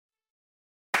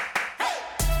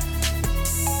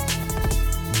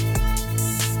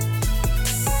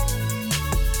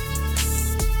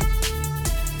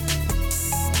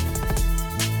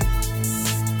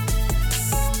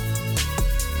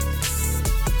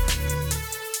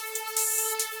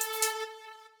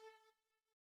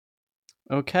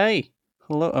Okay.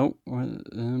 Hello.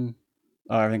 Everything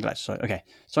glitched. Sorry. Okay.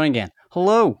 Starting again.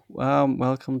 Hello.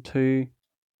 Welcome to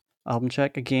Album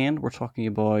Check again. We're talking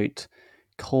about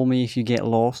 "Call Me If You Get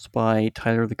Lost" by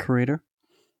Tyler the Creator.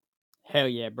 Hell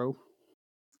yeah, bro.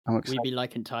 I'm We excited. be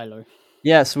liking Tyler.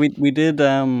 Yes, we did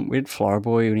Flower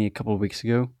Boy only a couple of weeks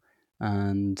ago,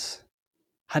 and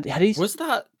had he Was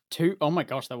that two? Oh my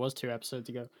gosh, that was 2 episodes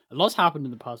ago. A lot's happened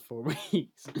in the past 4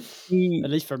 weeks. he At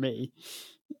least for me.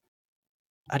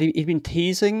 had he'd been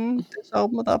teasing this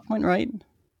album at that point, right?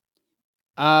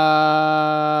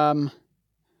 Um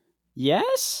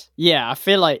yes? Yeah, I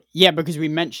feel like because we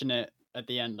mention it at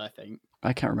the end, I think.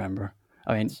 I can't remember.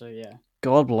 I mean, So yeah.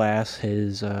 God bless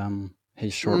his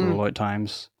short Mm, rollout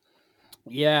times.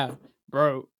 yeah,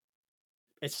 bro.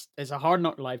 It's a hard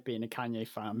knock life being a Kanye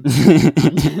fan.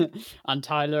 And and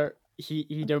Tyler,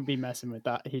 he don't be messing with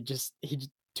that. He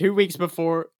 2 weeks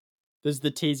before there's the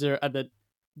teaser and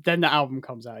then the album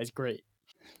comes out. It's great.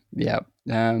 Yeah.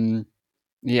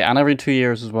 Yeah, and every 2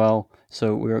 years as well.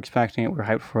 So we were expecting it, we were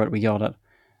hyped for it, we got it.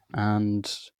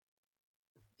 And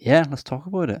yeah, let's talk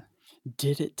about it.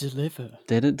 Did it deliver?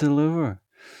 Did it deliver?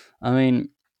 I mean,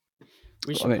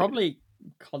 We I should mean probably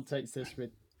context this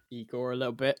with Igor a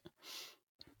little bit.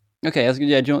 okay, that's good.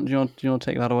 Yeah, do you want to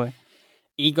take that away?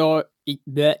 Igor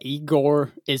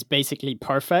is basically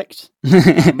perfect.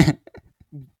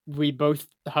 We both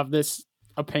have this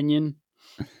opinion,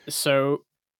 so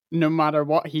no matter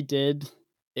what he did,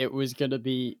 it was gonna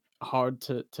be hard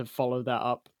to follow that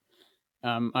up.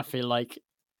 I feel like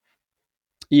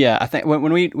Yeah, I think when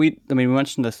we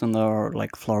mentioned this in our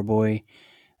like Flower Boy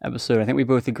episode. I think we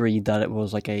both agreed that it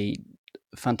was like a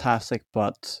fantastic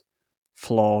but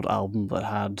flawed album that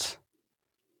had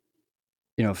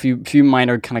a few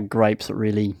minor kind of gripes that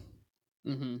really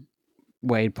mhm,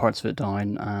 weighed parts of it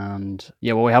down. And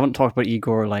yeah, well, we haven't talked about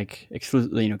Igor like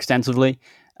exclusively, extensively.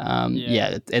 yeah.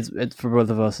 Yeah, it's for both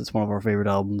of us. It's one of our favorite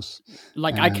albums.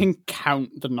 Like I Um, can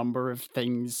count the number of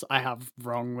things I have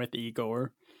wrong with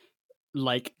Igor.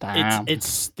 Like it's Damn.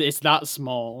 it's it's that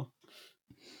small,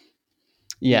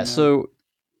 Yeah. you know. So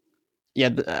yeah,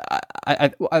 I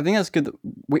think that's good. That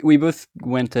we both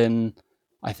went in.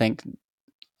 I think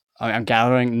I'm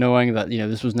gathering, knowing that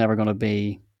this was never going to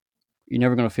be. You're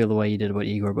never going to feel the way you did about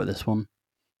Igor about this one.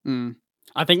 Mm.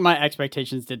 I think my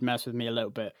expectations did mess with me a little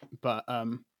bit, but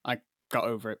I got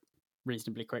over it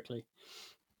reasonably quickly.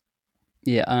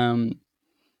 Yeah.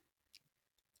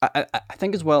 I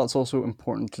think as well. It's also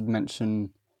important to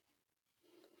mention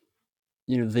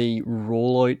the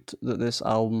rollout that this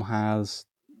album has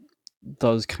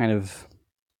does kind of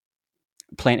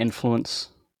play an influence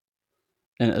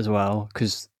in it as well,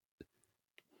 because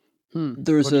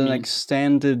there's What do you an mean?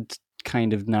 extended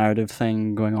kind of narrative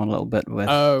thing going on a little bit with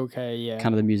Okay, yeah.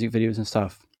 kind of the music videos and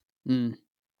stuff. Mm.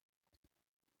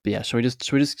 But yeah, should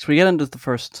we get into the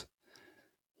first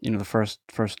the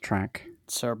first track,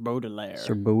 Sir Baudelaire.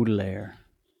 Sir Baudelaire.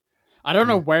 I don't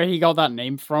know where he got that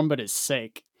name from, but it's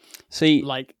sick. See,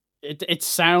 Like it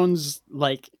sounds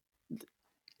like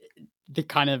the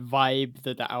kind of vibe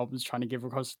that the album's trying to give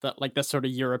across, that like the sort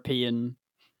of European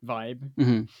vibe.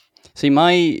 mhm. See,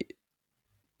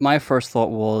 my first thought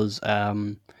was,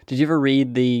 did you ever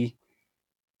read the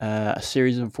A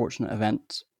Series of Unfortunate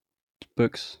Events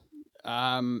books?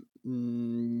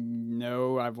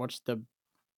 No, I've watched the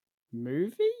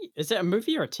movie. Is it a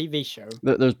movie or a TV show?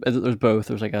 There's both.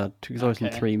 There's like a Okay.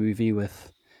 2003 movie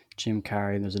with Jim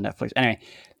Carrey, and there's a Netflix. Anyway,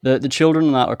 the children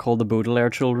in that are called the Baudelaire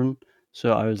children.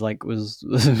 So I was like, was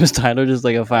Tyler just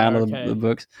like a fan of the Okay.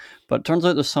 books? But it turns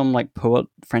out there's some like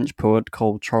French poet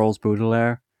called Charles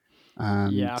Baudelaire,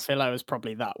 and Yeah, I feel like it was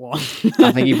probably that one.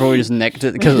 I think he probably just nicked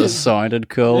it because it sounded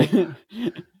cool,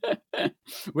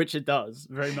 Which it does,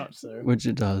 very much so. which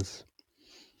it does.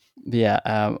 But yeah,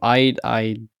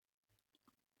 I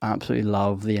absolutely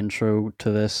love the intro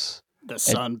to this. The It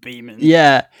sun beaming.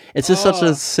 Yeah, it's just such a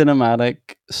Oh, cinematic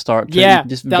start to it. You yeah, can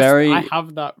just I very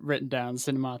have that written down.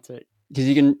 Cinematic. because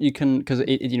you can because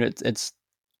it's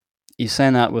you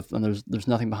saying that with and there's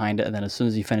nothing behind it, and then as soon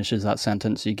as he finishes that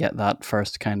sentence, you get that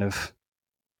first kind of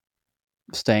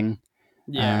sting.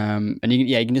 Yeah, And you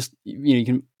can just you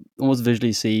can almost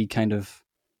visually see kind of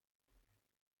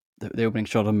the opening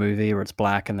shot of a movie where it's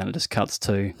black and then it just cuts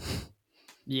to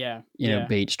yeah, yeah.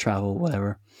 beach travel,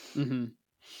 whatever. hmm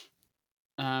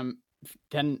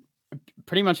then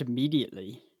pretty much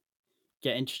immediately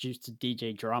get introduced to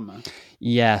DJ Drama.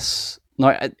 Yes.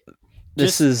 No,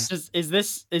 this is Just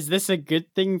is this a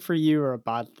good thing for you or a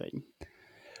bad thing?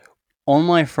 on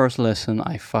my first listen.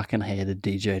 I fucking hated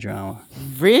DJ Drama.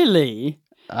 Really?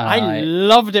 I I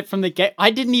loved it from the get.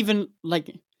 I didn't even like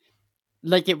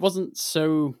it wasn't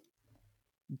so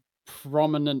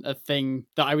prominent a thing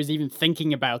that I was even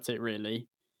thinking about it, really.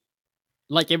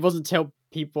 Like, it wasn't until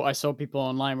I saw people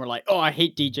online were like, "Oh, I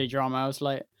hate DJ Drama." I was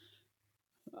like,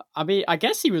 I mean, I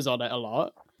guess he was on it a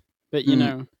lot, but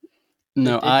No,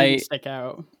 it didn't stick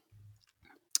out.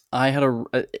 I had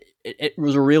it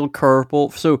was a real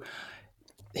curveball. So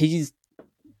he's,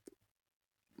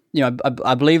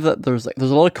 I believe that there's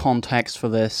a lot of context for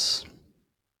this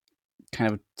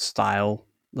kind of style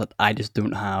that I just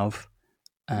don't have.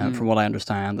 From what I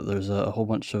understand, that there's a whole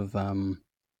bunch of kind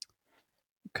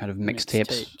of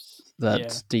mixtapes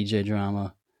that DJ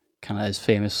Drama kind of is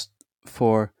famous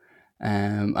for,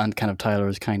 and kind of Tyler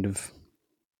is kind of,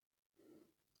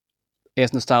 I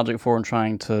guess, nostalgic for and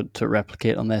trying to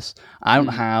replicate on this. I don't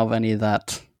have any of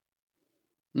that.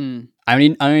 I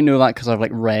only know that because I've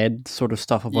like read sort of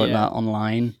stuff about that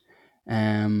online.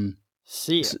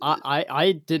 See,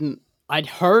 I didn't. I'd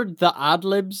heard the ad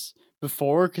libs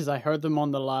before because I heard them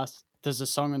on the last. There's a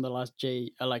song on the last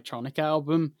J Electronica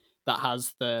album that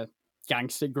has the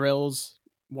Gangsta Grills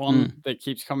one that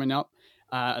keeps coming up,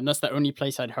 and that's the only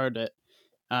place I'd heard it.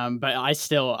 But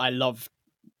I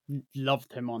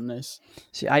loved him on this.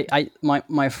 See,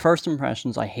 my first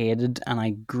impressions I hated, and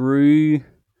I grew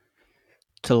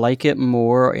to like it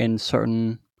more in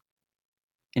certain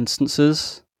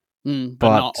instances.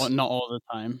 But not all the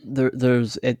time.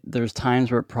 There's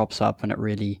times where it props up and it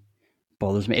really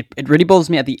bothers me. It really bothers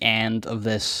me at the end of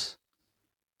this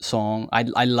song.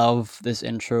 I love this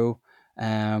intro.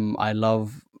 I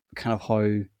love kind of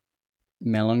how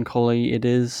melancholy it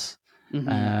is.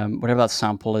 Whatever that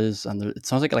sample is, and it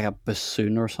sounds like a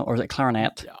bassoon or something, or is it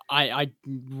clarinet? I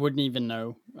wouldn't even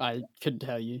know. I couldn't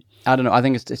tell you. I don't know. I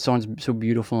think it sounds so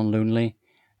beautiful and lonely.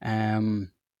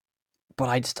 But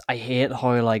I hate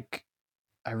how, like,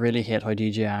 I really hate how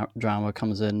DJ Drama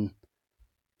comes in,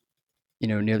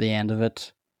 near the end of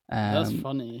it. That's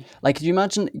funny. Like, can you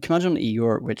imagine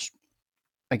Igor, which,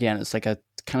 again, it's like a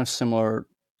kind of similar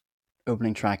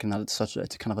opening track in that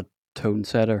it's kind of a tone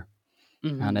setter,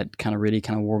 and it kind of really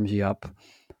kind of warms you up.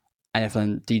 And if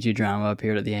then DJ Drama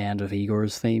appeared at the end of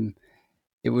Igor's theme,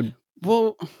 it would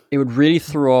really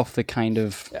throw off the kind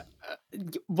of.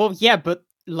 Well, yeah, but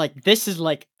like this is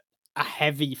like a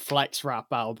heavy flex rap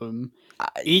album.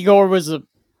 Igor was a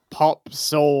pop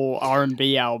soul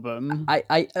R&B album. I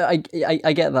get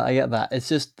that. I get that. It's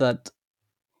just that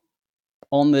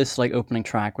on this like opening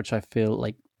track, which I feel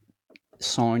like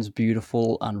sounds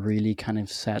beautiful and really kind of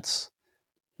sets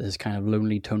this kind of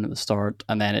lonely tone at the start,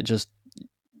 and then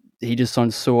he just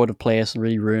sounds so out of place and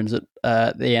really ruins it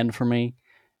at the end for me.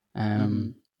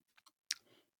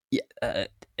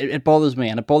 It bothers me,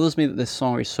 and it bothers me that this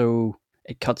song is so,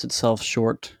 it cuts itself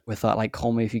short with that like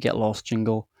 "Call Me If You Get Lost"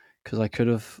 jingle, because I could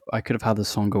have had this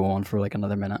song go on for like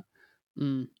another minute.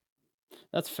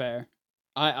 That's fair.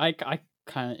 I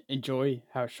kind of enjoy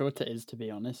how short it is, to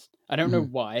be honest. I don't know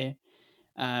why,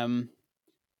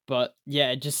 but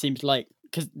yeah, it just seems like,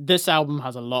 because this album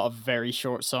has a lot of very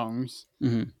short songs,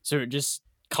 so it just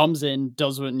comes in,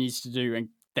 does what it needs to do, and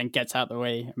then gets out of the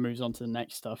way and moves on to the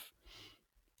next stuff.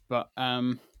 But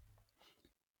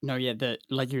no, yeah,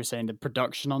 like you were saying, the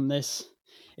production on this,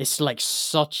 it's like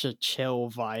such a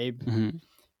chill vibe.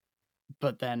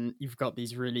 But then you've got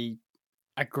these really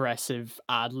aggressive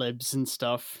ad libs and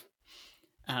stuff,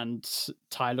 and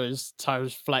Tyler's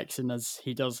flexing, as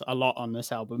he does a lot on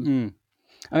this album.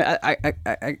 I mean,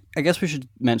 I guess we should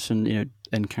mention,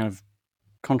 in kind of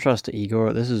contrast to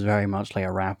Igor, this is very much like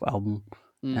a rap album,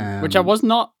 which I was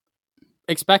not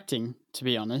expecting, to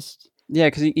be honest. Yeah,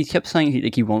 because he kept saying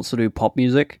he wants to do pop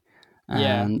music.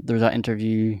 There was that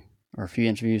interview, or a few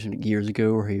interviews from years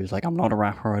ago, where he was like, "I'm not a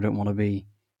rapper. I don't want to be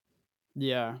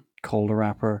called a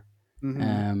rapper."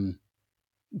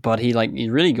 But he's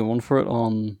really going for it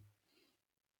on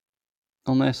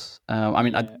this. I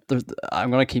mean,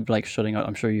 I'm gonna keep like shutting out.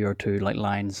 I'm sure you are too. Like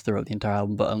lines throughout the entire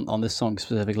album, but on this song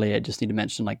specifically, I just need to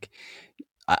mention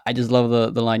I just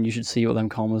love the line. You should see what them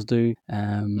commas do.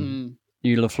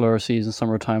 You LaFleur season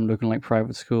summertime looking like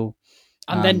private school.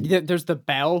 And then there's the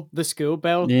bell, the school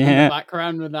bell in the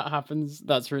background when that happens.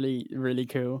 That's really, really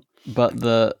cool. But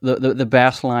the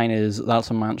best line is,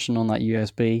 "That's a mansion on that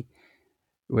USB,"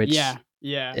 which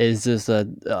is just I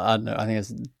don't know, I think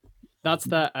that's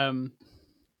that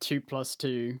 2 +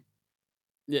 2.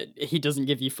 He doesn't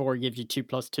give you 4, he gives you 2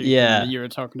 + 2. Yeah, you were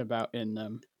talking about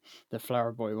in the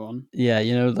Flower Boy one. Yeah,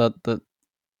 that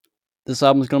this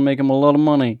album's gonna make him a lot of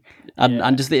money,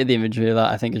 and just the imagery of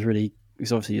that, I think, is really,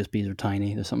 because obviously USBs are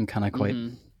tiny. There's something kind of quite,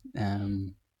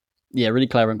 really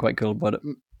clever and quite cool about it.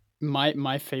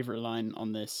 My favorite line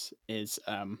on this is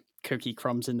cookie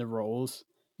crumbs in the rolls.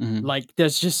 Like,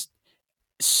 there's just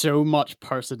so much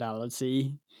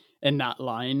personality in that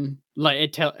line.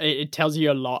 Like it tells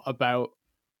you a lot about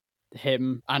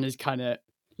him and his kind of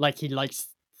like he likes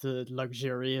the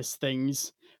luxurious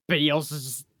things, but he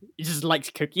just likes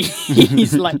cookies.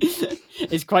 He's like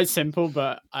it's quite simple,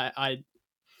 but I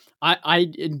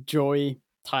enjoy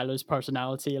Tyler's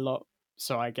personality a lot,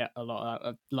 so I get a lot out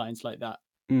of lines like that.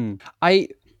 I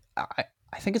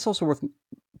I think it's also worth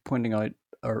pointing out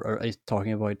or at least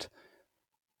talking about.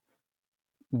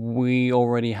 We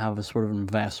already have a sort of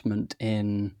investment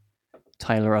in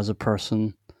Tyler as a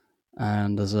person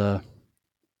and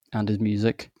and his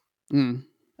music.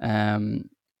 Um,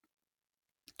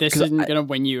 This 'cause isn't gonna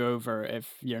win you over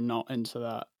if you're not into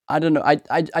that. I don't know.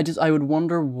 I would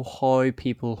wonder how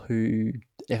people who,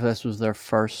 if this was their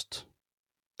first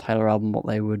Tyler album, what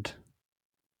they would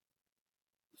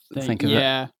think of it.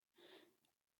 Yeah,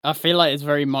 I feel like it's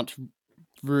very much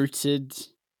rooted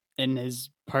in his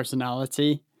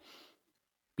personality.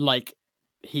 Like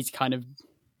he's kind of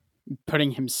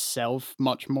putting himself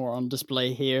much more on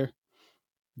display here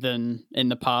than in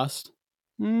the past.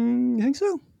 You think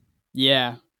so?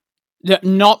 Yeah.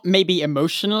 Not maybe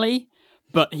emotionally,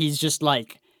 but he's just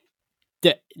like,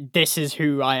 this is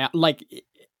who I am. Like,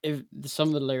 if some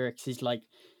of the lyrics, he's like,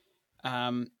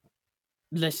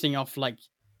 listing off like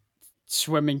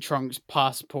swimming trunks,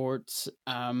 passports,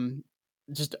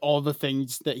 just all the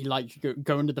things that he likes.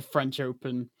 Going to the French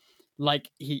Open, like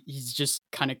he's just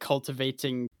kind of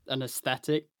cultivating an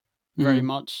aesthetic very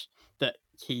much that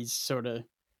he's sort of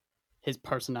his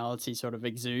personality sort of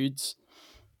exudes.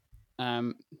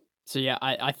 So yeah,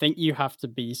 I think you have to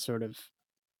be sort of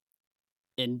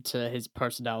into his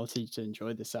personality to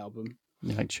enjoy this album.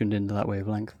 You like tuned into that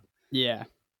wavelength. Yeah.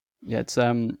 Yeah, it's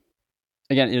again,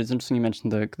 it's interesting you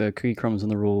mentioned the cookie crumbs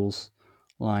and the rules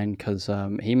line because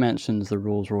he mentions the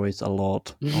Rolls Royce a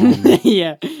lot.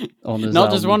 Yeah. On his Not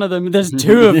album. just one of them. There's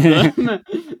two of them.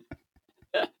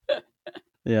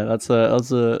 Yeah, that's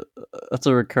a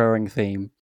recurring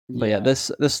theme. But yeah,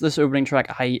 this opening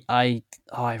track, I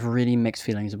have really mixed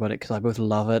feelings about it because I both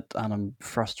love it and I'm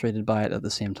frustrated by it at the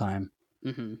same time.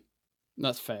 Mm-hmm.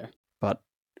 That's fair. But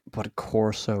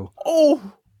Corso. Oh,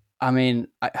 I mean,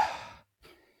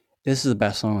 this is the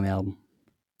best song on the album.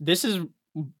 This is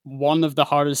one of the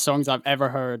hardest songs I've ever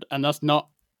heard, and that's not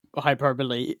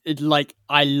hyperbole. It like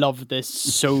I love this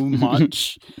so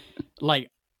much. Like,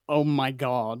 oh my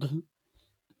god.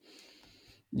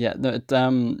 Yeah, no,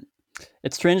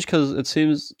 it's strange because it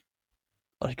seems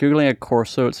like googling a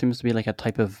Corso, it seems to be like a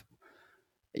type of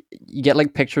you get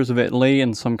like pictures of Italy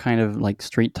and some kind of like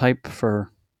street type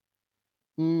for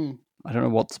I don't know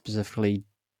what specifically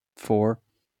for.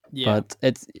 Yeah. But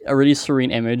it's a really serene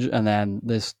image, and then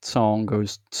this song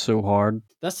goes so hard.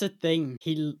 That's the thing.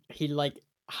 He like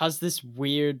has this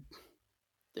weird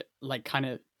like kind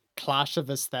of clash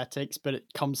of aesthetics, but it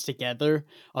comes together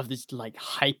of this like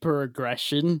hyper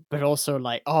aggression, but also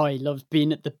like, oh, he loves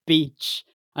being at the beach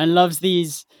and loves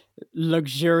these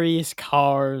luxurious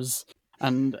cars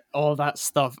and all that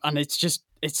stuff. And it's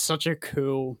such a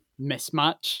cool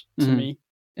mismatch to me.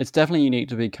 It's definitely unique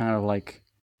to be kind of like,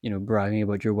 bragging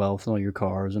about your wealth and all your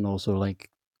cars and also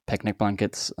like picnic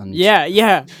blankets and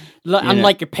and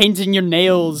like painting your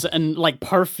nails and like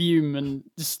perfume and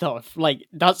stuff. Like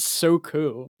that's so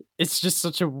cool. It's just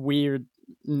such a weird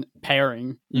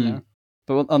pairing, you know.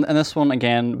 But in this one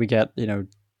again, we get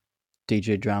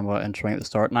DJ Drama entering at the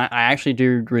start, and I actually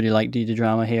do really like DJ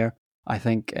Drama here. I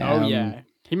think.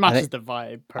 He matches the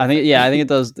vibe. Perfectly. I think it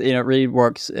does. It really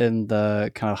works in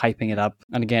the kind of hyping it up.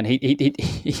 And again, he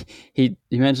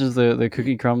mentions the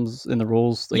cookie crumbs in the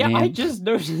rules. Again. Yeah, I just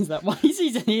noticed that. Why is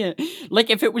he here? Like,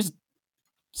 if it was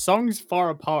songs far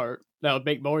apart, that would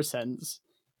make more sense.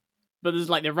 But there's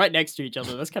like they're right next to each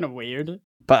other. That's kind of weird.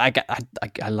 But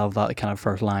I love that kind of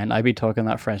first line. I be talking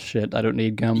that fresh shit. I don't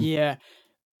need gum. Yeah,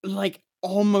 like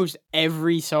almost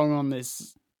every song on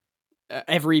this,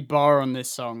 every bar on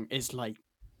this song is like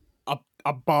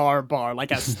a bar,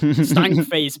 like a stank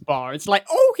face bar. It's like,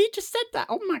 oh, he just said that.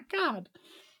 Oh my god.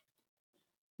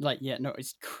 Like, yeah, no,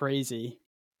 it's crazy.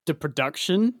 The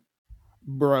production,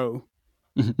 bro.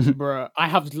 I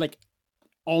have like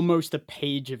almost a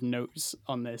page of notes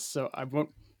on this, so I won't.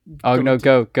 Oh no,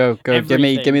 go.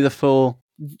 Everything. Give me the full.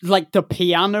 Like the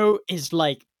piano is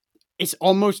like, it's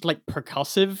almost like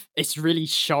percussive. It's really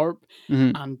sharp,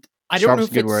 and I don't know if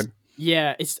it's a good word.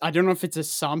 Yeah, I don't know if it's a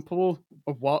sample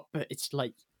or what, but it's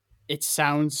like it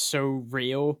sounds so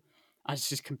real. It's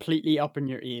just completely up in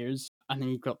your ears, and then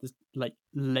you've got this like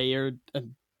layered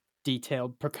and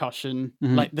detailed percussion,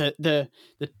 like the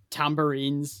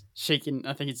tambourines shaking.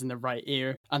 I think it's in the right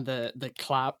ear, and the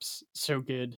claps so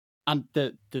good, and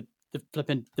the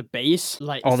the bass.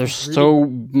 Like, Oh, it's there's really so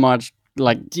much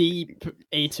like deep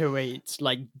 808s,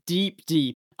 like deep.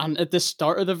 And at the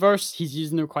start of the verse, he's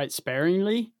using them quite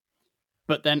sparingly.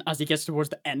 But then as he gets towards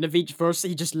the end of each verse,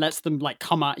 he just lets them like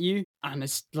come at you, and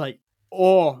it's like,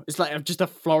 oh, it's like just a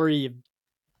flurry of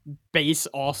bass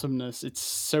awesomeness. It's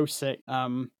so sick.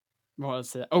 What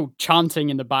was it? Oh, chanting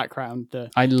in the background.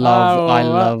 I Oh,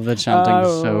 love the chanting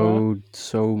oh,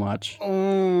 so much,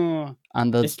 oh.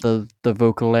 and It's the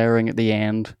vocal layering at the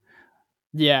end.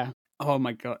 yeah. Oh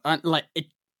my god. And like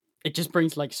it just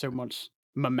brings like so much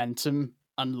momentum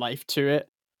and life to it.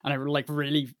 And I like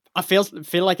really I feel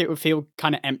like it would feel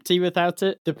kind of empty without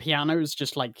it. The piano is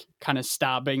just like kind of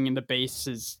stabbing and the bass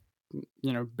is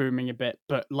booming a bit,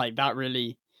 but like that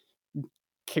really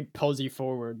pulls you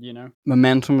forward.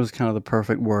 Momentum is kind of the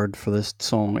perfect word for this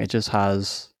song. It just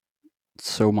has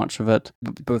so much of it,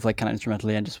 both like kind of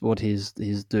instrumentally and just what he's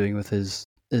doing with his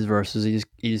verses.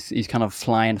 He's kind of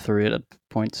flying through it at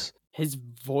points. His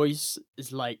voice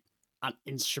is like an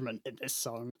instrument in this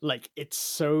song. Like it's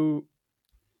so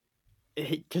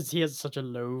because he has such a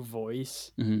low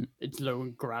voice. Mm-hmm. It's low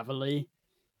and gravelly,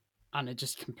 and it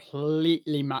just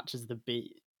completely matches the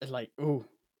beat. It's like, oh.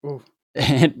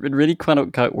 It really kind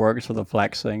of works for the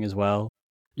flexing as well.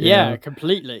 Yeah,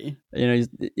 completely.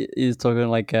 He's talking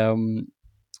like some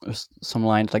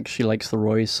lines like she likes the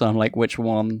Royce. So I'm like, which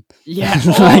one? Yeah.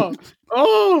 Like,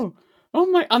 oh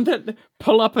my! And then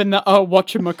pull up in the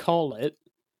whatchamacallit.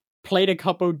 Played a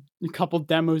couple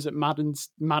demos at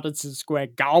Madison Square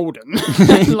Garden.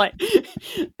 Like,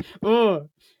 oh,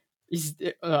 he's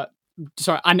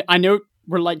sorry. I know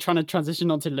we're like trying to transition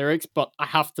onto lyrics, but I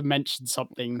have to mention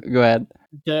something. Go ahead.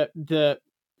 The the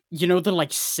like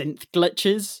synth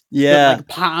glitches Yeah, that like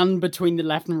pan between the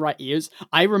left and right ears.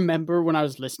 I remember when I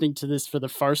was listening to this for the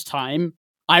first time,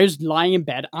 I was lying in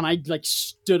bed and I like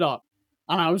stood up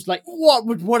and I was like,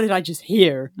 what did I just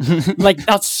hear? Like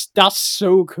that's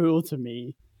so cool to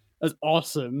me. That's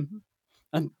awesome.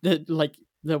 And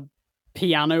the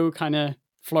piano kind of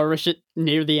flourish it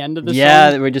near the end of the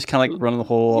song. we're just kind of like running the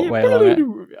whole way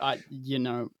along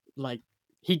it. Like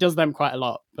he does them quite a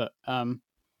lot, but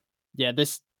yeah,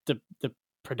 the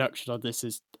production of this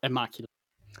is immaculate.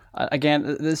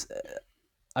 Again, this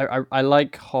I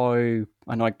like how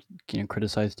I know I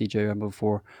criticized DJ Rambo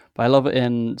before, but I love it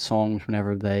in songs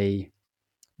whenever the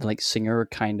like singer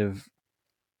kind of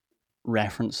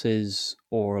references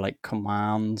or like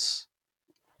commands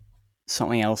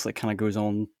something else that kind of goes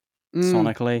on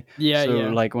sonically. Yeah, so yeah.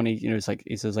 like when it's like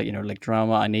he says like like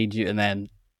drama, I need you, and then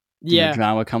Yeah,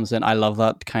 drama comes in. I love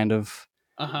that kind of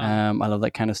I love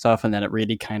that kind of stuff, and then it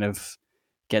really kind of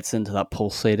gets into that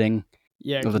pulsating.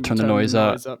 Yeah, Of the turn the noise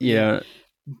up. Yeah.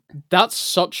 That's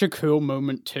such a cool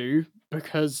moment too,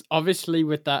 because obviously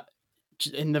with that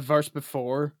in the verse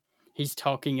before, he's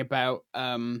talking about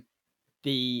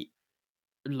the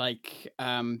like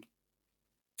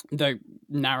the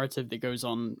narrative that goes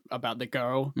on about the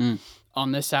girl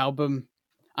on this album,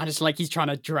 and it's like he's trying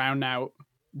to drown out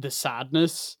the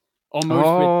sadness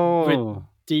almost with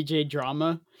DJ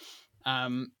Drama.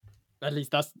 At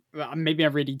least that's maybe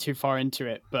I'm reading too far into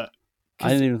it, but I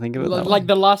didn't even think of it that like way.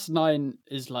 the last line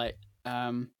is like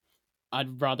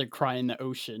I'd rather cry in the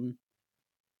ocean,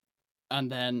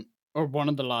 and then or one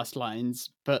of the last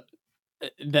lines, but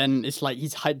then it's like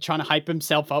he's trying to hype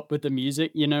himself up with the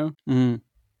music.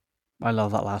 I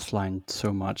love that last line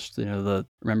so much.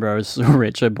 Remember I was so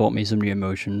rich I bought me some new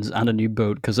emotions and a new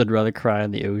boat because I'd rather cry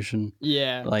in the ocean.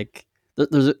 Yeah, like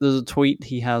there's a tweet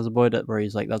he has about it where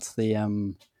he's like, that's the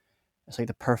it's like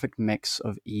the perfect mix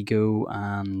of ego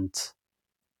and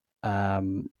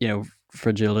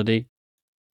fragility.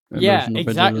 Yeah,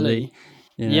 exactly.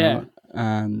 Fragility,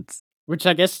 and which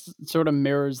I guess sort of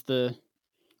mirrors the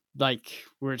like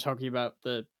we were talking about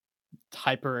the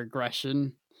hyper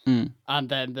aggression, and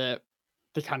then the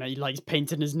kind of he likes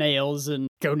painting his nails and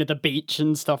going to the beach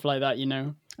and stuff like that. I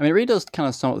mean, it really does kind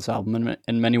of sum up this album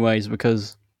in many ways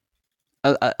because,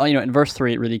 in verse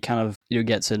 3, it really kind of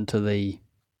gets into the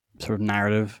sort of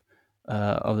narrative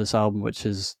of this album, which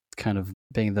is kind of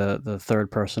being the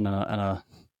third person in a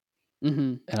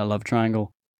love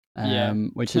triangle,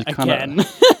 which is kind of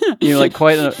like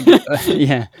quite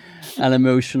an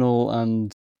emotional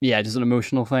and just an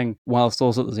emotional thing, whilst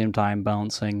also at the same time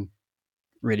balancing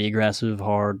really aggressive,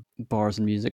 hard bars and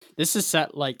music. This is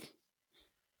set like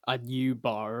a new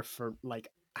bar for like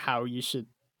how you should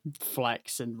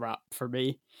flex and rap for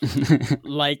me.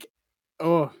 Like,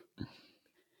 I'll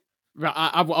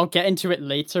get into it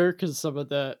later because some of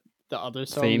the other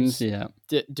songs themes,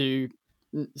 do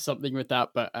something with that,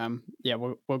 but yeah,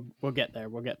 we'll get there.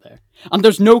 We'll get there. And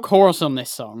there's no chorus on this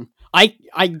song. I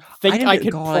think I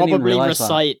could probably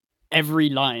recite every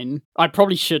line. I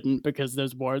probably shouldn't because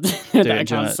there's words that I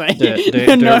can't say. Do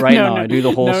it right now. Do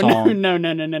the whole song. No.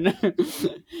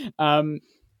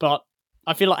 But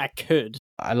I feel like I could.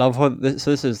 I love how this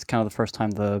is kind of the first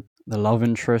time the love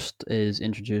interest is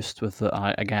introduced with the.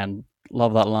 I again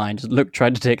love that line. Just Luke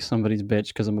tried to take somebody's bitch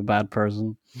because I'm a bad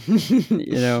person.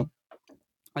 You know,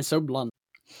 it's so blunt.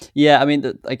 Yeah, I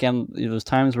mean, again, there's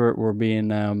times where we're being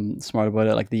smart about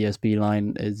it. Like the ESB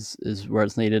line is where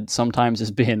it's needed. Sometimes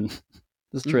it's being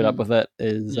just straight up with it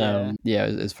is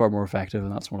far more effective,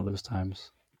 and that's one of those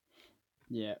times.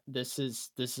 Yeah, this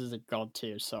is a god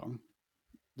tier song.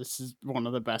 This is one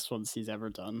of the best ones he's ever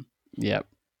done. Yep,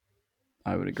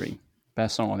 I would agree.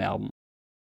 Best song on the album.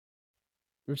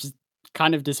 Which is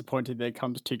kind of disappointing that it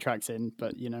comes 2 tracks in,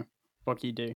 but you know, what can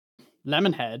you do?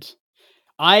 Lemonhead.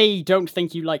 I don't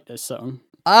think you like this song.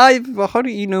 How do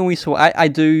you know me so? I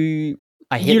do.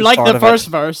 I hate. You like the first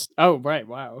verse? Oh right,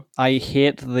 wow. I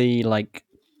hate the like.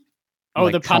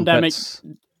 Oh, the trumpets.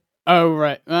 Pandemic. Oh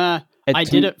right. I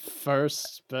did it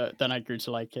first, but then I grew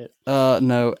to like it.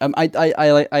 No.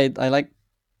 I like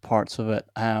parts of it.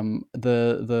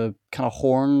 The kind of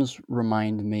horns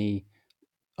remind me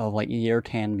of like year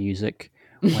 10 music.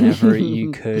 Whenever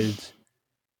you could,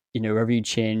 wherever you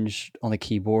change on the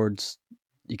keyboards,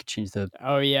 you could change to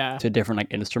a different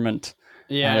like instrument.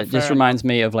 Yeah, and it just reminds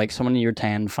me of like someone in year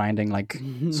 10 finding like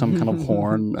some kind of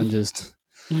horn and just.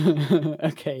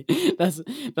 Okay, that's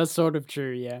sort of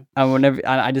true, yeah. And whenever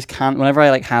I just can't, whenever I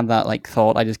like had that like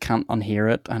thought, I just can't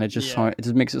unhear it, and it just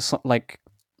makes it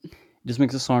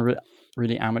sound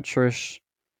really amateurish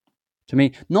to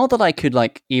me. Not that I could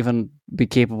like even be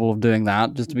capable of doing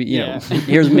that. Just to be,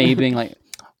 here's me being like,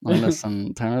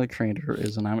 listen, Tyler the Creator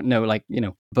is an amateur. No, like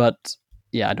but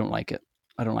yeah, I don't like it.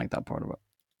 I don't like that part of it.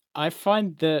 I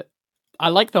find that I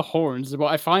like the horns.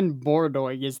 What I find more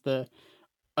annoying is the.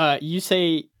 You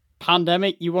say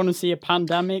pandemic. You want to see a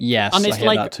pandemic? Yes, and it's I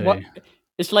hear that too. What?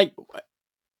 It's like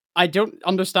I don't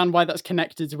understand why that's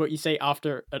connected to what you say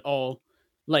after at all.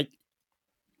 Like,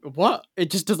 what? It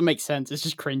just doesn't make sense. It's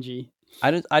just cringy.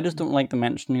 I just don't like the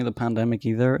mentioning of the pandemic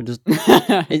either. It just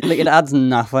it adds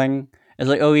nothing. It's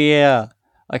like, oh yeah,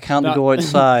 I can't go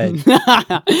outside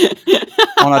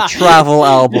on a travel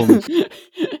album.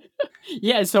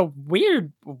 Yeah, it's a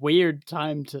weird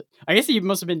time to. I guess you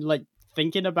must have been like.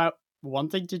 Thinking about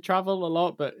wanting to travel a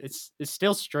lot, but it's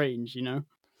still strange,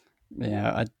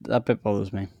 Yeah, that bit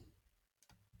bothers me.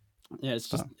 Yeah, it's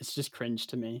just cringe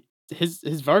to me. His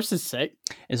verse is sick.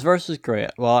 His verse is great.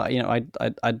 Well,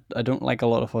 I don't like a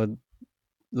lot of how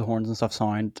the horns and stuff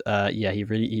sound. Yeah, he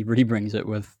really brings it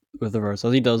with the verse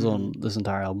as he does on this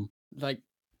entire album. Like,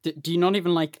 do you not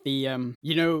even like the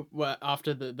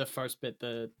after the first bit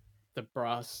the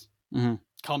brass. Mm-hmm.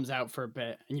 Comes out for a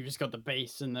bit and you've just got the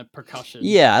bass and the percussion.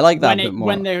 Yeah, I like that bit more.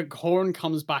 When the horn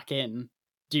comes back in,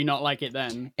 do you not like it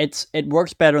then? It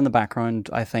works better in the background,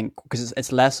 I think, because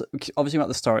it's less, obviously at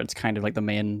the start it's kind of like the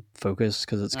main focus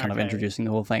because it's kind of introducing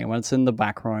the whole thing, and when it's in the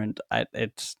background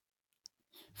it's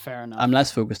fair enough. I'm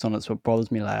less focused on it, so it bothers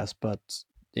me less, but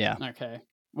yeah. Okay.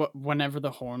 Whenever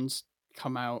the horns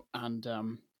come out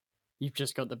and you've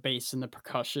just got the bass and the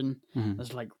percussion. Mm-hmm.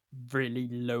 There's like really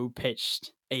low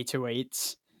pitched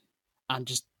 808s, and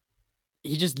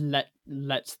he just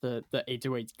lets the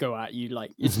 808s go at you.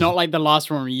 Like it's not like the last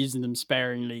one we're using them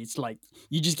sparingly. It's like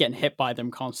you just getting hit by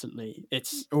them constantly.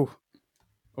 It's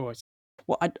It's...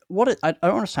 Well, I don't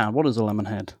understand. What is a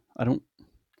Lemonhead? I don't.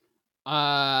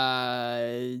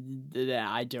 I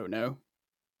don't know.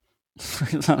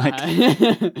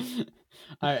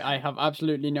 I have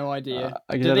absolutely no idea.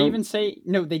 Do they even say?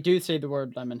 No, they do say the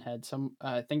word Lemonhead. Some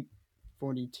I think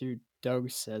 42 Doug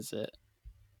says it.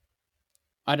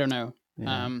 I don't know.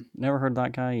 Yeah, never heard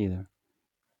that guy either.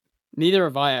 Neither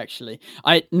have I actually.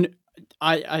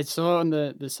 I saw on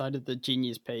the side of the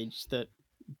Genius page that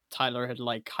Tyler had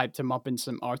like hyped him up in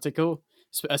some article,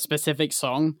 a specific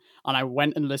song, and I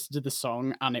went and listened to the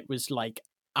song, and it was like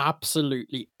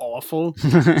absolutely awful.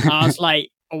 And I was like,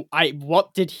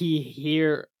 what did he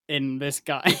hear in this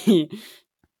guy?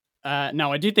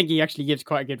 No, I do think he actually gives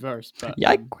quite a good verse. But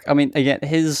yeah, I mean, again,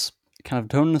 his kind of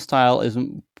tone and style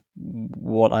isn't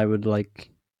what I would like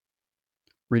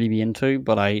really be into,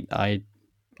 but I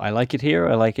like it here.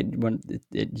 I like it when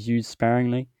it's used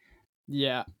sparingly.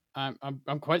 Yeah,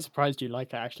 I'm quite surprised you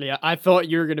like it. Actually, I thought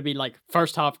you were going to be like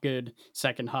first half good,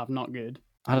 second half not good.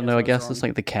 I don't know. I guess it's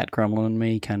like the cat gremlin in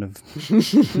me kind of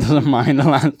doesn't mind the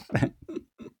last bit.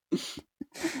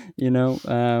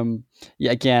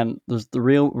 Yeah, again, there's the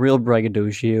real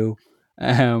braggadocio.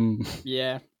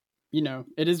 Yeah,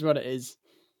 it is what it is.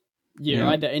 You're Yeah.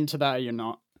 either into that or you're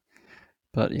not.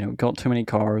 But got too many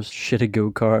cars, shit a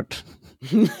go-kart.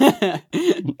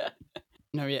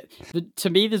 No, yeah. To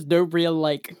me, there's no real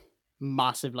like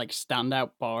massive like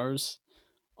standout bars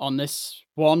on this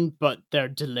one, but their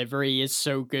delivery is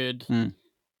so good Mm.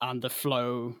 and the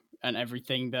flow and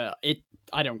everything that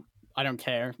I don't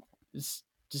care. It's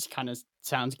just kind of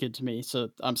sounds good to me, so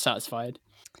I'm satisfied.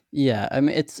 Yeah, I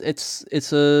mean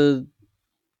it's a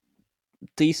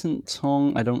decent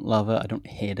song. I don't love it. I don't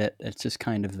hate it. It's just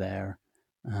kind of there.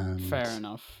 And Fair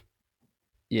enough.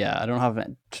 yeah, I don't have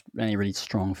any really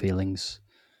strong feelings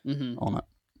Hmm. on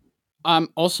it.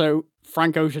 Also,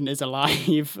 Frank Ocean is alive.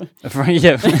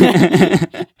 Yeah.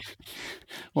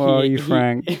 Where are you,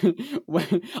 Frank?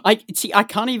 I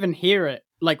can't even hear it.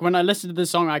 Like when I listen to the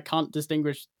song, I can't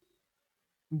distinguish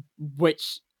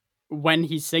when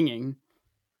he's singing.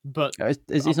 But He's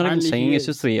not even apparently singing. he It's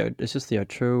just is. the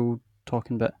outro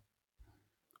talking bit.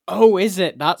 Oh, is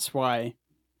it? That's why.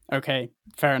 Okay,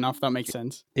 fair enough. That makes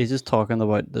sense. He's just talking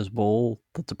about this bowl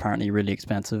that's apparently really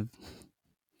expensive.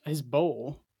 His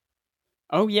bowl.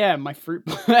 Oh yeah, my fruit.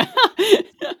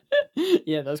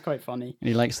 Yeah, that's quite funny. And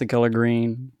he likes the color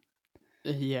green.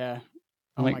 Yeah.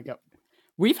 Oh Like, my god.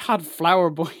 We've had Flower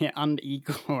Boy and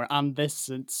Igor and this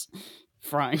since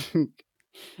Frank.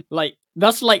 Like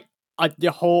that's like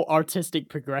the whole artistic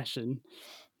progression.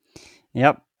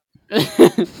 yep.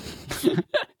 I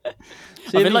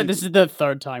See, feel like this is the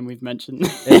third time we've mentioned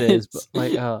it is, but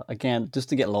like again, just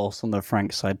to get lost on the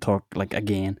Frank side talk, like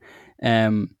again,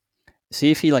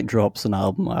 see if he like drops an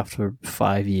album after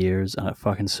 5 years and it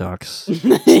fucking sucks.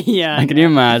 Yeah. Like, can you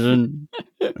imagine?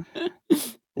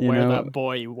 That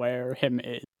boy where him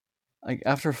is. Like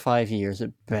after 5 years,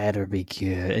 it better be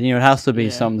good, and it has to be Yeah.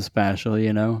 something special.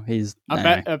 He's.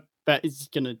 I bet he's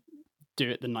gonna do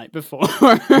it the night before.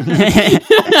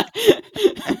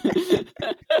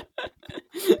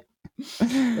 But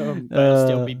it'll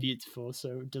still be beautiful,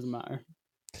 so it doesn't matter.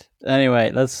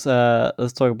 Anyway, let's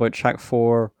talk about track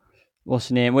 4. What's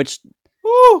your name? Which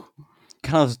Woo!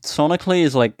 kind of sonically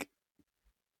is like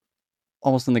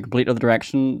almost in the complete other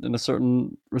direction in a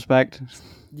certain respect.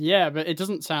 Yeah, but it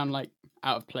doesn't sound like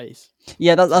out of place.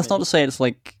 Yeah, that's not to say it's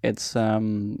like it's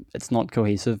not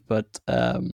cohesive, but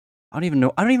I don't even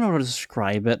know how to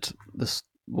describe it. This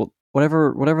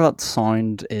whatever that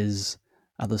sound is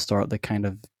at the start, the kind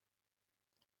of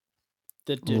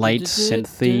light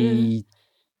synthy.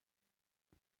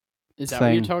 Is that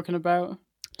what you're talking about?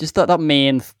 Just that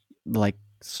main like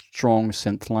strong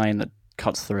synth line that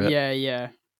cuts through it. Yeah.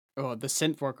 Oh, the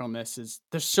synth work on this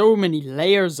there's so many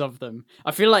layers of them.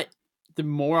 I feel like the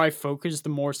more I focus, the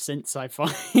more synths I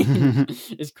find.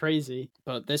 It's crazy.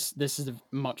 But this is a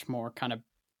much more kind of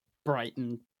bright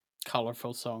and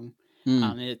colorful song.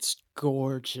 And it's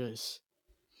gorgeous.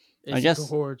 It's, I guess,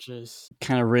 gorgeous.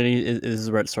 Kind of really is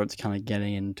where it starts kind of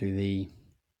getting into the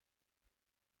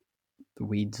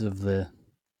weeds of the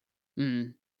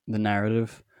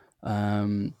narrative.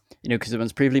 Because it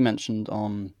was previously mentioned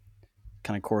on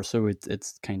kind of Corso,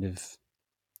 it's kind of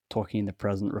talking in the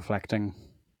present, reflecting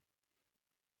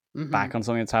back on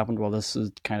something that's happened. Well, this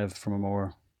is kind of from a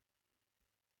more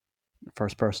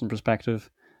first person perspective.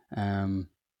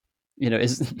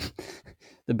 Is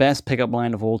the best pickup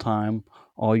line of all time.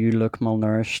 Oh, you look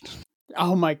malnourished.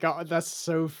 Oh my god, that's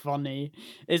so funny.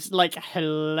 It's like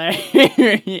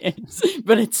hilarious,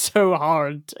 but it's so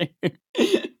hard too.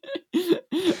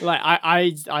 Like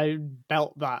I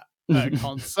belt that at a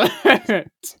concert.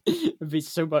 It'd be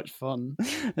so much fun.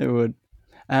 It would.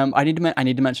 I need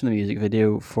to mention the music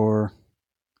video for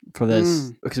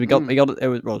this because we got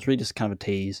it was really just kind of a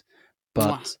tease,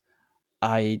 but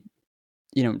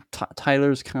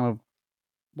Tyler's kind of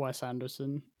Wes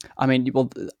Anderson. I mean, well,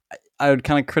 I would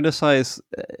kind of criticize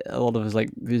a lot of his like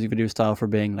music video style for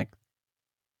being like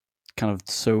kind of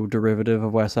so derivative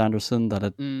of Wes Anderson that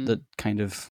it that kind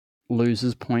of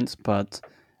loses points. But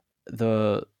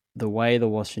the way the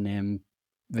What's Your Name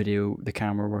video, the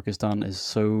camera work is done is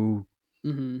so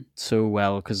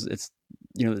well because it's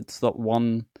it's that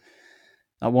one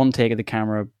take of the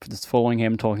camera that's following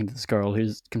him talking to this girl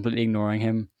who's completely ignoring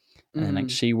him, and then like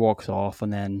she walks off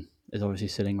and then is obviously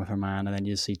sitting with her man, and then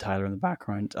you see Tyler in the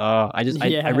background.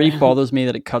 It really bothers me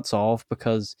that it cuts off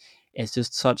because it's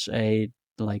just such a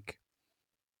like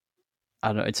I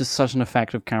don't know, it's just such an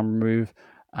effective camera move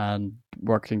and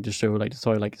working to show like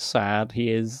so like sad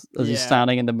he is as he's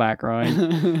standing in the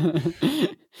background.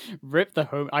 Rip the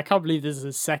home. I can't believe this is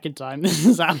the second time this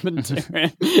has happened to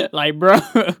him. Like, bro,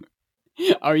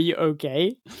 are you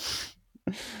okay?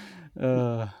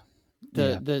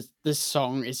 This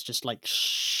song is just like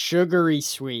sugary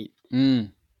sweet.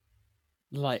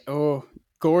 Like, oh,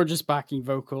 gorgeous backing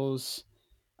vocals.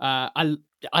 I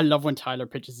love when Tyler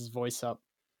pitches his voice up.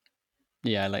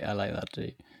 Yeah, I like that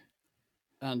too.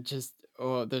 And just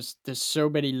there's so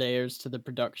many layers to the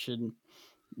production.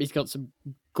 He's got some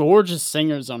gorgeous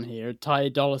singers on here, Ty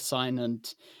Dolla $ign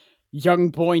and Young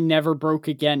Boy Never Broke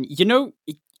Again. You know,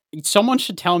 someone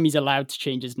should tell him he's allowed to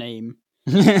change his name.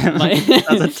 Like,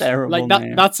 that's a terrible like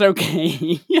name. That's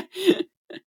okay.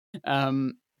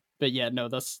 But yeah, no,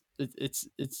 it's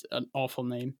an awful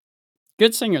name.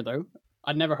 Good singer though.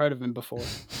 I'd never heard of him before.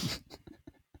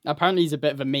 Apparently, he's a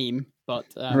bit of a meme, but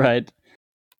right.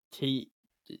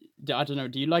 I don't know.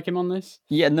 Do you like him on this?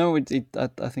 Yeah, no, I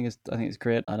think it's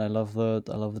great, and I love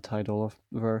the Ty Dolla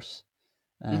verse.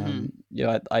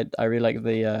 Yeah, I really like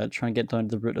the try and get down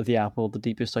to the root of the apple, the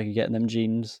deepest I could get in them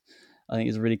jeans. I think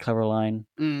it's a really clever line.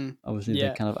 Obviously,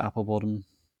 the kind of apple bottom.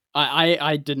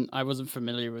 I wasn't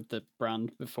familiar with the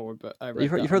brand before, but I read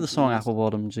you've heard the song Apple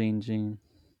Bottom Jean.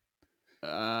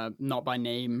 Not by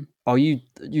name. Oh, you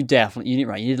definitely you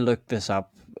need to look this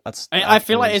up. I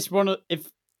feel like it's one of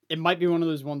it might be one of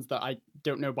those ones that I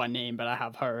don't know by name, but I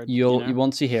have heard.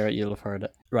 Once you hear it, you'll have heard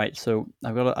it. Right. So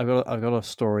I've got a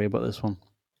story about this one.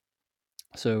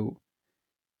 So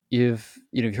you've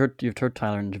heard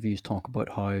Tyler in interviews talk about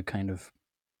how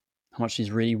much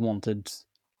he's really wanted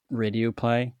radio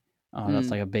play. That's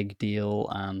like a big deal,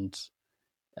 and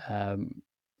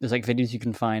there's like videos you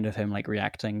can find of him like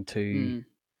reacting to.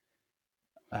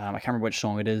 I can't remember which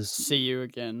song it is. See You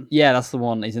Again. Yeah, that's the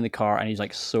one. He's in the car and he's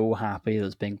like so happy that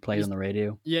it's being played on the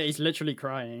radio. Yeah, he's literally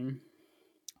crying.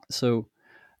 So,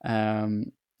 I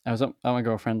was at my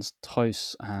girlfriend's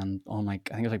house and on I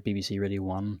think it was like BBC Radio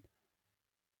 1.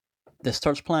 This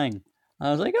starts playing. And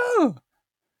I was like, oh,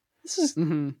 this is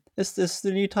this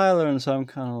the new Tyler, and so I'm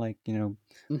kind of like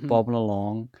bobbing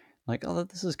along, like, oh,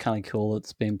 this is kind of cool.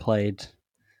 It's being played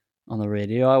on the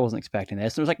radio. I wasn't expecting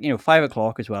this. It was like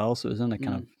 5:00 as well, so it was in a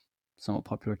kind of somewhat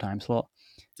popular time slot.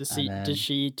 Does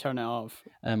she turn it off?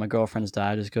 And my girlfriend's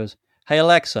dad just goes, "Hey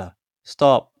Alexa,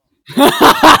 stop."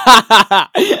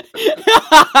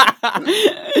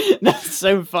 That's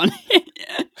so funny.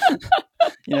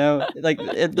 Like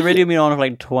the radio being on for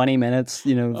like 20 minutes.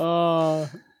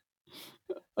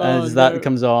 As that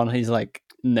comes on, he's like,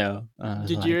 "No."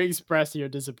 Did you express your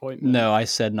disappointment? No, I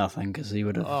said nothing because he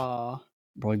would have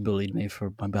probably bullied me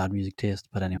for my bad music taste.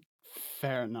 But anyway,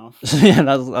 fair enough. Yeah,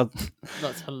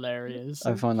 that's hilarious.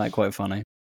 I find that quite funny.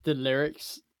 The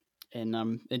lyrics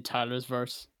in Tyler's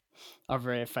verse are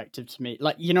very effective to me.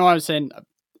 Like, I was saying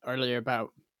earlier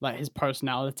about like his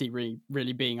personality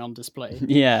really being on display.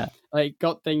 Yeah, like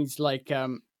got things like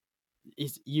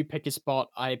you pick a spot,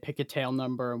 I pick a tail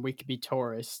number, and we could be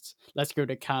tourists. Let's go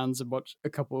to Cannes and watch a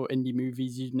couple indie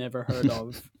movies you've never heard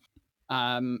of.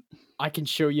 I can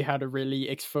show you how to really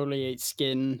exfoliate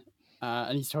skin.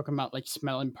 And he's talking about like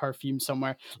smelling perfume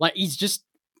somewhere. Like he's just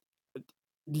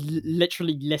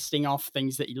literally listing off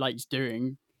things that he likes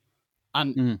doing.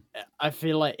 And I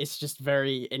feel like it's just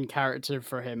very in character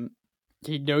for him.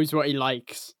 He knows what he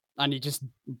likes and he just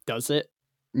does it.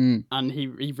 And he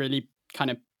really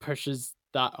kind of pushes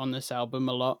that on this album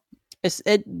a lot.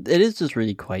 It is just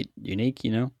really quite unique,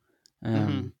 There's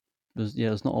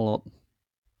not a lot.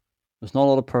 There's not a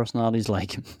lot of personalities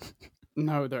like him.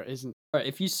 No, there isn't.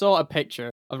 If you saw a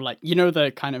picture of like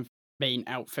the kind of main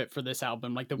outfit for this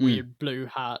album, like the weird blue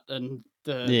hat and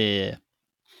the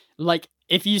like,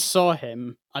 if you saw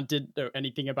him and didn't know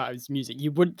anything about his music,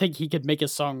 you wouldn't think he could make a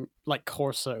song like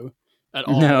Corso at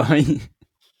all. No,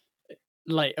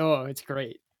 like, oh, it's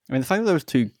great. I mean, the fact that those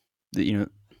two,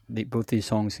 both these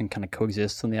songs can kind of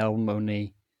coexist on the album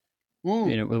only,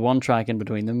 with one track in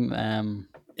between them.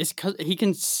 It's because he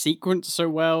can sequence so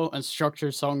well and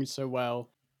structure songs so well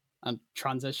and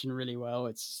transition really well.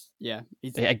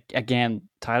 Again,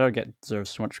 Tyler deserves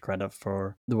so much credit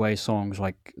for the way songs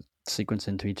like sequence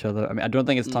into each other. I mean, I don't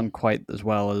think it's done quite as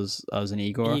well as an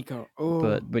Igor,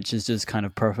 but which is just kind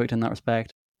of perfect in that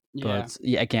respect. Yeah. But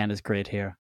yeah, again, it's great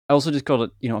here. I also just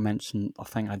got to mention a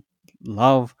thing I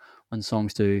love when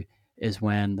songs do is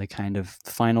when the kind of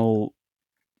final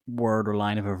word or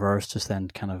line of a verse just then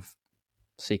kind of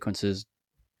sequences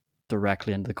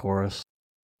directly into the chorus.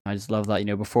 I just love that,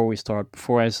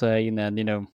 before I say, and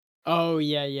then, oh,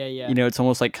 yeah. It's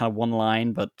almost like kind of one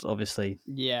line, but obviously,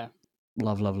 yeah.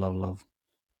 Love.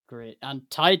 Great. And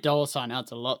Ty Dolla $ign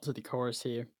adds a lot to the chorus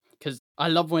here, because I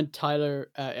love when Tyler,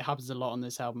 it happens a lot on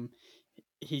this album,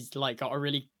 he's like got a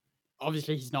really,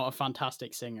 obviously he's not a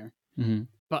fantastic singer,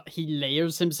 but he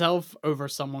layers himself over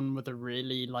someone with a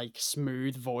really like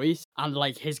smooth voice, and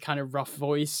like his kind of rough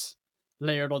voice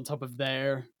layered on top of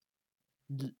their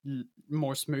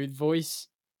more smooth voice,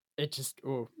 it just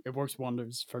it works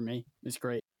wonders for me. It's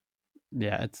great.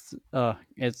 Yeah, it's a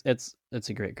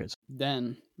great song.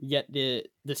 Then you get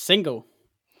the single.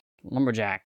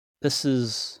 Lumberjack. This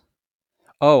is.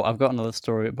 Oh, I've got another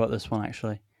story about this one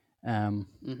actually.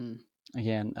 Mm-hmm.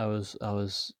 Again, I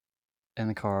was in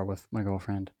the car with my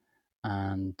girlfriend,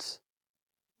 and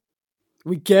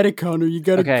we get it, Connor. You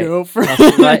got okay, a girlfriend,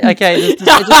 right? Okay, it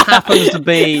just happens to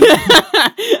be.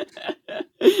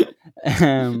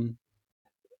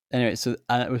 Anyway, so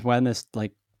and it was when this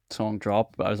like song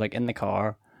dropped, but I was like in the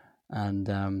car,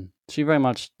 and she very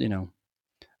much,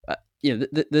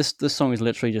 this song is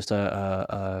literally just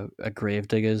a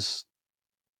Gravediggers.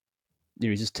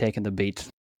 Just taking the beat.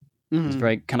 Mm-hmm. It's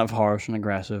very kind of harsh and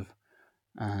aggressive,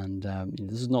 and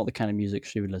this is not the kind of music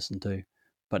she would listen to.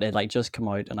 But it like just come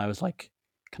out, and I was like,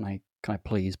 "Can I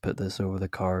please put this over the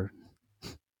car?"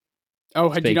 Oh,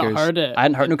 had you not heard it? I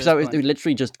hadn't heard it because it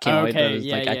literally just came out.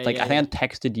 Okay, I think I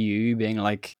texted you being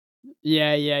like,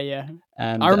 yeah.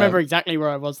 And I remember exactly where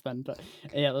I was then, but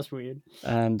yeah, that's weird.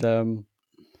 And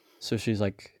so she's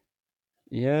like,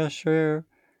 yeah, sure.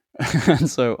 And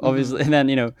so obviously, and then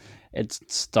it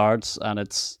starts and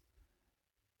it's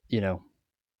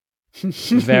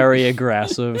very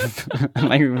aggressive, and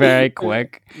like very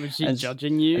quick. Was she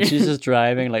judging you? And she's just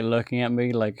driving, like looking at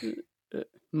me, like,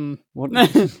 what?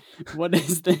 What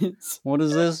is this? What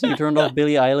is this? You turned off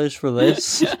Billie Eilish for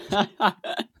this?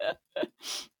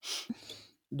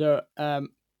 No,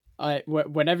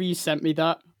 whenever you sent me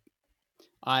that,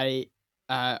 I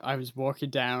was walking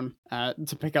down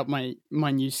to pick up my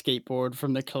new skateboard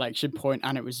from the collection point,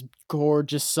 and it was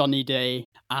gorgeous sunny day,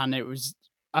 and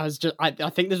I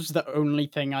think this was the only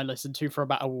thing I listened to for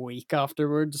about a week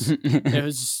afterwards. It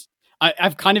was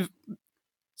I've kind of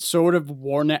sort of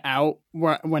worn it out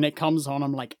when it comes on.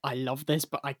 I'm like, I love this,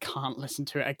 but I can't listen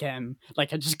to it again.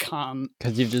 Like I just can't,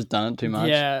 because you've just done it too much.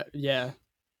 Yeah.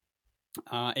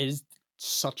 It is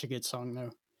such a good song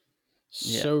though.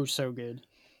 So good.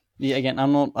 Yeah, again,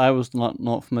 I was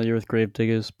not familiar with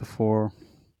Gravediggers before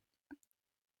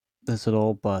this at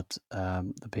all, but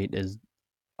the beat is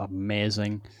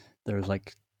amazing. There's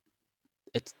like,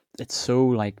 it's so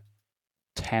like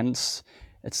tense.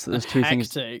 There's two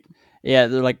things. Yeah,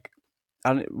 they're like,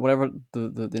 whatever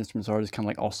the instruments are, just kind of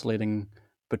like oscillating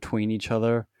between each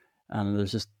other, and it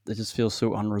just feels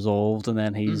so unresolved. And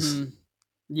then he's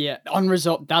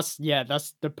unresolved. That's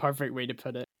the perfect way to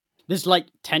put it. There's like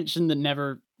tension that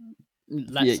never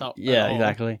lets up. Yeah,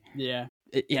 exactly. Yeah.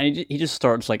 He just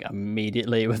starts like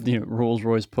immediately with Rolls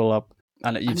Royce pull up,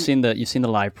 and you've seen the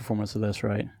live performance of this,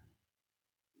 right?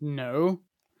 No.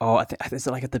 Oh, I think it's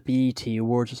like at the BET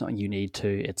Awards or something. You need to.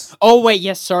 It's. Oh wait,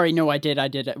 yes. Sorry, no, I did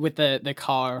it with the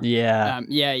car. Yeah.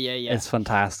 Yeah. It's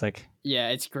fantastic. Yeah,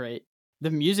 it's great. The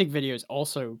music video is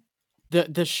also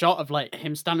the shot of like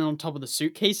him standing on top of the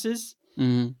suitcases,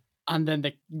 and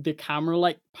then the camera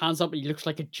like pans up and he looks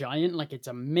like a giant. Like it's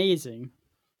amazing.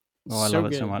 Oh, I love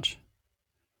it so much.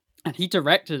 And he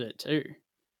directed it too.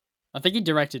 I think he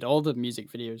directed all the music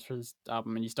videos for this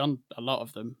album, and he's done a lot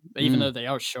of them, even though they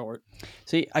are short.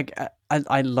 See,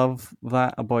 I love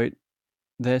that about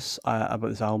this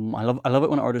album. I love it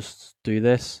when artists do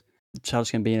this.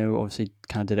 Childish Gambino obviously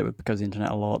kind of did it because of the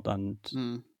internet a lot, and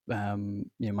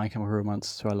My Chemical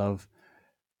Romance, who I love,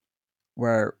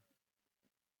 where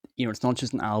it's not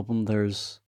just an album.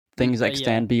 There's things that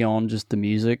extend beyond just the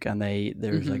music, and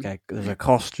there's there's a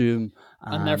costume,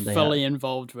 and they're fully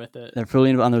involved with it. They're fully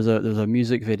involved, and there's a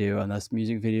music video, and this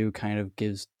music video kind of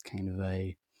gives kind of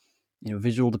a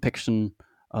visual depiction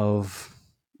of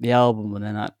the album, and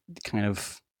then that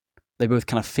they both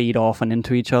kind of feed off and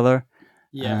into each other.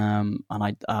 Yeah. And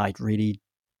I really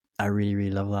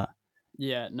love that.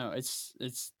 Yeah, no,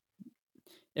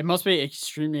 it must be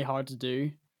extremely hard to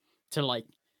do, to like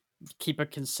keep a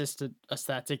consistent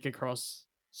aesthetic across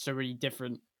so many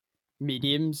different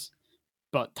mediums,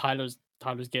 but Tyler's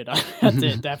good at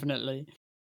it, definitely.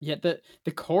 Yeah,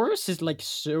 the chorus is like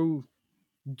so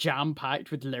jam-packed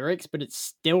with lyrics, but it's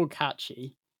still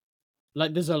catchy.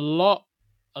 Like there's a lot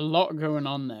going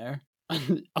on there.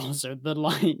 And also the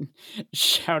line,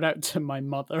 shout out to my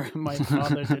mother, my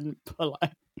father didn't pull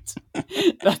out.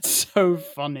 That's so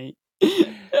funny.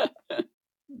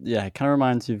 Yeah, it kind of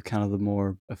reminds you of kind of the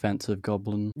more offensive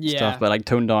Goblin stuff, but like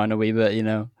toned down a wee bit,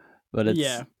 But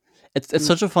it's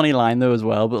such a funny line though as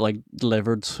well, but like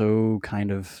delivered so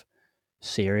kind of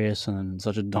serious and in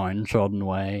such a downtrodden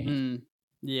way.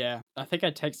 Yeah, I think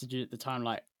I texted you at the time,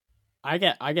 like, I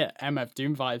get MF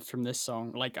Doom vibes from this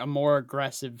song, like a more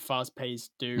aggressive,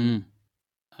 fast-paced Doom.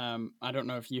 I don't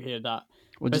know if you hear that.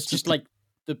 Well, but it's just like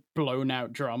the blown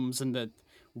out drums and the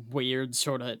weird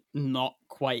sort of not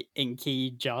quite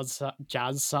inky jazz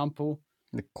sample.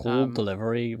 The cold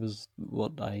delivery was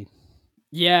what I.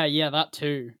 Yeah, that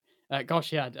too.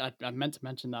 Gosh, yeah, I meant to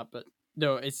mention that, but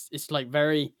no, it's like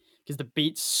very, because the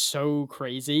beat's so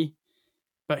crazy,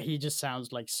 but he just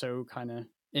sounds like so kind of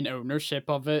in ownership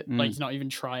of it, like he's not even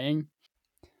trying.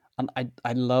 And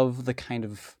I love the kind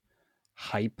of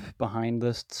hype behind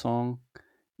this song.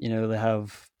 You know, they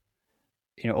have,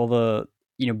 you know, all the,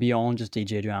 you know, beyond just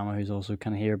DJ Drama, who's also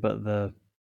kind of here, but the,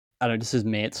 I don't know, just his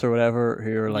mates or whatever,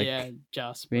 who are like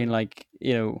Jasper being like,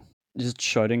 you know, just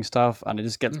shouting stuff, and it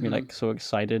just gets me like so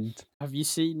excited. Have you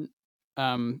seen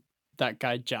that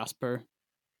guy Jasper?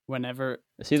 Whenever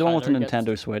is he the one with the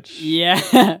Nintendo Switch?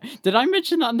 Yeah. Did I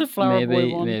mention that in the Flower Boy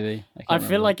one? Maybe. I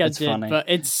feel like it's I did, funny. but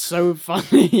it's so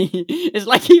funny. It's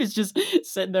like he was just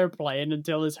sitting there playing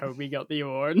until his homie got the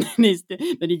award, and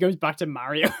then he goes back to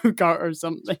Mario Kart or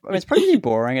something. I mean, it's pretty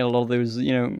boring in a lot of those,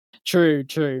 you know. True.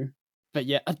 But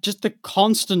yeah, just the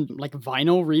constant like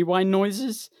vinyl rewind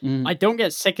noises. I don't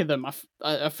get sick of them.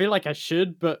 I feel like I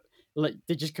should, but like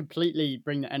they just completely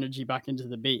bring the energy back into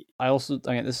the beat. I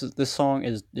mean, this song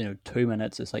is, you know, 2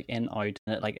 minutes. It's like in out,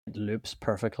 and it loops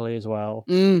perfectly as well.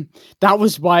 That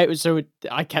was why it was so.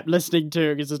 I kept listening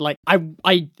to it because it's like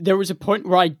I there was a point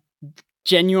where I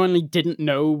genuinely didn't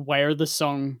know where the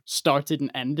song started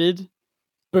and ended,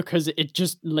 because it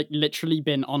just like literally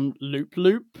been on loop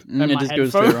in my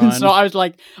headphones. So I was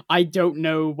like, I don't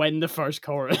know when the first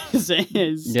chorus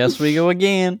is. Yes, we go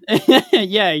again.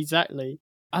 Yeah, exactly.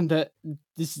 And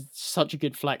this is such a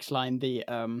good flex line. The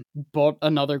bought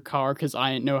another car because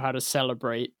I didn't know how to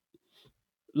celebrate.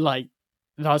 Like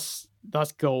that's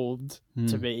gold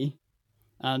to me.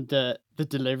 And the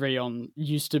delivery on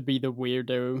used to be the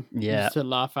weirdo. Yeah. Used to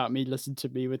laugh at me, listen to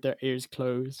me with their ears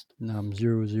closed. I'm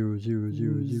 0, 0, 0,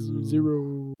 0,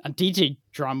 0. And DJ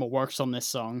Drama works on this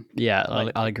song. Yeah,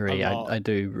 like, I'll agree. I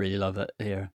do really love it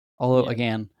here. Although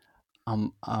again,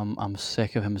 I'm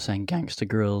sick of him saying "gangsta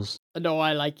girls." No,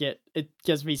 I like it. It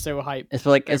gets me so hyped. It's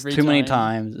like it's too many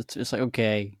times. It's like,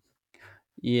 okay,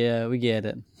 yeah, we get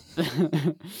it.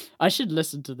 I should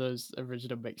listen to those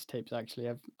original mixtapes. Actually,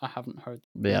 I haven't heard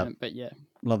them, but yeah,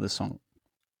 love this song.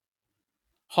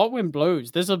 Hot Wind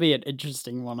Blows. This will be an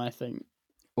interesting one, I think.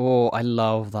 Oh, I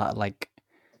love that like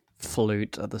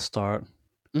flute at the start.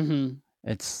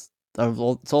 It's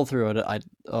all throughout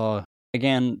it.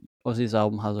 Again, Ozzy's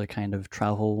album has a kind of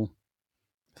travel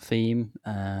theme.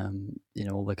 You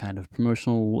know, all the kind of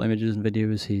promotional images and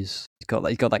videos. He's got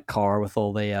that car with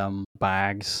all the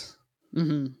bags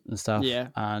and stuff. Yeah,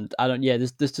 and I don't. Yeah,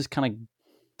 this just kind of,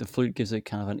 the flute gives it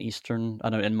kind of an Eastern. I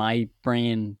don't know. In my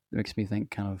brain, it makes me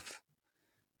think kind of,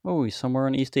 oh, he's somewhere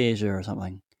in East Asia or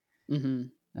something.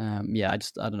 Yeah,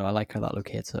 I don't know. I like how that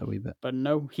locates it a wee bit. But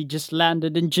no, he just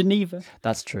landed in Geneva.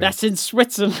 That's true. That's in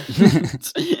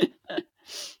Switzerland.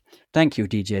 Thank you,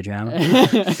 DJ Drama.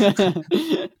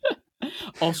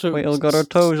 Also, we all got our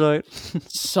toes out.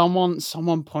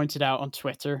 someone pointed out on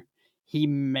Twitter he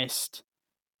missed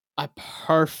a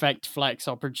perfect flex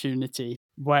opportunity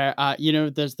where you know,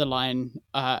 there's the line,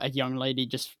 a young lady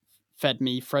just fed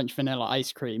me French vanilla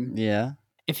ice cream. Yeah.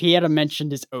 If he had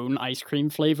mentioned his own ice cream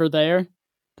flavor there.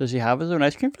 Does he have his own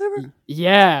ice cream flavor?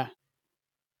 Yeah,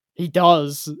 he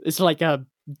does. It's like a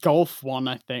golf one,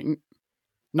 I think.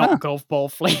 Not golf ball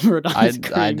flavored ice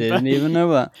cream. I didn't even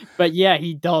know that. But yeah,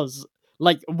 he does.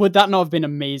 Like, would that not have been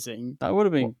amazing? That would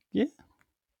have been, yeah.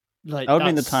 Like, that would have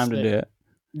been the time to do it.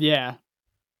 Yeah.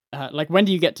 Like, when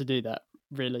do you get to do that,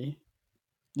 really?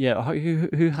 Yeah,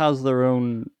 who has their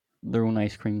own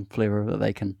ice cream flavor that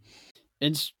they can...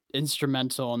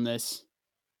 Instrumental on this.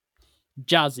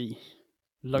 Jazzy.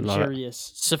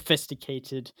 Luxurious.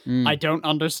 Sophisticated. I don't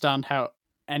understand how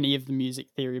any of the music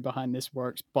theory behind this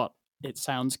works, but it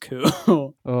sounds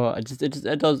cool. Oh, it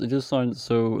just sounds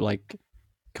so like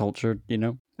cultured, you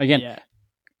know. Again,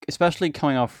 especially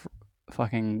coming off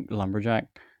fucking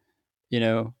Lumberjack, you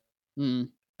know,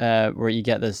 where you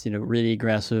get this, you know, really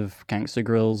aggressive Gangsta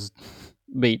Grills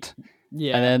beat,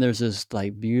 and then there's this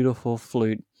like beautiful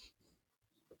flute,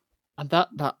 and that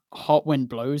Hot Wind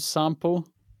Blows sample,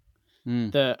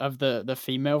 of the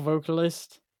female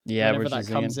vocalist. Yeah, whenever that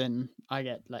comes in, I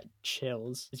get like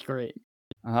chills. It's great.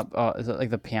 Is it like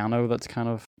the piano that's kind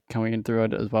of coming in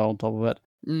throughout it as well on top of it?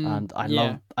 And I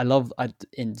love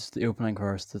in the opening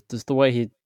chorus, just the way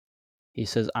he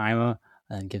says "I'm a"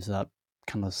 and gives that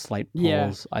kind of slight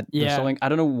pause. There's something, I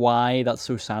don't know why that's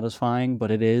so satisfying, but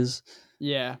it is.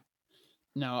 Yeah.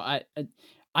 No,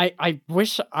 I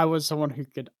wish I was someone who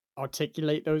could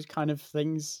articulate those kind of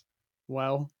things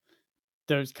well.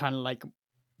 Those kind of like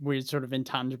weird sort of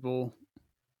intangible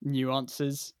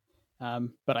nuances,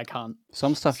 but I can't.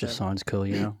 Some stuff just So- sounds cool,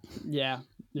 you know. Yeah,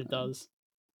 it does.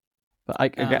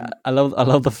 But Um, I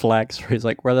love the flex where he's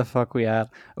like, "Where the fuck we at?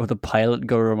 Oh, the pilot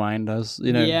go remind us."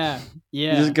 You know, Yeah, he's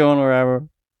yeah. just going wherever.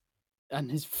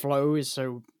 And his flow is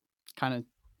so kind of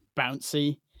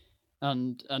bouncy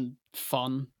and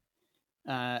fun,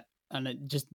 and it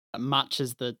just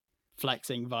matches the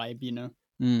flexing vibe, you know.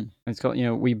 It's got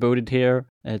we boated here.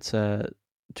 It's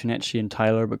Tunichi and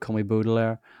Tyler, but call me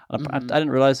Baudelaire. And I Mhm.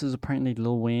 didn't realize there's apparently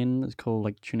Lil Wayne is called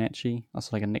like Tunichi.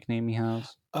 That's like a nickname he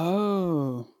has.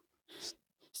 Oh,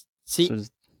 see, So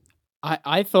it's-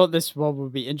 I thought this one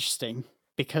would be interesting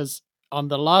because on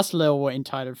the last Lil Wayne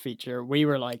Tyler feature, we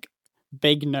were like,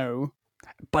 big no.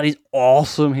 but he's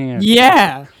awesome here.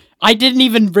 Yeah, I didn't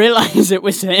even realize it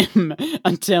was him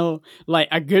until like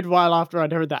a good while after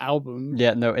I'd heard the album.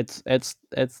 Yeah, no, it's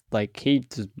like he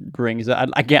just brings it.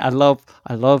 I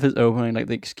love his opening, like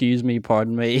the excuse me,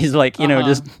 pardon me. He's like,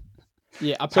 just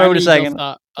Yeah, sorry, wait apparently a he does second.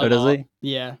 that a Oh, does lot. he?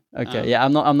 Yeah. Okay, yeah,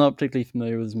 I'm not particularly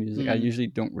familiar with his music. I Mm. usually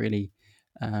don't really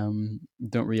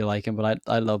like him, but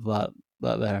I love that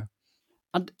there.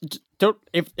 And don't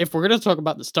if we're gonna talk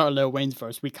about the start of Lil Wayne's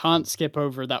verse, we can't skip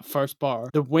over that first bar.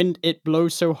 The wind it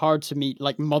blows so hard to me,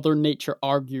 like Mother Nature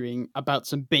arguing about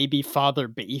some baby father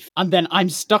beef, and then I'm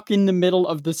stuck in the middle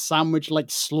of the sandwich like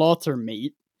slaughter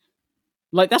meat.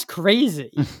 Like that's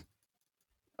crazy.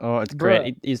 Oh, it's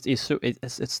Bruh.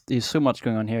 great. He's so much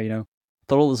going on here.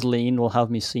 Thought all this lean will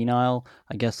have me senile.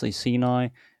 I guess they see now,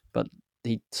 but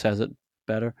he says it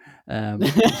better.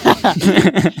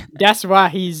 That's why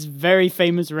he's very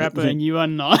famous rapper and you are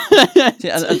not.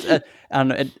 Yeah,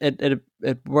 and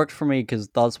it worked for me because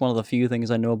that's one of the few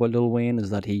things I know about Lil Wayne is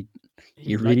that he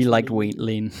really liked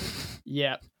lean.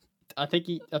 Yeah, I think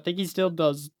he still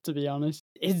does. To be honest,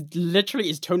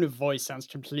 his tone of voice sounds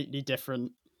completely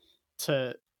different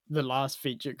to the last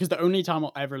feature. Because the only time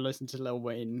I'll ever listen to Lil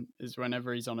Wayne is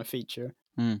whenever he's on a feature.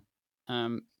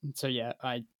 So yeah,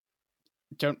 I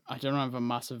don't have a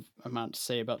massive amount to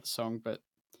say about the song, but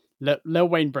Lil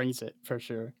Wayne brings it for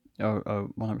sure. Oh,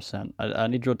 100%. I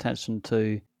need your attention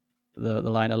to the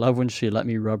line. I love when she let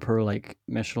me rub her like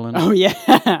Michelin. Oh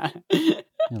yeah.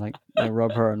 Like I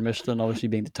rub her and Michelin, obviously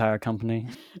being the tire company.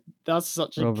 That's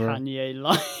such a Rubber. Kanye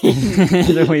line. It's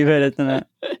a wee bit, isn't it?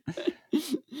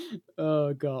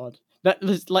 Oh god, that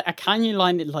was like a Kanye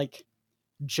line. It like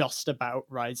just about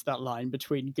rides that line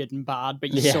between good and bad,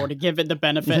 but you sort of give it the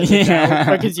benefit of the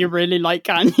doubt because you really like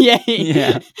Kanye.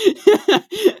 Yeah.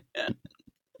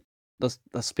 Let's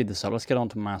speed this up. Let's get on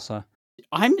to Massa.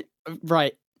 I'm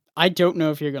right. I don't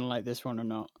know if you're gonna like this one or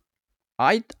not.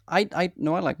 I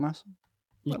no, I like Massa.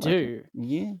 You do? Like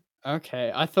yeah.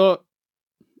 Okay. I thought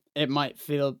it might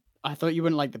feel. I thought you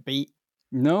wouldn't like the beat.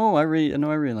 No, I really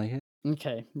like it.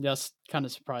 Okay, that's kind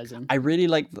of surprising. I really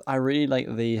like the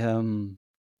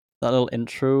that little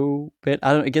intro bit.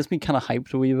 I don't. It gets me kind of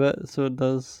hyped a wee bit, so it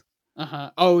does.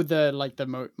 Oh,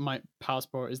 my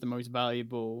passport is the most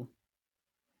valuable.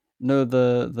 No,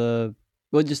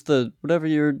 just the whatever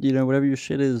your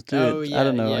shit is. Do it. Yeah, I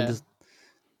don't know. Yeah. I just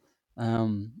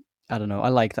I don't know. I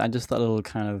like that. Just that little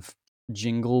kind of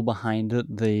jingle behind it.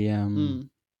 The kind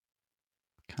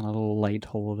of little light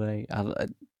holiday.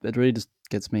 It really just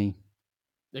gets me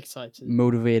excited,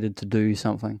 motivated to do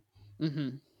something.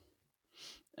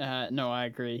 No, I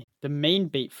agree. The main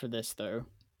beat for this, though,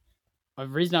 the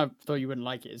reason I thought you wouldn't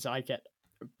like it is I get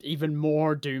even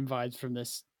more Doom vibes from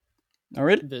this. Oh,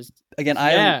 really? This again,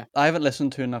 I haven't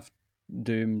listened to enough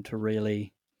Doom to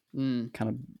really kind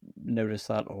of notice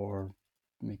that or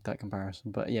make that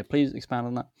comparison. But yeah, please expand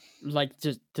on that. Like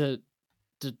just the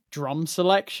drum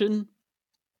selection,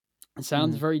 it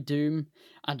sounds very Doom,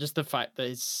 and just the fact that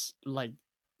it's like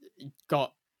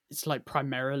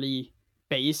primarily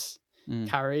bass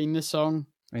carrying the song.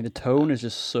 I mean, the tone is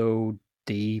just so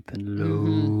deep and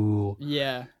low.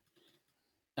 Yeah.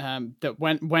 That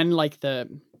when like the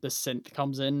synth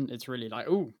comes in, it's really like,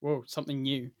 oh, whoa, something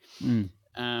new.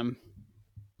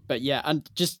 But yeah, and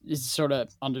just it's sort of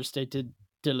understated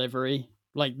delivery.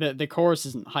 Like the chorus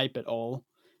isn't hype at all,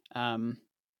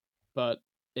 but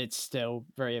it's still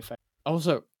very effective.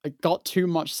 Also, I got too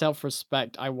much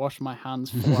self-respect. I wash my hands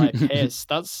before I piss.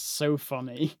 That's so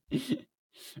funny.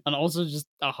 And also just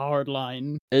a hard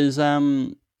line. Is I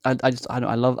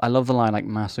love the line like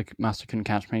master couldn't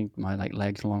catch me, my like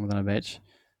legs longer than a bitch.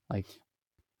 Like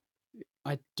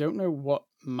I don't know what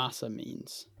massa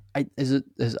means. I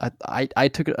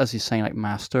took it as he's saying like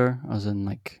master, as in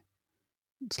like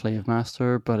slave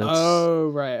master, but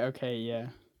it's right, okay, yeah.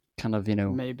 Kind of,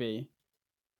 maybe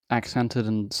accented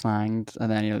and slanged,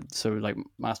 and then so like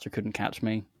master couldn't catch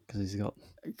me,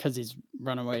 because he's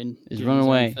run away and He's doing run his own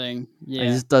away. thing. and Yeah, he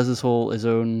just does his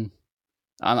own,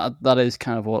 and that is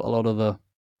kind of what a lot of the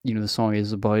the song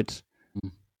is about.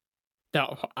 that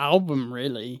album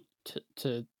really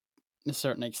to a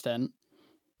certain extent.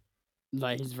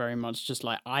 Like he's very much just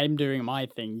like, I'm doing my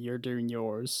thing, you're doing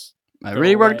yours. It Go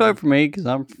really worked away. out for me because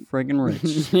I'm friggin'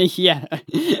 rich. Yeah.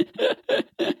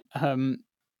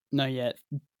 No, yeah.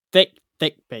 Thick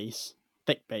bass.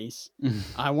 Thick bass.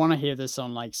 I want to hear this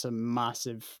on like some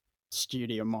massive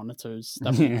studio monitors.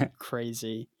 That would Yeah. be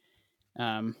crazy.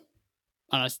 And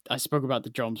I spoke about the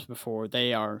drums before.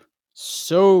 They are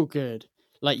so good.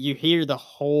 Like you hear the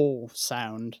whole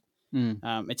sound.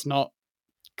 It's not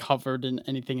covered in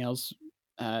anything else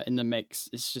in the mix.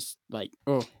 It's just like,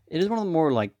 oh, It is one of the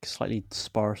more like slightly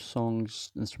sparse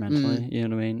songs instrumentally. You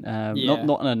know what I mean? Yeah.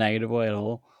 Not in a negative way at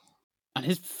all. and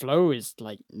his flow is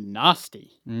like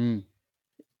nasty.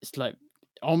 It's like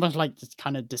almost like it's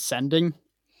kind of descending.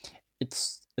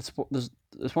 It's one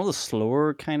of the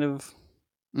slower kind of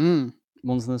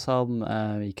ones in this album.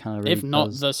 He kind of really If not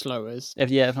does, the slowest.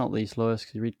 if not the slowest,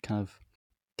 because he really kind of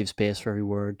gives space for every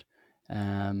word.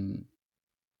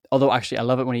 Although actually, I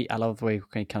love the way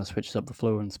he kind of switches up the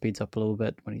flow and speeds up a little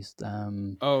bit when he's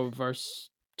Verse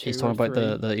 2 he's talking about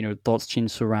the thoughts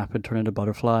change so rapid, turn into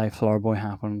butterfly, flower boy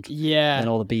happened, Yeah. then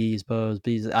all the bees,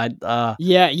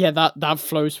 Yeah, that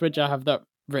flow switch, I have that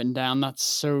written down. That's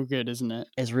so good, isn't it?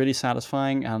 It's really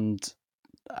satisfying, and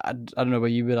I don't know about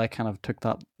you, but I kind of took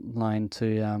that line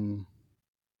to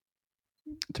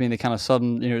mean the kind of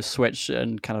sudden switch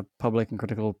and kind of public and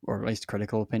critical, or at least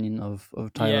critical opinion of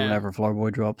Tyler Yeah. whenever Flower Boy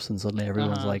drops, and suddenly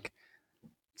everyone's Uh-huh. like,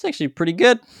 it's actually pretty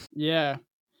good. Yeah.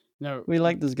 No. We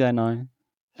like this guy now.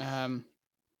 And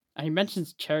he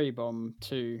mentions Cherry Bomb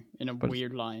too in a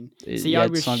weird line. It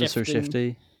sounded so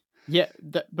shifty. Yeah,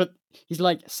 but he's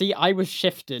like, see, I was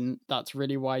shifting. That's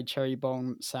really why Cherry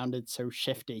Bomb sounded so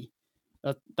shifty.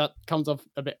 That comes off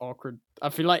a bit awkward. I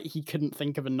feel like he couldn't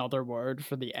think of another word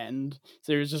for the end,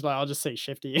 so he was just like, "I'll just say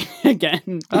shifty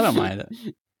again." I don't mind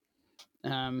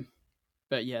it.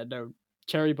 But yeah, no,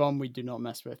 Cherry Bomb we do not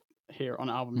mess with here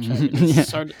on Album Check.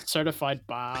 It's certified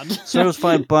bad.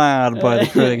 Certified bad by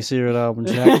the critics here at Album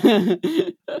Check.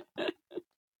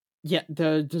 Yeah,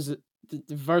 the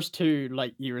verse 2,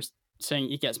 like you were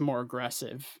saying, it gets more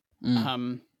aggressive.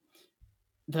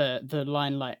 The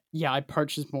line like, yeah, I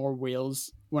purchase more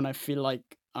wheels when I feel like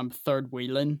I'm third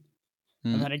wheeling.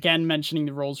 And then again mentioning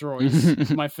the Rolls Royce.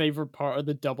 My favorite part of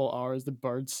the double R is the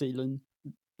bird ceiling.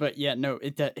 But yeah, no,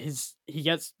 he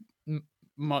gets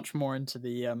much more into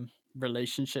the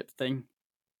relationship thing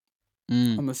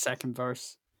on the second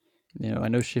verse. I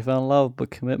know she fell in love,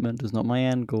 but commitment is not my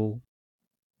end goal.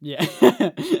 Yeah.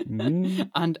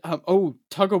 And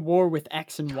tug of war with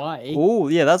X and Y. Oh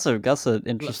yeah, that's an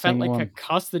interesting It felt like one. a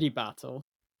custody battle.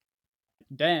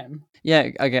 Damn. Yeah,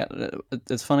 I get it.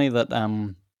 It's funny that I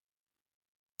don't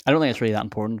think it's really that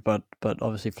important, but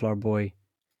obviously Flower Boy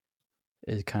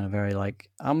is kind of very like,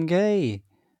 I'm gay,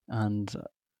 and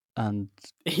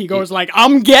he goes like,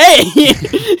 I'm gay.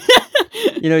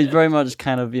 He's very much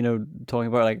kind of talking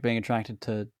about like being attracted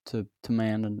to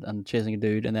men and chasing a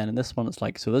dude, and then in this one it's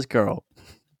like, so this girl,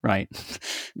 right?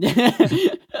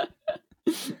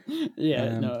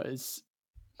 Yeah, no, it's.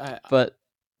 But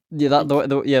yeah,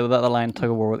 that line tug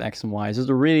of war with X and Y is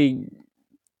a really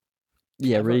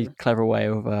clever way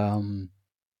of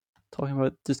talking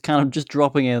about just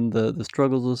dropping in the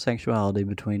struggles of sexuality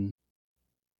between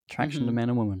attraction to men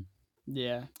and women.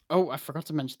 Yeah. Oh, I forgot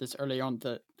to mention this early on.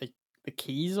 The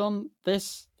keys on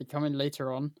this, they come in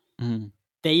later on.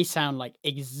 They sound like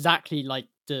exactly like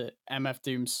the MF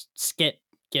Doom's skit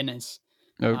Guinness.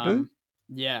 Okay.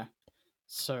 Yeah.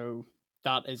 So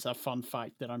that is a fun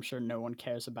fact that I'm sure no one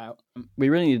cares about. We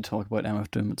really need to talk about MF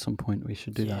Doom at some point. We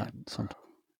should do that sometime.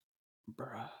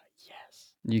 Bruh,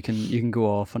 yes. You can go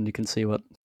off and you can see what.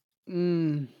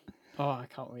 Oh, I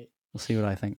can't wait. We'll see what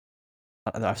I think.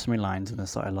 There are so many lines in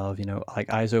this that I love.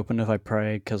 Like eyes open if I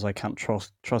pray because I can't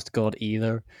trust God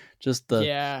either. Just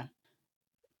the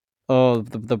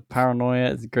the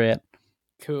paranoia is great.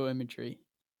 Cool imagery.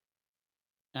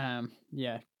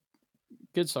 Yeah,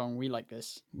 good song. We like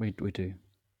this. We do.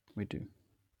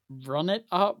 Run it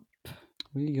up.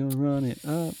 We gonna run it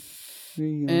up.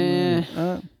 We gonna run it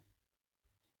up.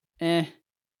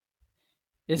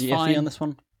 It's fine. fine On this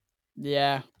one.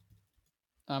 Yeah,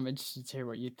 I'm interested to hear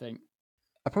what you think.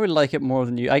 I probably like it more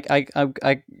than you. I feel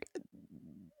like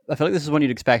this is one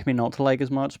you'd expect me not to like as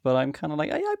much, but I'm kind of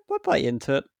like I buy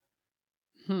into it.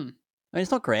 I mean, it's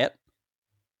not great,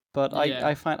 but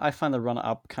I find the run it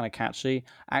up kind of catchy.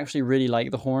 I actually really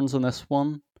like the horns on this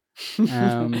one.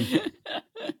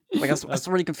 like that's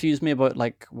really confused me about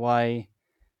like why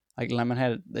like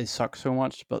Lemonhead they suck so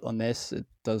much, but on this it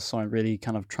does sound really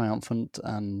kind of triumphant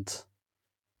and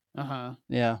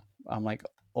yeah, I'm like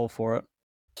all for it.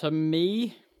 To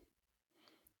me,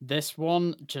 this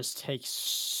one just takes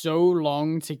so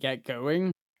long to get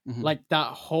going. Mhm. Like that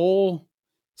whole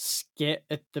skit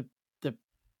at the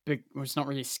big, well, it's not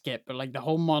really a skit, but like the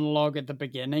whole monologue at the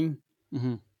beginning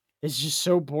Mhm. is just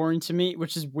so boring to me,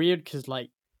 which is weird because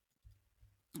like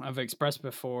I've expressed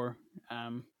before,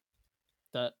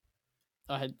 that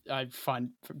I find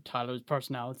Tyler's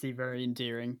personality very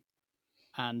endearing,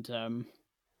 and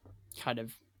kind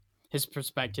of his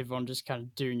perspective on just kind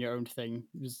of doing your own thing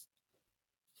was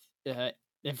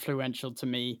influential to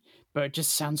me. But it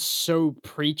just sounds so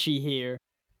preachy here.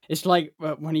 It's like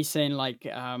when he's saying like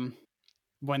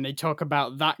when they talk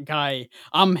about that guy,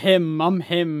 I'm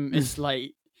him. It's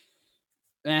like,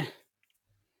 eh.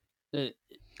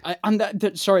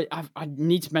 Sorry, I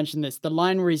need to mention this. The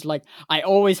line where he's like, "I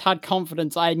always had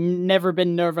confidence. I never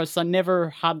been nervous. I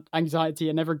never had anxiety.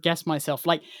 I never guessed myself."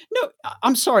 Like, no,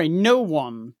 I'm sorry, no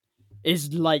one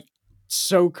is like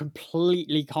so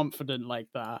completely confident like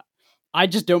that. I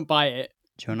just don't buy it.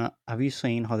 Jonah, have you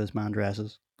seen how this man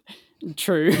dresses?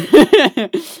 True.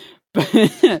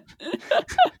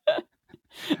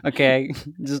 Okay,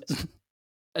 just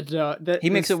he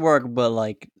makes it work, but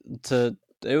like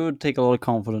it would take a lot of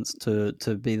confidence to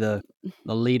be the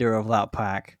leader of that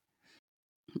pack.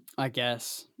 I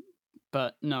guess,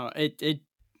 but no, it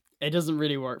doesn't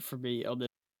really work for me on this.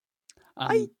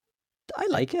 I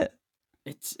like it.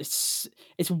 It's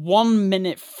 1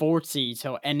 minute 40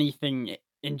 till anything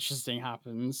interesting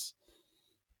happens.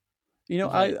 You know,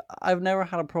 Like, I've never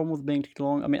had a problem with being too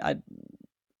long. I mean, I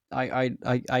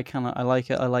kind of I like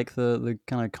it. I like the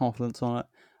kind of confidence on it.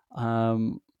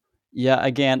 Yeah.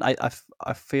 Again,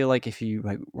 I feel like if you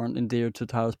like weren't endeared to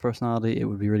Tyler's personality, it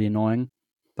would be really annoying.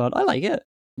 But I like it.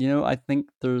 You know, I think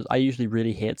I usually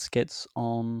really hate skits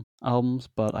on albums,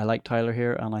 but I like Tyler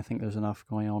here, and I think there's enough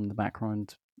going on in the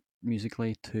background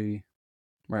musically to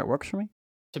where it works for me.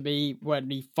 to be when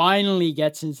he finally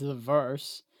gets into the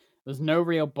verse, there's no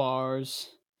real bars.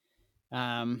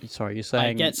 Sorry,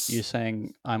 you're Gets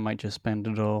saying I might just spend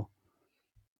it all.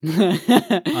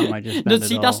 I might just no, spend it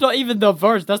see, that's all. not even the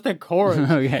verse. That's the chorus,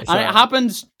 Okay, and sorry. it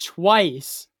happens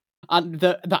twice. And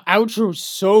the outro's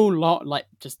so long, like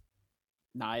just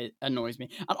nah, it annoys me.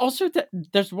 And also,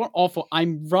 there's one awful.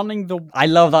 I'm running the. I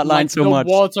love that line like so the much.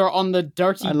 water on the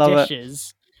dirty I love it.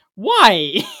 dishes.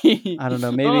 Why? I don't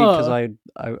know. Maybe because I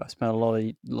spent a lot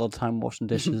of time washing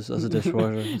dishes as a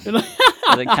dishwasher.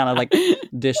 It kind of like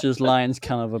dishes lines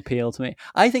kind of appeal to me.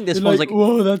 I think this one's like,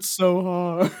 whoa, that's so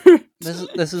hard.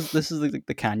 this is the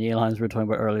Kanye lines we were talking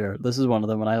about earlier. This is one of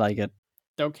them, and I like it.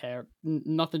 Don't care.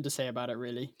 Nothing to say about it,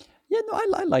 really. Yeah, no,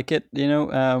 I like it. You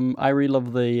know, I really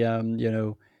love the you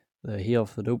know, the he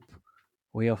off the dope,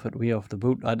 we off the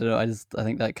boot. I don't know. I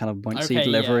think that kind of bouncy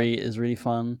delivery is really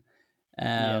fun.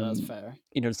 Yeah, that's fair.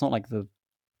 You know, it's not like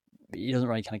he doesn't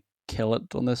really kind of kill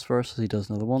it on this verse as he does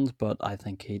in other ones, but I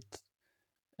think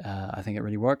I think it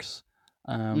really works.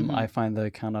 I find the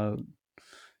kind of,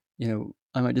 you know,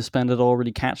 I might just spend it all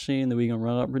really catchy, and the We Gonna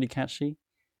Run It Up really catchy.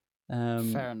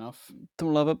 Fair enough.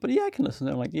 Don't love it, but yeah, I can listen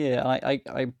to it. Like, yeah,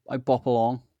 I bop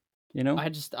along. You know,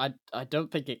 I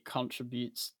don't think it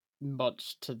contributes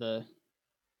much to the.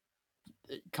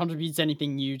 It contributes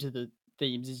anything new to the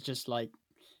themes. It's just like,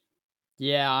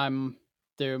 yeah, I'm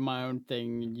doing my own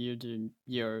thing, and you're doing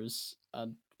yours.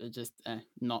 And it just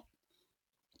not.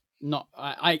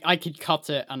 I could cut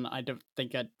it, and I don't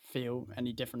think I'd feel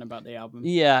any different about the album.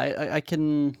 Yeah, I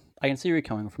can see where you're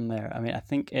coming from there. I mean, I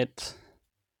think it,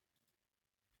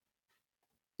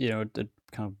 you know, it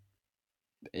kind of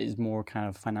is more kind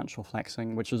of financial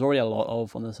flexing, which there's already a lot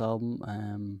of on this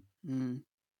album.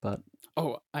 But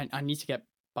I need to get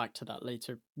back to that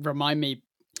later. Remind me.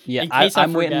 Yeah, in case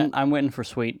I'm forget. waiting. I'm waiting for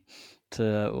Sweet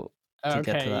to get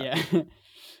to that.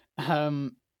 Yeah.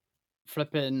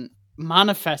 Flipping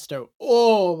Manifesto.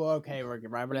 Oh, okay. We're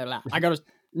right. Blah, blah. I got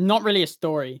not really a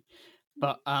story,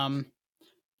 but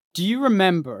do you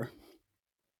remember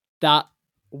that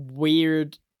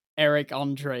weird Eric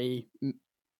Andre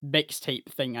mixtape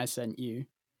thing I sent you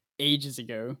ages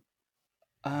ago?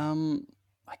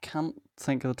 I can't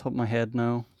think of the top of my head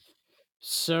now.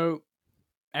 So,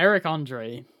 Eric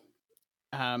Andre,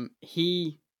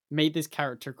 he made this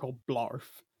character called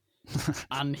Blarf.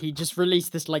 And he just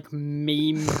released this like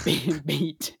meme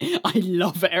beat. I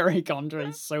love Eric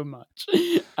Andre so much.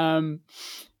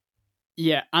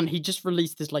 Yeah, and he just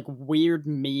released this like weird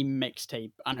meme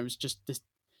mixtape, and it was just this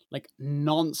like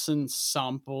nonsense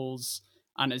samples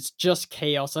and it's just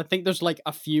chaos. I think there's like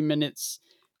a few minutes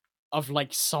of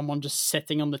like someone just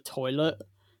sitting on the toilet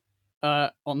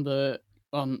on the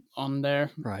on there.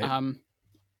 Right.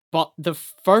 But the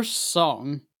first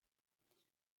song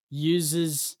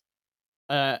uses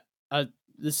uh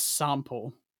this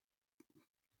sample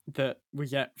that we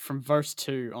get from verse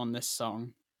 2 on this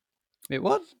song. Wait,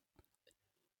 what?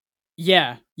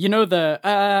 Yeah, you know the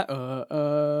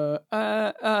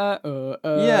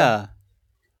Yeah.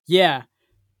 yeah.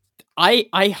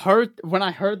 I heard when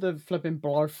I heard the flipping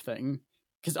Blarf thing,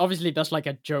 because obviously that's like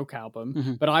a joke album,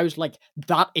 Mhm. but I was like,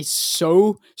 that is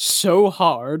so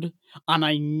hard, and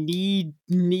I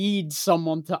need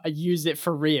someone to use it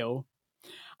for real.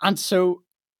 And so,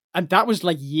 and that was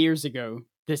like years ago.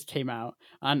 This came out,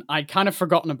 and I'd kind of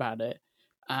forgotten about it.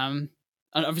 And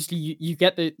obviously you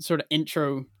get the sort of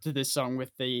intro to this song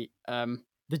with the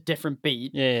different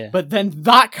beat, Yeah. but then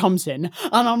that comes in,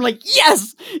 and I'm like,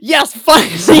 yes,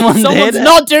 finally, Someone did someone's it.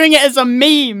 not doing it as a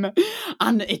meme,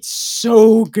 and it's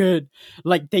so good.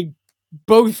 Like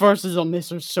both verses on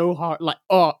this are so hard. Like,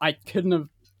 oh, I couldn't have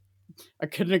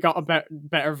got a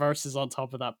better verses on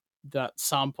top of that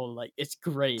sample. Like, it's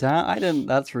great. I didn't.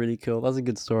 That's really cool. That's a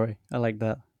good story. I like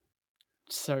that.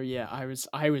 So yeah, I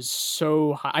was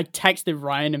so high. I texted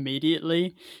Ryan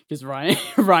immediately because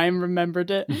Ryan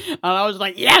remembered it, and I was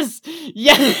like, yes,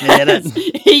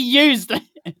 he used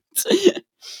it.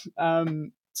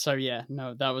 So yeah,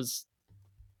 no, that was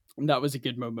a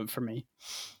good moment for me.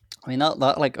 I mean, that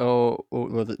like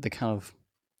the kind of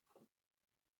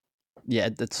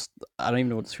it's I don't even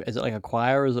know what is it like a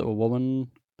choir? Is it a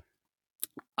woman?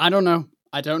 I don't know.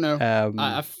 Um,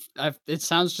 It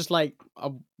sounds just like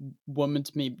a woman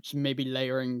to me, maybe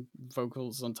layering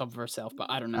vocals on top of herself, but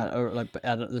I don't know. or like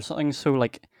there's something so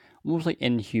like almost like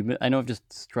inhuman. I know I've just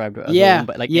described it as a Yeah, woman,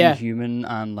 but like yeah, inhuman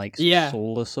and like yeah.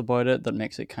 soulless about it that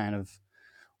makes it kind of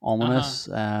ominous.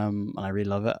 And I really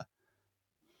love it.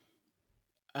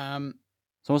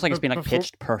 It's almost like it's But been like before,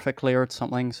 pitched perfectly or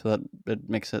something, so that it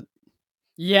makes it.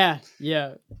 yeah,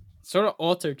 sort of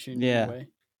auto-tuned in Yeah. a way.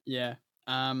 Yeah.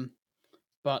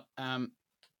 But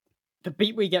the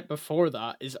beat we get before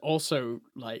that is also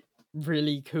like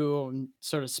really cool and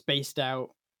sort of spaced out,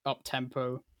 up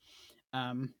tempo.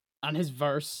 And his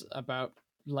verse about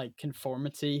like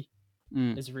conformity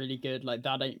is really good. Like,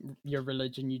 that ain't your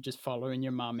religion, you just following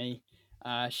your mommy.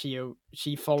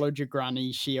 She followed your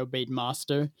granny, she obeyed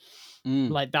master.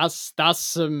 Like, that's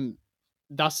some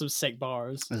sick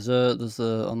bars. There's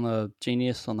a on the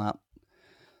Genius on that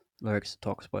lyrics it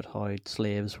talks about how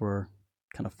slaves were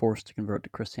kind of forced to convert to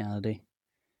Christianity,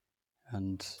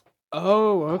 and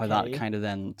Oh, how that okay. kind of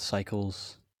then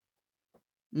cycles.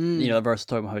 You know, the verse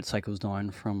talking about how it cycles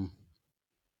down from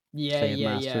slave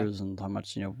masters and how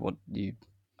much what you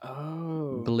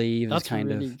believe is that's kind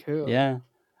really of cool. yeah.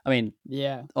 I mean,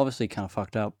 Yeah. obviously kind of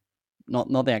fucked up. Not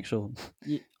the actual.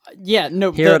 Yeah,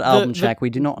 no. Here at Album Check, we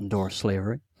do not endorse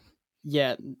slavery.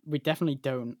 Yeah, we definitely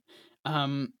don't.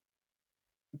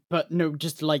 But no,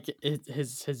 just like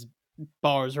his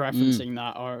bars referencing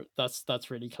that are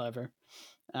that's really clever.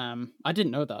 I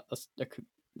didn't know that.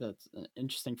 That's an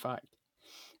interesting fact.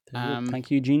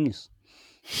 Thank you, Genius.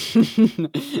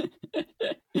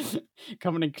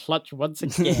 Coming in clutch once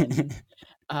again.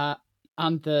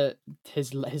 And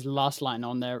his last line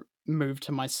on there, "Move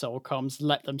to my soul comes,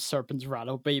 let them serpents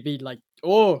rattle, baby." Like,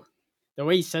 oh, the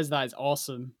way he says that is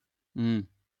awesome. The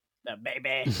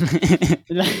baby.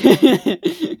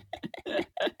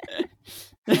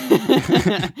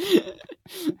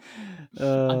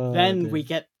 And then we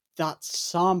get that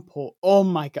sample. Oh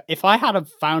my god! If I had have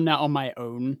found that on my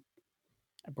own,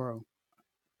 bro,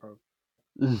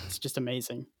 it's just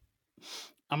amazing.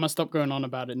 I'm gonna stop going on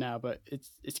about it now, but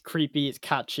it's creepy, it's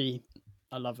catchy.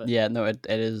 I love it. Yeah, no, it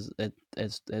is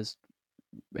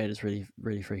really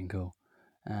really freaking cool.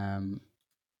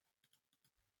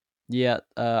 Yeah,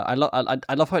 I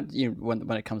love how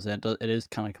when it comes in, it is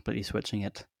kind of completely switching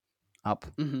it up.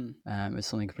 It's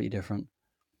something completely different.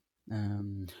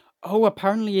 Oh,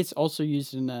 apparently it's also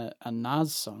used in a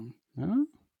Nas song. Huh?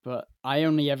 But I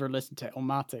only ever listened to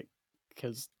Illmatic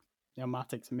because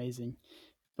Illmatic's amazing.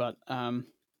 But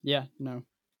yeah, no,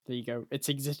 there you go. It's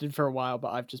existed for a while,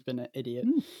 but I've just been an idiot.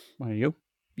 There you go.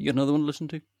 You got another one to listen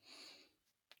to?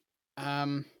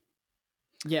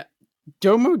 Yeah,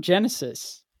 Domo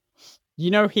Genesis. You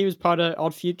know he was part of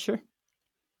Odd Future?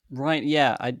 Right,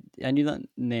 yeah, I knew that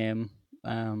name.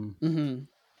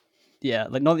 Yeah,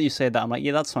 like now that you say that, I'm like,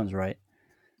 yeah, that sounds right.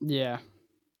 Yeah.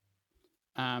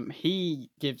 He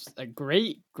gives a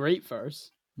great verse.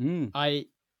 I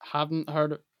haven't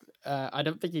heard. I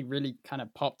don't think he really kind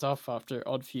of popped off after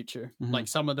Odd Future. Like,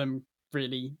 some of them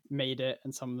really made it,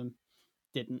 and some of them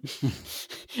didn't.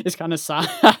 It's kind of sad,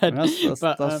 I mean,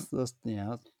 but that's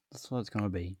what it's gonna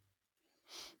be.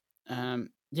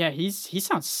 yeah, he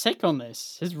sounds sick on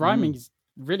this. His rhyming is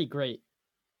really great.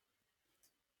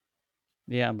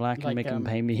 Yeah, I'm black and Like make him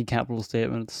pay me capital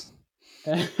statements.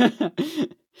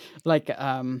 like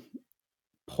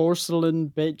porcelain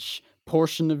bitch,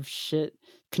 portion of shit,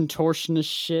 contortionist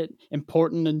shit,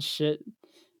 important and shit.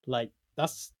 Like that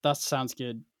sounds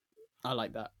good. I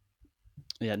like that.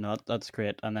 Yeah, no, that's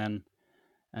great. And then,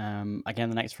 again,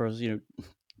 the next verse,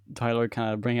 Tyler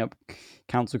kind of bring up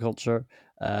cancel culture,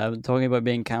 talking about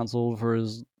being cancelled for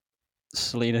his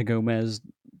Selena Gomez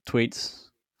tweets.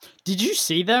 Did you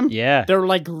see them? Yeah, They're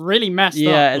like really messed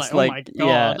yeah, up. it's Like, oh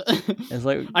my god. it's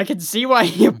like I can see why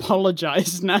he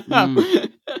apologized now.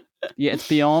 yeah,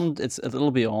 it's a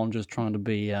little beyond just trying to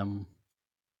be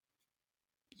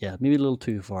yeah, maybe a little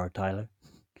too far, Tyler.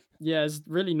 Yeah, it's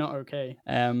really not okay.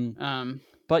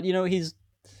 But he's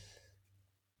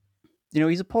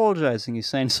apologizing. He's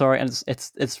saying sorry, and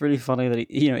it's really funny that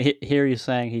here he's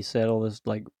saying he said all this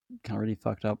like kind of really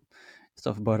fucked up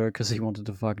stuff about her because he wanted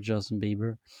to fuck Justin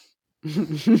Bieber,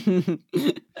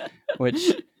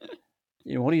 which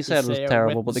what he said was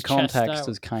terrible, but the context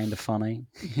is kind of funny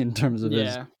in terms of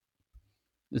his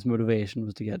motivation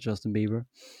was to get Justin Bieber.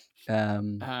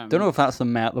 Don't know if that's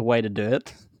the way to do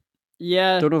it.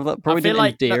 Yeah, don't know if that probably didn't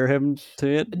endear him to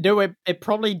it. No, it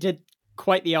probably did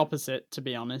quite the opposite, to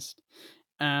be honest.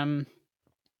 But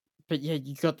yeah,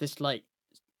 you got this like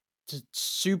just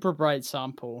super bright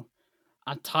sample,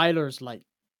 and Tyler's like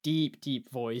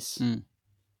deep voice.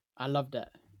 I love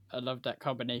that. I love that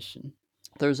combination.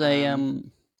 There's a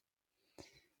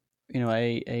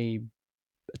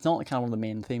it's not like kind of one of the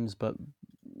main themes, but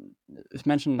it's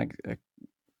mentioned like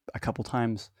a couple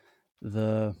times.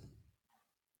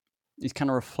 He's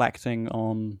kind of reflecting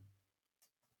on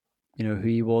who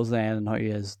he was then and how he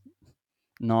is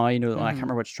now. I can't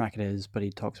remember which track it is, but he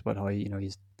talks about how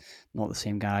he's not the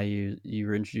same guy you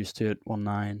were introduced to at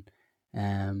 1-9.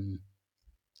 And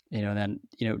then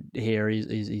here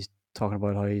he's talking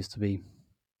about how he used to be,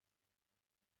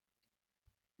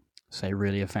 say,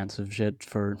 really offensive shit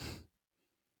for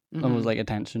almost like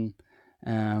attention.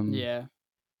 Yeah.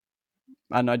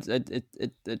 And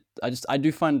I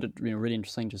do find it really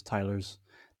interesting, just Tyler's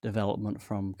development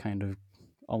from kind of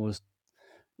almost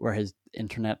where his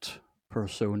internet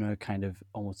persona kind of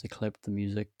almost eclipsed the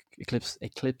music,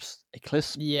 eclipsed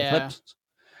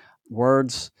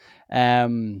words,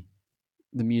 the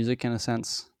music in a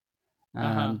sense,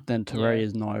 and then to where he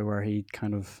is now, where he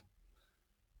kind of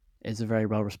is a very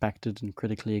well respected and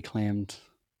critically acclaimed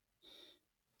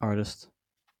artist.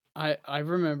 I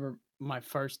remember the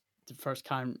first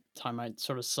time I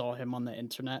sort of saw him on the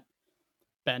internet.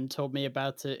 Ben told me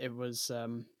about it. It was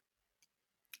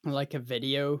like a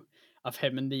video of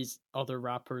him and these other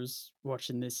rappers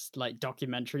watching this like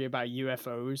documentary about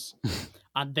UFOs,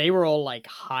 and they were all like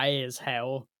high as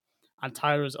hell. And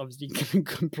Tyler was obviously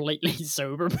completely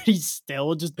sober, but he's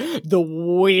still just the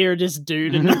weirdest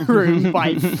dude in the room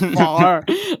by far.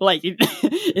 Like,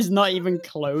 it's not even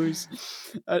close.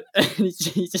 It's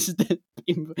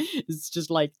just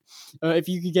like, if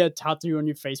you could get a tattoo on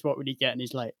your face, what would you get? And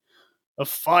he's like, a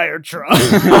fire truck.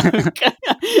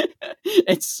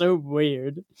 It's so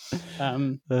weird.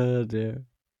 Oh dear.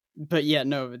 But yeah,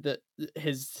 no,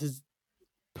 his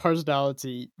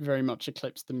personality very much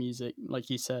eclipsed the music, like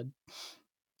you said.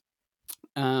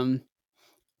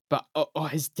 But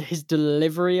his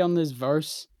delivery on this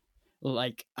verse,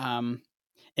 like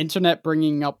internet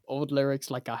bringing up old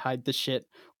lyrics like I hide the shit,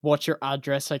 what's your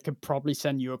address, I could probably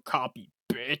send you a copy,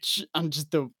 bitch, and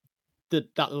just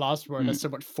that last word has so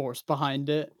much force behind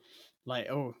it. Like,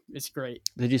 oh, it's great.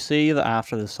 Did you see that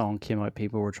after the song came out,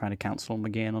 people were trying to cancel him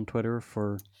again on Twitter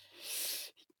for...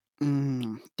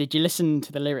 Did you listen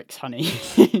to the lyrics, honey?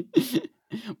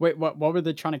 Wait, what were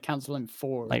they trying to cancel him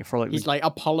for? He's like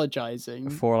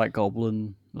apologizing for like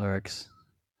Goblin lyrics.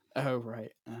 Oh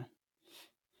right.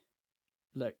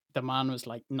 Look, the man was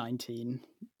like 19.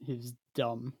 He was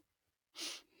dumb.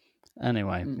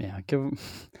 Anyway, yeah,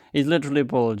 he's literally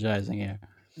apologizing here.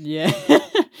 Yeah.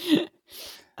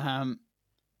 And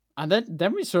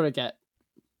then we sort of get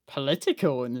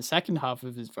political in the second half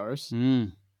of his verse.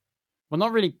 Well,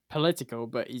 not really political,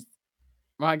 but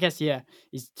I guess, yeah,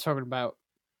 he's talking about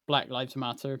Black Lives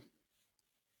Matter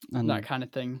and that kind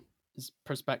of thing, his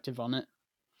perspective on it.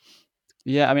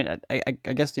 Yeah, I mean, I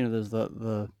guess, there's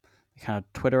the kind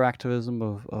of Twitter activism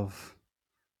of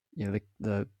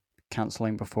the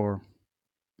cancelling before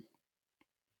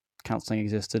cancelling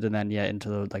existed, and then, yeah, into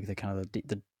the kind of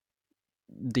the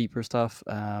deeper stuff.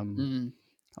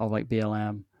 of like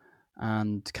BLM,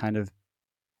 and kind of,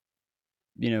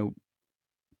 you know,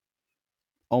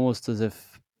 almost as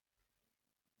if,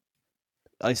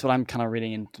 at least what I'm kind of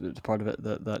reading into the part of it,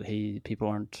 that people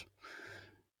aren't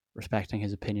respecting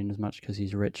his opinion as much because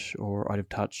he's rich or out of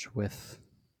touch with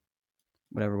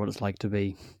what it's like to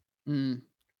be Mm.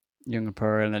 young and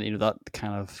poor, and then that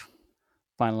kind of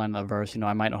final line of that verse.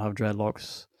 I might not have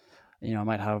dreadlocks. I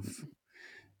might have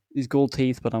these gold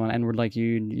teeth, but I'm an N-word like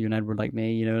you, and you're an N-word like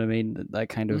me. You know what I mean? That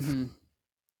kind of, Mm-hmm.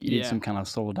 you need Yeah. some kind of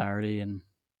solidarity, and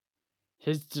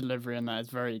His delivery on that is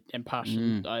very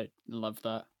impassioned. Mm. I love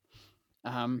that.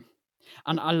 And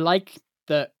I like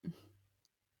that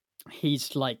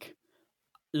he's like,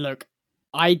 look,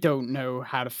 I don't know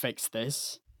how to fix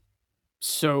this,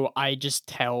 so I just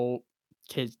tell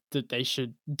kids that they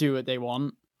should do what they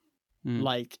want. Mm.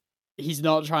 Like, he's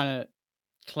not trying to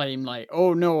claim like,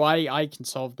 oh no, I can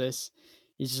solve this.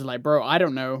 He's just like, bro, I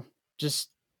don't know. Just,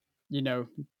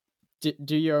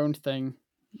 do your own thing,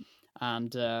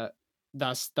 and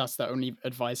that's the only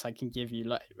advice I can give you.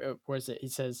 Like, where is it? He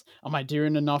says, "Am I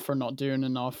doing enough or not doing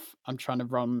enough? I'm trying to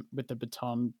run with the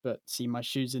baton, but see my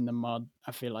shoes in the mud.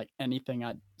 I feel like anything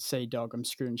I say, dog, I'm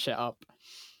screwing shit up."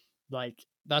 Like,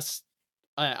 that's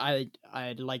I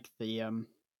like the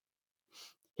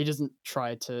he doesn't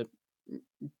try to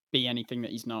be anything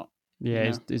that he's not.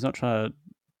 Yeah, he's not trying to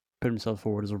put himself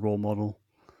forward as a role model.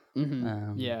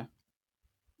 Yeah.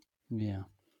 Yeah.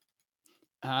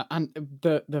 And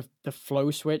the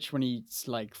flow switch when he's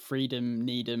like freedom,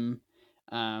 need him,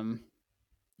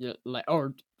 yeah, like,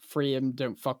 or free him,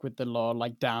 don't fuck with the law,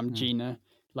 like damn Gina,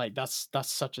 like that's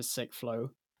such a sick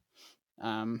flow.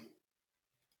 Um,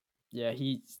 yeah,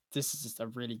 this is just a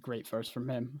really great verse from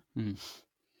him.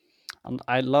 And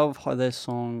I love how this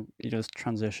song just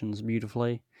transitions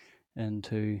beautifully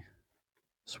into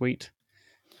Sweet,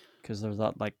 because there's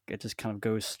that, like, it just kind of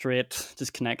goes straight,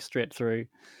 just connects straight through.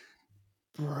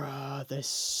 Bruh,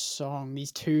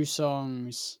 these two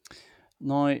songs.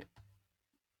 Now,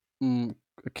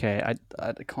 okay,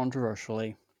 I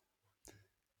controversially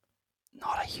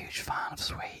not a huge fan of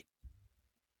Sweet.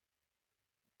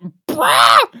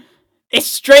 Bruh, it's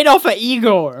straight off of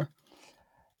Igor.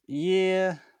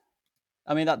 Yeah,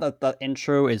 I mean that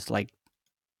intro is like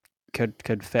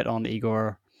could fit on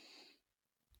Igor,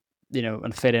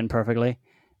 and fit in perfectly.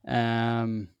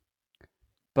 But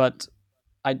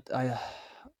I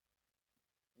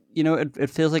it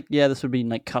feels like, yeah, this would be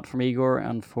like cut from Igor,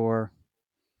 and for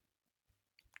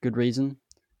good reason.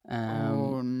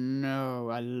 Oh no,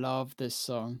 I love this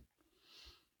song.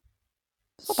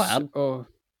 It's not bad. Oh,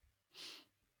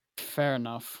 fair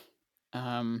enough.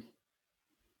 No,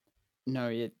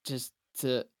 it just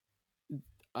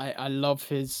I love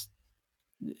his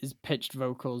pitched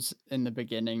vocals in the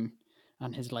beginning,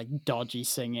 and his like dodgy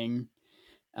singing,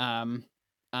 and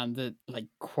the like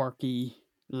quirky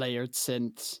layered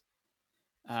synths,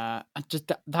 and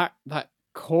just that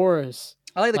chorus.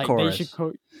 I like the Like they should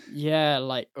chorus. yeah,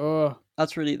 like, oh,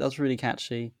 That's really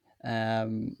catchy.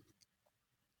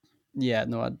 Yeah,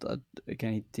 no,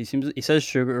 again, he says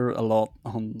sugar a lot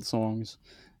on songs.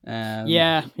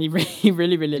 yeah, he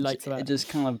really likes It that. just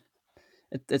kind of,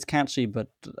 it's catchy, but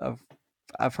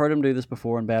I've heard him do this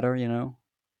before and better.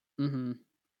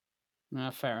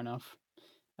 Fair enough.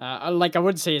 I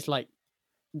wouldn't say it's like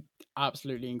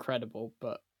absolutely incredible,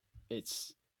 but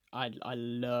it's I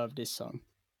love this song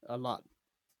a lot.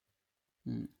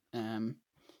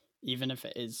 Even if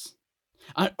it is,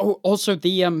 also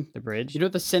the bridge. the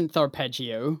synth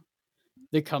arpeggio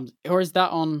that comes, or is that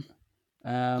on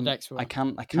the next one? I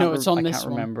can't. No, it's on I this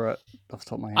can't one. remember it off the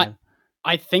top of my head.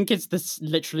 I think it's this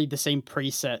literally the same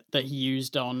preset that he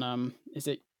used on is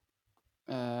it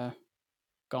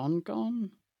Gone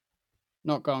Gone?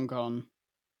 Not Gone Gone.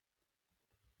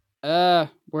 Where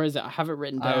is it? I have it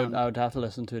written down. I would have to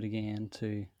listen to it again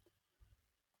to.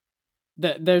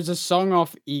 There's a song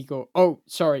off Ego. Oh,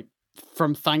 sorry,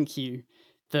 from Thank You.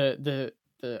 The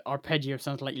arpeggio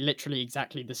sounds like literally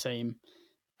exactly the same.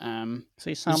 So he's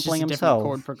it's just sampling a different himself.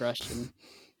 chord progression.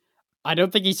 I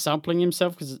don't think he's sampling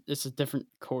himself because it's a different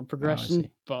chord progression.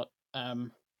 But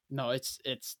no,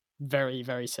 it's very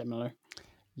very similar.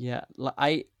 Yeah,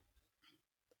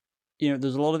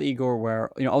 there's a lot of Igor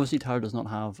where obviously Tyler does not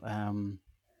have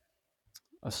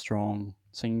a strong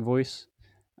singing voice,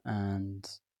 and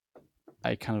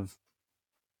I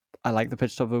like the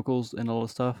pitched up vocals in all the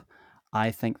stuff.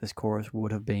 I think this chorus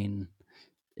would have been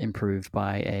improved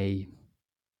by a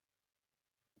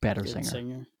better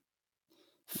singer.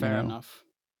 Fair enough.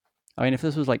 I mean, if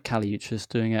this was like Kaliuchis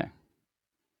doing it,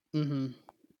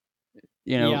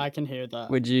 yeah, I can hear that.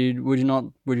 Would you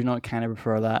not kind of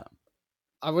prefer that?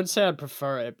 I would say I'd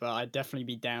prefer it, but I'd definitely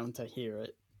be down to hear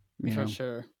it You for know,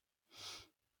 sure.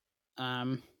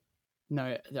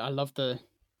 No, I love the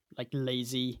like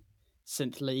lazy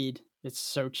synth lead. It's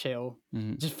so chill.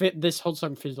 Just fit this whole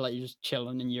song feels like you're just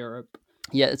chilling in Europe.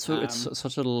 yeah, it's Um,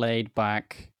 such a laid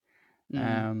back,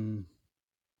 mm,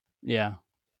 yeah,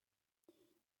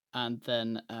 and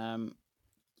then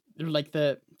like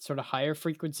the sort of higher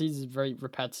frequencies is very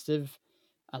repetitive,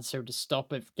 and so to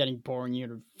stop it getting boring, you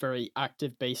have a very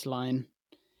active bass line.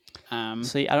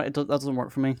 See, that doesn't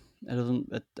work for me. It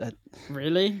doesn't.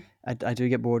 Really? I do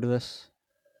get bored of this.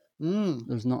 Mm.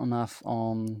 There's not enough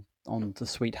on the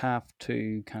sweet half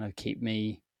to kind of keep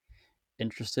me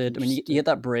interested. I mean, you Interested. get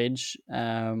that bridge,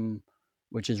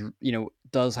 which is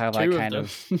does have that Two of kind them.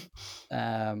 of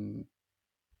um,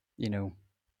 you know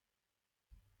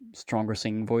stronger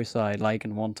singing voice that I like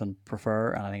and want and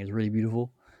prefer, and I think it's really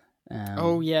beautiful.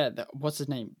 Oh Um, yeah, what's his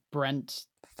name? Brent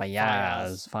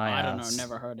Fayaz. Fayaz, I don't know, Fayaz,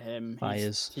 never heard him.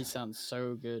 Fayaz. He sounds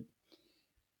so good.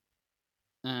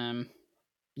 Um,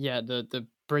 yeah, the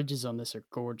bridges on this are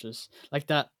gorgeous. Like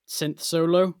that synth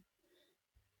solo.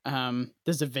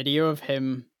 There's a video of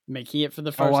him making it for the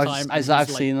Oh, first time, and I've he's like,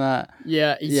 seen that.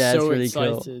 yeah, he's Yeah, it's so really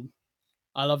cool. excited.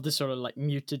 I love the sort of like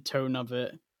muted tone of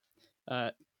it.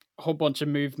 A whole bunch of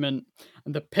movement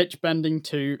and the pitch bending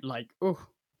too. Like, oh,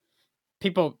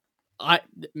 people,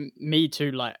 me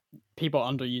too. Like, people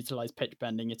underutilize pitch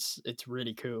bending. It's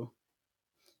really cool.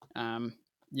 Um,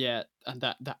 yeah, and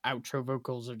that the outro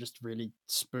vocals are just really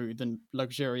smooth and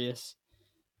luxurious.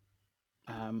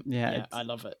 Yeah, Yeah, I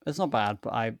love it. it's not bad,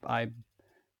 but I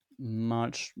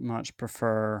much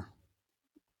prefer.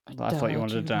 I I thought you thought wanted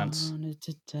to you dance. wanted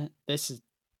to This is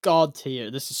god tier.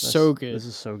 This is so This good.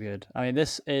 is so good. I mean,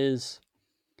 this is.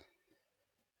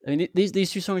 I mean,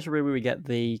 these two songs are really where we get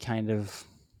the kind of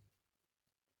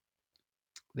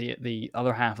the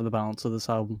other half of the balance of this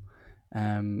album.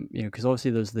 Because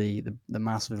obviously there's the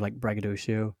massive like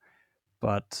braggadocio,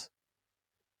 but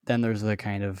then there's the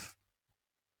kind of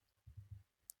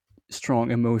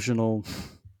strong emotional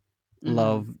Mm-hmm.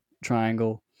 love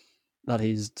triangle that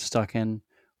he's stuck in,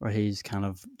 where he's kind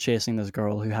of chasing this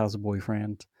girl who has a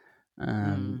boyfriend.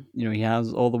 Mm. He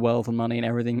has all the wealth and money and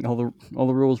everything, all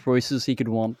the Rolls Royces he could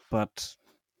want, but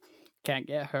Can't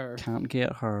get her. can't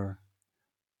get her,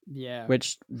 Yeah.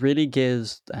 which really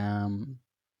gives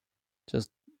just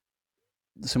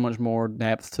so much more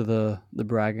depth to the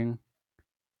bragging.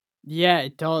 Yeah,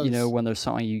 it does. When there's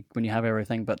something when you have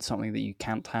everything, but something that you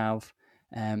can't have,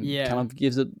 kind Yeah. of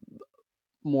gives it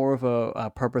more of a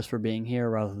purpose for being here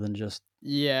rather than just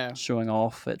Yeah. showing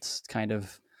off. It's kind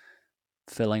of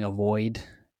filling a void.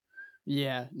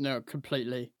 Yeah. No,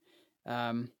 completely.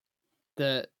 Um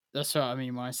that's what I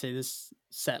mean when I say this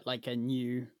set like a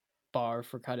new bar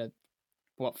for kind of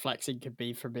what flexing could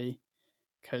be for me.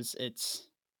 Because it's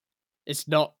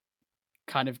not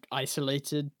kind of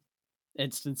isolated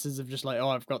instances of just like, oh,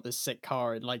 I've got this sick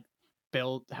car. It like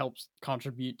build helps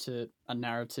contribute to a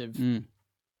narrative. Mm.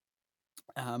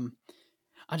 Um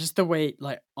I just the way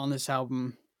like on this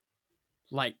album,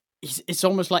 like it's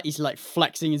almost like he's like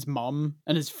flexing his mom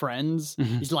and his friends.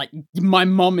 Mhm. He's like, my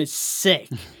mom is sick.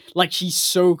 Like she's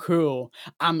so cool.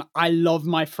 And I love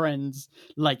my friends.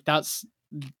 Like that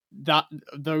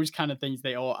those kind of things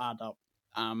they all add up.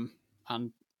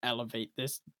 And elevate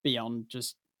this beyond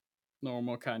just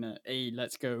normal kind of hey,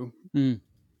 let's go Mm.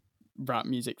 rap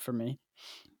music for me.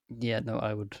 Yeah, no,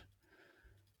 I would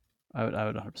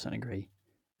 100% agree.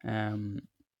 Um,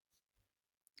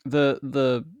 the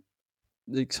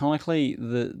sonically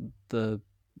the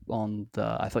on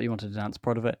the I thought you wanted to dance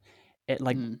part of it. It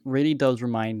like Mm. really does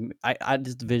remind me. I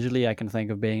just visually I can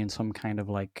think of being in some kind of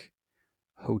like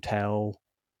hotel,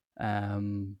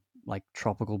 like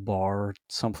tropical bar or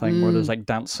something where there's Mm, like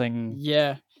dancing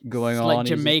yeah. going Like on.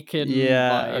 Jamaican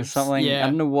Yeah, or vibes. something. I Yeah.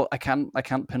 don't know what I can't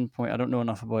pinpoint. I don't know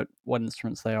enough about what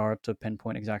instruments they are to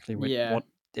pinpoint exactly Yeah. what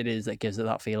it is that gives it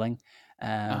that feeling.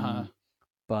 Uh-huh.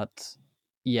 But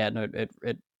yeah, no,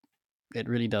 it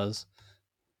really does.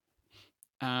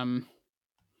 Um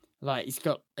like he's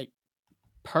got like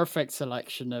perfect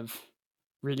selection of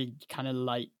really kind of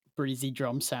light breezy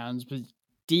drum sounds with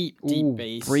deep Ooh,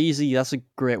 bass. breezy. That's a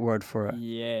great word for it.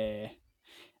 Yeah.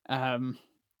 Um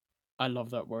I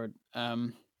love that word.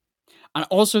 And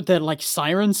also the like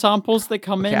siren samples that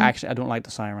come Okay, in. actually, I don't like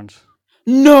the sirens.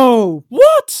 No.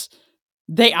 What?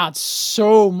 They add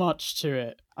so much to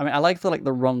it. I mean, I like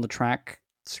the run the track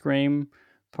scream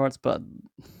parts, but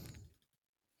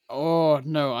Oh,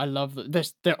 no, I love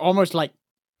this. They're almost like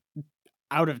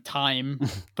out of time,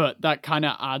 but that kind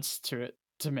of adds to it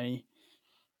to me.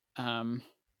 Um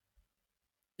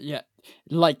yeah,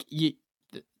 like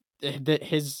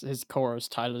his chorus,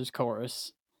 Tyler's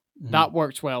chorus, Mhm. that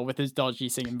works well with his dodgy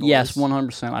singing voice. Yes,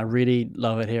 100%. I really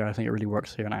love it here. I think it really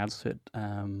works here and adds to it.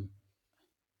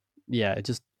 Yeah, it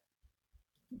just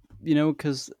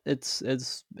because it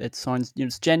sounds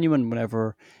it's genuine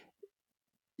whenever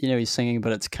he's singing,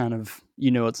 but it's kind of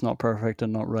it's not perfect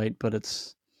and not right, but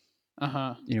it's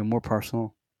more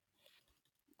personal.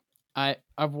 I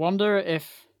wonder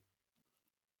if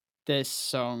this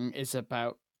song is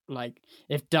about like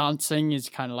if dancing is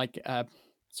kind of like a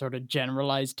sort of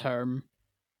generalized term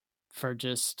for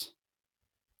just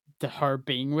her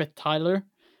being with Tyler,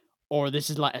 or this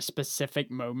is like a specific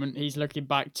moment he's looking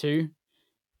back to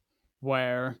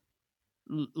where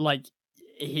like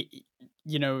he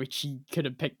she could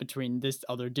have picked between this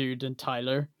other dude and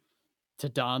Tyler to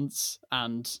dance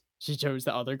and she chose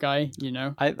the other guy.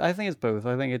 I think it's both.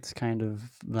 I think it's kind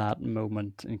of that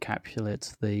moment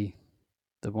encapsulates the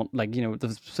one, like the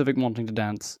specific wanting to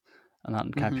dance, and that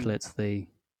encapsulates the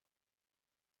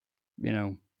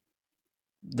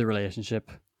the relationship.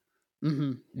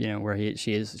 Where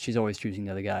she's always choosing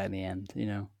the other guy in the end.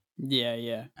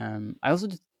 Yeah. I also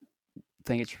just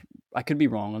think I could be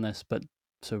wrong on this, but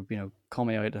so call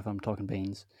me out if I'm talking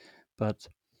beans. But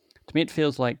to me, it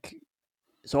feels like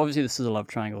obviously this is a love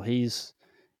triangle. He's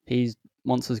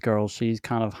wants his girl. She's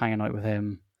kind of hanging out with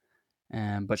him,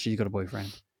 but she's got a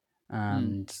boyfriend,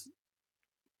 and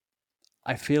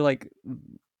I feel like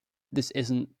this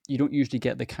isn't. You don't usually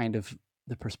get the kind of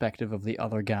the perspective of the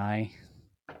other guy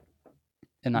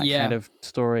in that kind of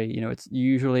story. It's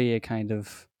usually a kind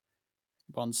of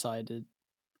one-sided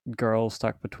girl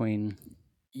stuck between.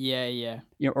 Yeah.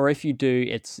 Or if you do,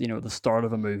 it's the start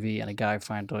of a movie and a guy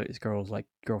finds out his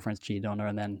girlfriend's cheated on her,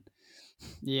 and then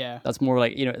that's more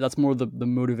like that's more the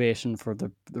motivation for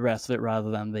the rest of it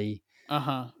rather than the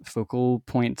focal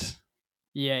point.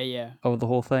 Yeah. Of the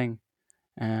whole thing.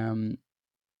 And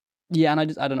I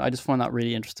don't know. I just find that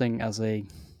really interesting as a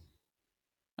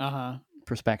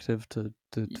perspective to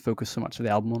focus so much of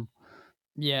the album on.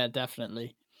 Yeah,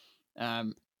 definitely.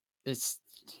 It's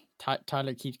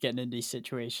Tyler keeps getting in these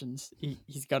situations.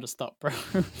 He's got to stop, bro.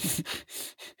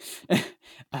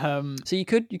 So you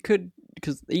could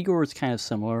because Igor is kind of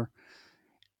similar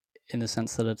in the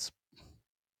sense that it's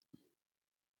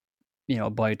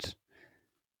about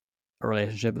a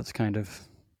relationship that's kind of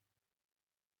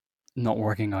not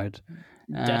working out,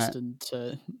 destined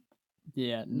to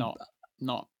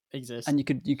not exist. And you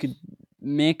could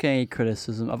make a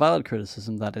valid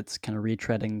criticism that it's kind of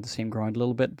retreading the same ground a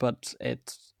little bit, but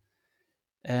it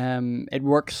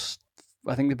works.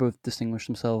 I think they both distinguish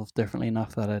themselves differently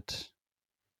enough that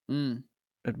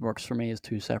it works for me as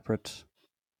two separate.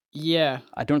 Yeah,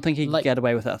 I don't think he could get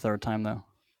away with it a third time though.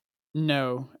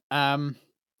 No,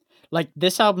 like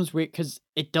this album's weird because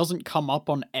it doesn't come up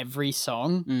on every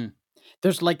song.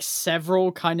 There's like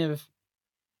several kind of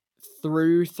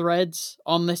through threads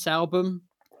on this album,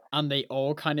 and they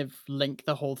all kind of link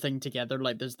the whole thing together.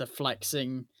 Like there's the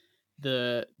flexing,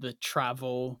 the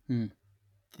travel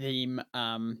theme,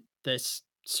 this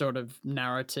sort of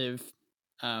narrative,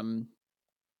 and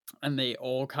they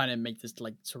all kind of make this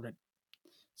like sort of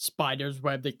spider's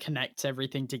web that connects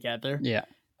everything together. Yeah.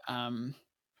 And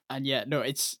yeah, no,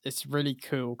 it's really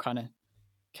cool, kind of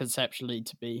conceptually,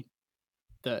 to be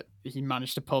that he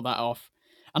managed to pull that off.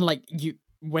 And like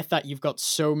with that, you've got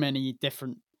so many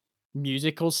different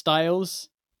musical styles,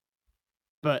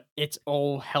 but it's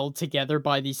all held together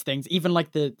by these things. Even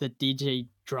like the DJ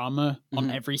drama on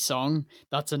every song,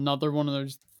 that's another one of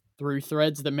those through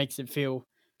threads that makes it feel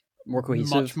more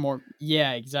cohesive. Much more,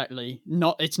 yeah, exactly.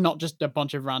 It's not just a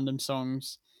bunch of random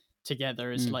songs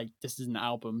together. It's like this is an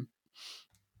album.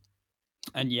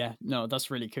 And yeah, no, that's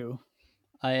really cool.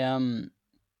 I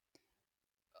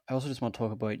also just want to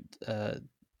talk about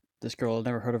this girl. I've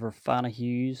never heard of her, Fana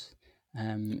Hughes.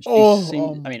 I mean,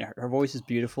 her voice is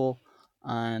beautiful,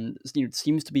 and it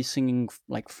seems to be singing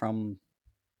like from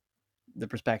the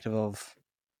perspective of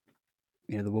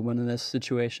the woman in this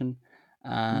situation,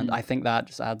 and I think that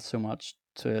just adds so much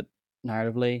to it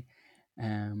narratively.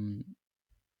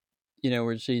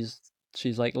 Where she's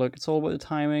like, look, it's all about the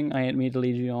timing. I ain't me to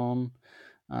lead you on,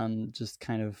 and just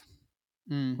kind of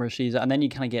where she's, and then you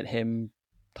kind of get him,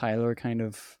 Tyler, kind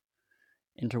of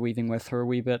interweaving with her a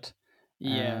wee bit.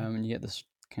 And you get this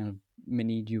kind of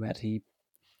mini duet-y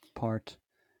part,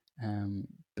 but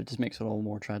it just makes it all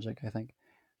more tragic, I think.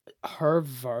 Her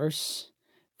verse,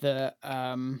 the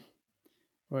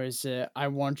where is it? I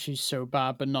want you so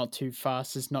bad, but not too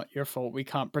fast. It's not your fault. We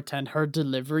can't pretend. Her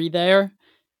delivery there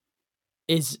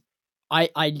is,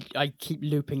 I keep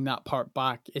looping that part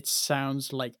back. It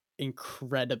sounds like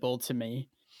incredible to me.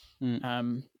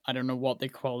 I don't know what the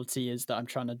quality is that I'm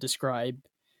trying to describe,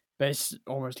 but it's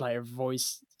almost like her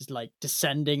voice is like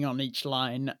descending on each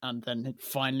line, and then it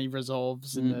finally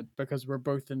resolves in the because we're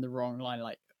both in the wrong line.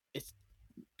 Like it's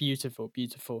beautiful,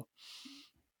 beautiful.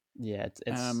 Yeah,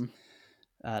 Um,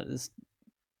 it's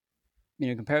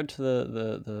compared to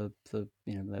the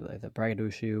the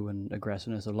braggadocio and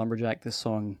aggressiveness of Lumberjack, this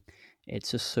song,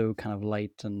 it's just so kind of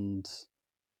light, and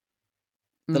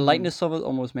the lightness of it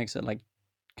almost makes it like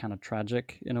kind of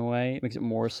tragic in a way. It makes it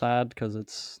more sad because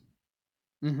it's.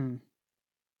 mm-hmm.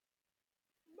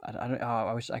 I don't.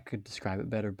 I wish I could describe it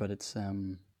better, but it's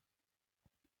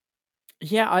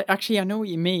Yeah, I know what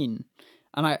you mean,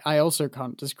 and I also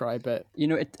can't describe it.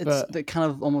 it's But the kind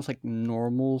of almost like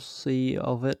normalcy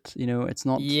of it. It's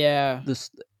not yeah, this.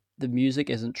 The music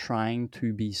isn't trying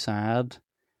to be sad,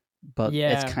 but it's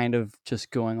yeah, kind of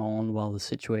just going on while the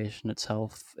situation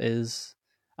itself is,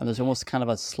 and there's almost kind of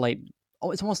a slight. Oh,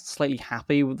 it's almost slightly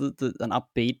happy with an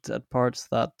upbeat at parts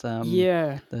that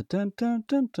yeah, the dun dun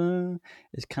dun dun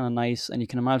is kind of nice, and you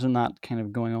can imagine that kind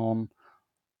of going on,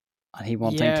 and he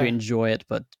wanting to yeah. enjoy it,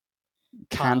 but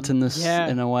can't Can in this yeah.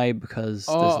 in a way because this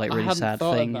Oh, like I really hadn't sad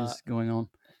thought of thing that. is going on.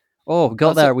 Oh, we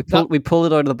got That's there. We that. pulled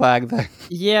it out of the bag there.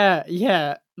 Yeah,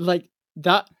 yeah. Like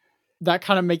that. That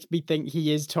kind of makes me think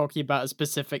he is talking about a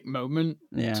specific moment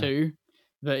Yeah. too,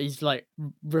 that he's like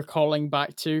recalling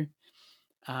back to.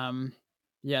 Um,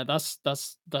 yeah, that's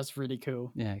really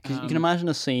cool. Yeah, because you can imagine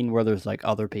a scene where there's like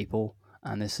other people,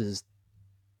 and this is,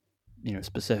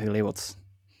 specifically what's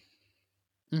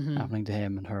Mm-hmm. happening to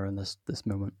him and her in this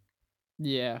moment.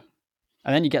 Yeah.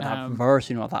 And then you get that verse,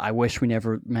 that I wish we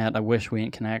never met. I wish we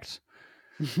didn't connect.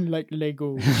 Like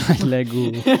Lego. Like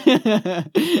Lego.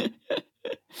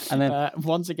 And then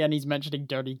once again, he's mentioning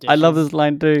dirty dishes. I love this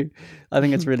line too. I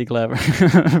think it's really clever.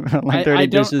 Like dirty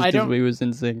dishes because we was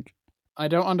in sync. I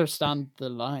don't understand the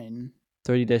line.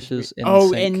 Dirty dishes in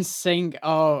sync. In sync.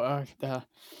 I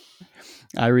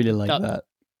really like that.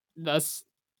 That's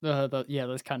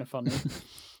that's kind of funny.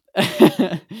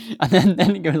 And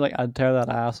then he goes like, "I'd tear that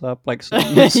ass up like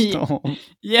something stone."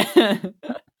 Yeah.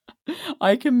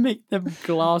 I can make the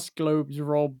glass globes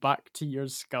roll back to your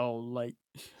skull. Like,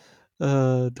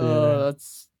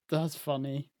 that's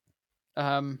funny.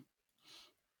 The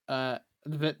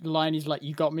line is like,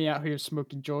 "You got me out here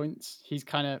smoking joints." He's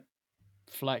kind of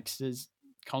flexed his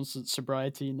constant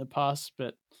sobriety in the past,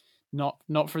 but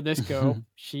not for this girl.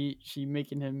 she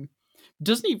making him.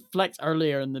 Doesn't he flex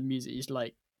earlier in the music? He's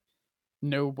like,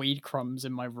 "No weed crumbs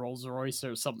in my Rolls Royce"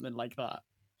 or something like that.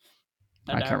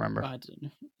 I can't remember. I don't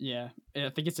know. Yeah, I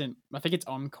think it's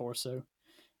on Corso.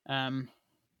 But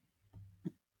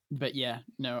yeah,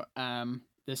 no.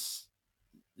 This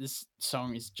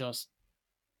song is just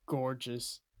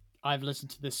gorgeous. I've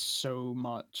listened to this so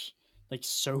much, like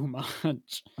so much. I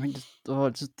mean,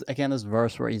 just again this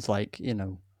verse where he's like,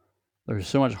 there's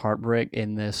so much heartbreak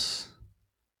in this.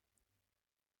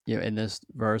 In this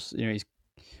verse, he's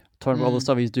talking about all the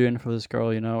stuff he's doing for this girl.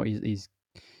 He's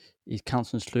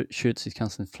canceling shoots, he's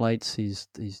canceling flights, he's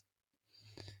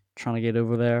trying to get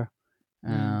over there,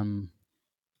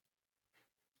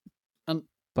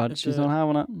 but she's not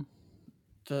having it.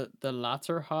 The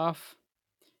latter half,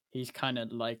 he's kind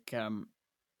of like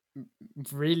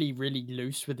really really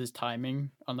loose with his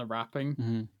timing on the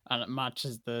rapping, and it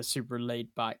matches the super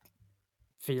laid back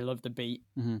feel of the beat.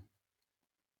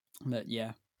 But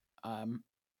yeah,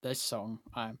 this song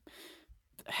I'm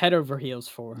head over heels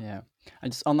for. Yeah,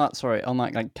 and just on that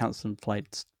like canceling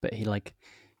flights, but he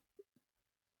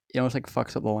almost like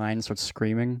fucks up the line and starts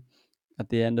screaming at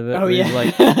the end of it. Oh yeah,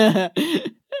 like,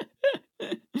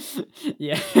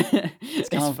 yeah, it's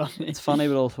funny. It's funny,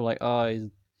 but also like,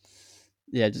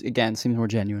 just again seems more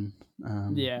genuine.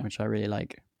 Which I really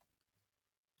like.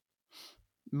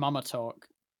 Mama talk.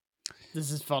 This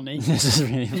is funny. This is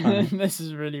really funny. This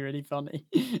is really really funny.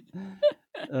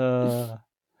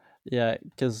 Yeah,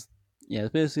 because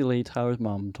it's basically Tyler's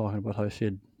mom talking about how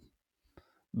she'd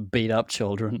beat up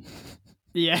children.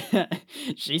 Yeah,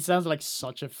 she sounds like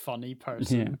such a funny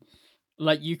person. Yeah.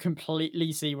 Like you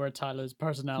completely see where Tyler's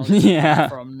personality comes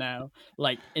from now,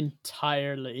 like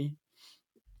entirely.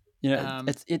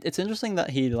 It's interesting that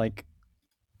he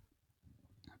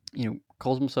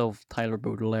calls himself Tyler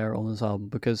Baudelaire on this album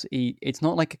because it's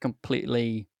not like a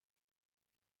completely.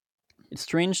 It's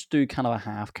strange to do kind of a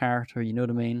half character, you know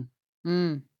what I mean?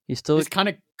 He's still. It's kind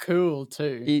of cool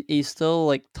too. He's still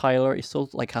like Tyler. He still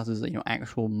like has his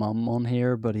actual mum on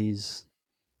here, but he's.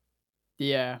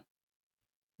 Yeah.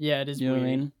 Yeah, it is. You know weird.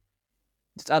 What I mean?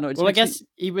 I don't know. Well, I guess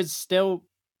he was still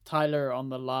Tyler on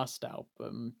the last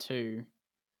album too,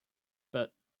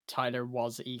 but Tyler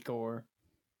was Igor.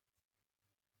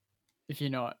 if you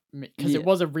know what I mean, because Yeah. it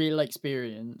was a real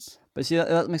experience. But see,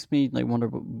 that makes me like wonder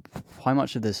how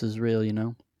much of this is real, you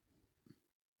know?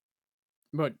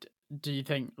 But do you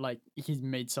think like he's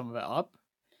made some of it up?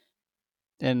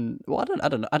 And well, I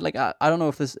don't know. I don't know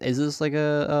if is this like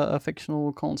a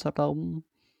fictional concept album.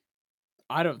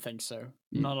 I don't think so.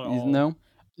 Not at all. No.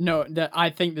 No, that I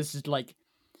think this is like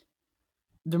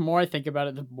the more I think about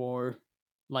it, the more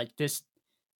like this.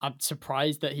 I'm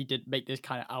surprised that he did make this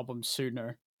kind of album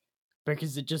sooner,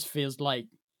 because it just feels like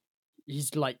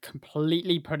he's like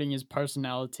completely putting his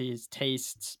personality, his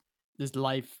tastes, his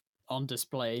life on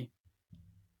display.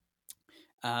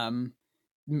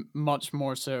 Much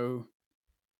more so,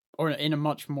 or in a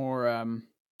much more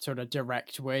sort of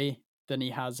direct way than he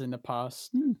has in the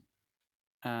past.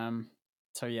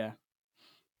 So yeah,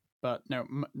 but no,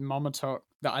 Mama Talk.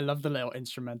 That I love the little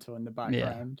instrumental in the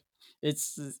background.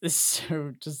 It's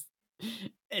so just.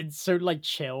 It's so like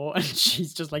chill, and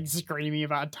she's just like screaming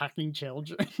about attacking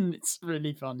children. It's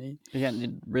really funny.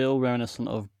 Again, real reminiscent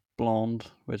of Blonde,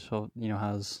 which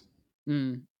has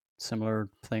similar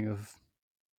thing of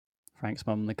Frank's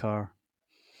mum in the car.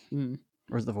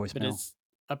 Where's the voicemail? But it's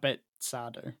a bit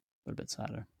sadder. But a bit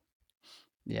sadder.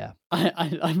 Yeah.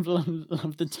 I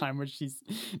love the time where she's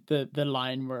the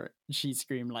line where she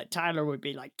screamed like Tyler would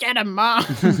be like, "Get him, mom,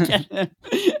 get him."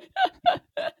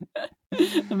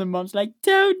 And the mom's like,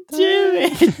 "Don't do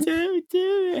it, don't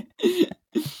do it."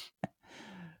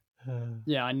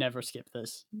 Yeah, I never skip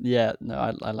this. Yeah, no,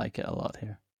 I like it a lot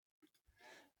here.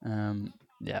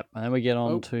 Yeah, and then we get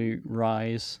on to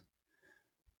Rise,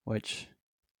 which,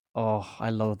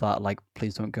 I love that. Like,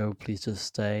 please don't go, please just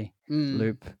stay.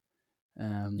 Loop.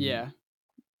 Yeah.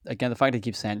 Again, the fact that he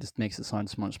keeps saying it just makes it sound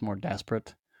so much more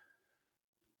desperate.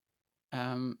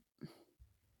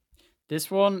 This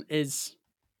one is,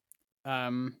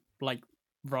 like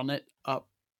run it up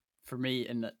for me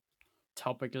in that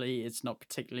topically it's not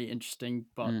particularly interesting,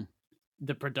 but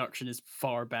the production is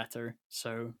far better,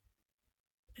 so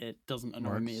it doesn't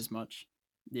annoy me as much.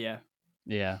 Yeah.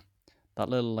 Yeah. That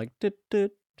little like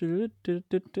it's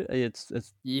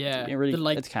yeah, really the,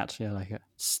 like, it's catchy. I like it.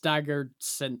 Staggered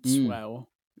synth swell.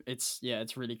 It's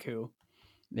really cool.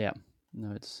 Yeah.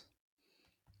 No, it's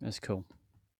cool.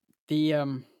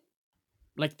 The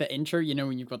like the intro,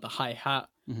 when you've got the hi-hat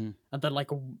and then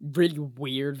like a really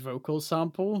weird vocal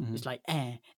sample, it's like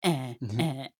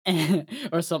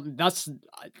or something. That's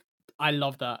I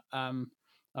love that. I'm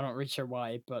not really sure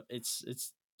why, but it's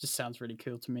just sounds really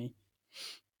cool to me.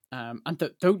 And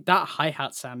that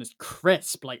hi-hat sound is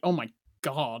crisp. Like, oh my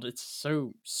god, it's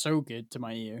so good to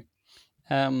my ear.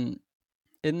 In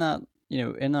that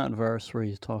in that verse where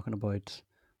he's talking about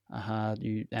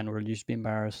you N-word used to be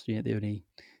embarrassed, the only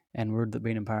N-word that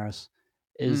being in Paris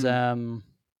is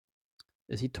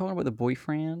he talking about the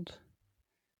boyfriend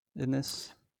in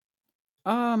this?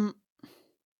 Hold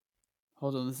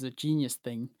on, this is a genius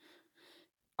thing.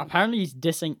 Apparently he's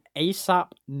dissing ASAP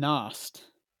Nast.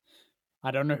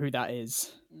 I don't know who that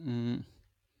is.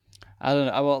 I don't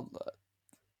know.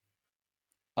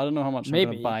 I don't know how much I'm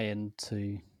going to buy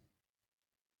into,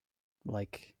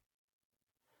 like,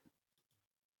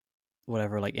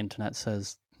 whatever like internet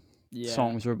says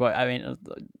songs are about. I mean,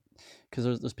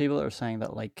 because there's people that are saying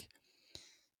that, like,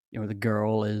 the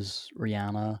girl is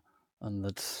Rihanna, and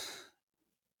that.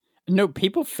 No,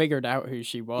 people figured out who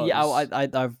she was. Yeah,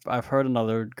 I've heard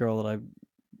another girl that I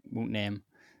won't name.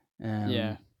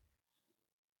 Yeah.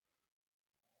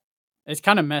 It's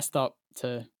kind of messed up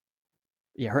to.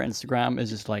 Yeah, her Instagram is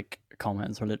just like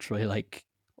comments are literally like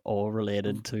all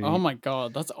related to. Oh my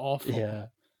god, that's awful. Yeah.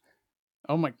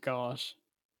 Oh my gosh.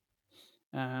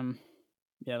 Yeah,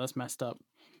 that's messed up.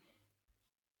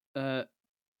 No,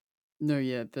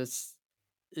 yeah, this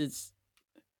it's.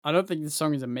 I don't think the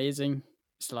song is amazing.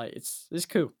 It's like it's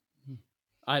cool.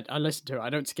 I listen to it. I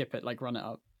don't skip it. Like, run it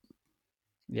up.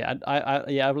 Yeah, I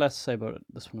have less to say about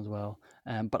this one as well.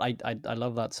 But I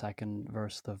love that second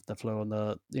verse, the flow, and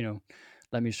the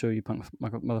let me show you punk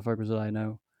motherfuckers that I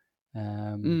know.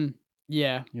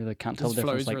 Yeah, they can't tell the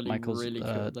difference, like really, Michael's really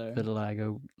cool there.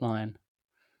 vitiligo line.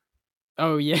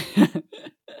 Oh yeah,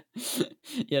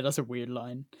 yeah, that's a weird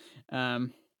line.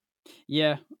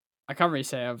 Yeah, I can't really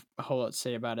say I have a whole lot to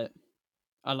say about it.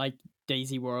 I like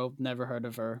Daisy World. Never heard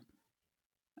of her,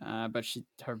 but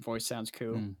her voice sounds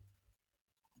cool.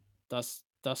 That's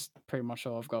pretty much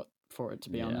all I've got for it, to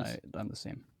be honest. I'm the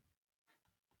same.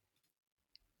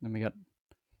 Then we got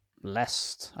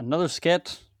Blessed, another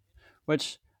skit,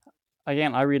 which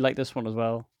again I really like this one as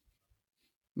well.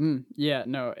 Yeah,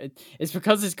 no, it's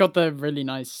because it's got the really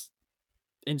nice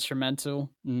instrumental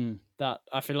that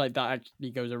I feel like that actually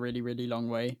goes a really, really long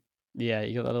way. Yeah,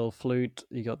 you got that little flute,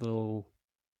 you got the little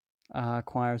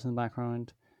choirs in the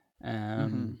background.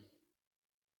 Hmm.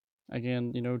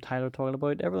 Again, Tyler talking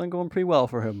about everything going pretty well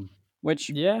for him, which,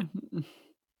 Yeah, you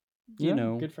yeah,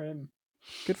 know, good for him.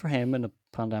 good for him in a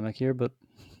pandemic here, but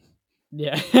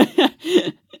Yeah.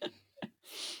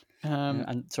 um,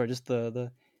 and sorry, just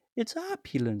the it's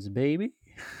opulence, baby.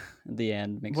 At the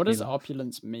end makes what me does laugh.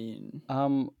 opulence mean?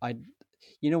 I,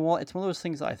 you know what? It's one of those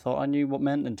things that I thought I knew what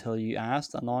meant until you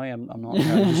asked, and now I'm not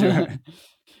entirely sure.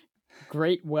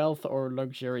 Great wealth or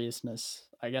luxuriousness.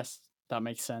 I guess that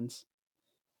makes sense.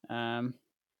 Um,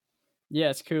 yeah,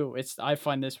 it's cool. I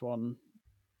find this one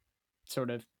sort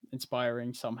of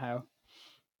inspiring somehow.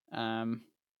 Um,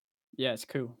 yeah, it's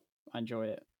cool. I enjoy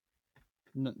it.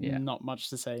 Yeah, Not much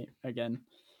to say again.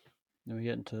 then we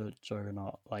get into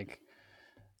Juggernaut. Like,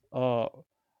 oh,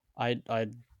 I I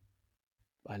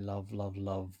love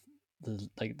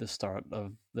the start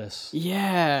of this.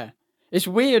 Yeah, it's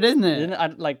weird, isn't Didn't it? I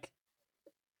like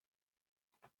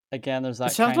again? There's It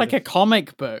that sounds kind like of a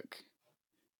comic book.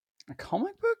 a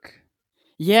comic book.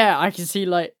 Yeah, I can see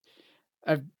like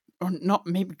a or not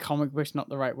maybe comic book's not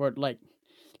the right word. Like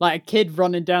a kid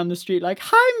running down the street, like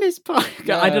 "Hi, Miss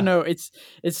Parker." I don't Yeah. know. It's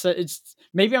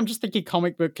maybe I'm just thinking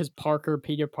comic book because Parker,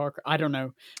 Peter Parker. I don't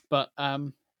know, but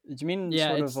Do you mean yeah,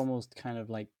 sort of it's almost kind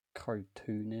of like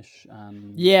cartoonish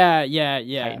and yeah.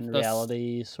 heightened That's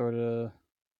reality sort of?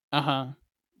 uh-huh.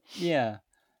 Yeah.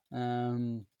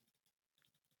 Um.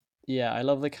 Yeah, I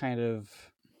love the kind of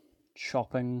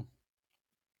chopping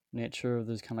nature of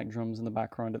those kind of like drums in the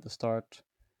background at the start,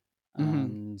 Mm-hmm.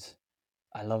 and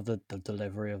I love the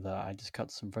delivery of that. I just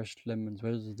cut some fresh lemons.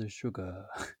 Where's the sugar?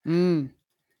 Mm.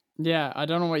 Yeah, I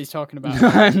don't know what he's talking about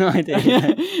I at have all. no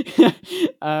idea.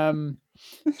 um,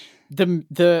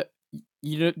 the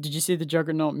did you see the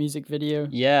Juggernaut music video?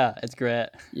 Yeah, it's great.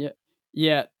 Yeah,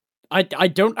 yeah. I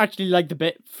don't actually like the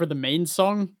bit for the main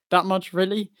song that much,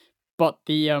 really, but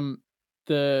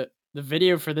the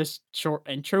video for this short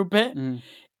intro bit Mm.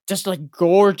 just like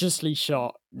gorgeously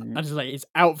shot, Mm, and just like his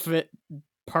outfit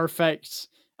perfect,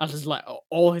 and just like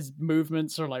all his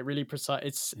movements are like really precise.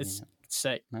 It's yeah,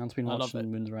 sick. man's been I love it.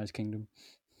 watching Moonrise Kingdom.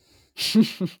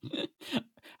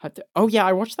 Oh yeah,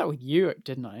 I watched that with you,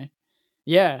 didn't I?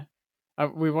 Yeah,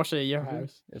 we watched it at your Did we?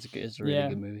 house. It's good. It's a really Yeah.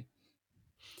 good movie.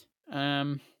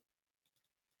 Um,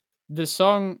 the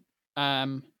song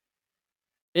um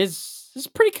is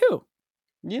pretty cool.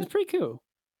 Yeah. It's pretty cool.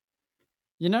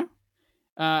 You know,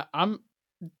 uh, I'm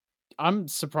I'm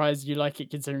surprised you like it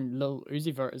considering Lil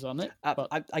Uzi Vert is on it, but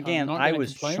I'm Again, not I gonna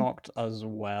was complain. shocked as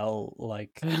well.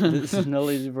 Like this is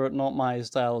not my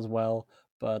style as well,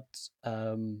 but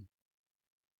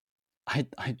I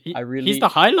He's the really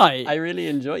highlight.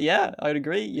 enjoy. Yeah, I'd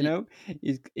agree. Y-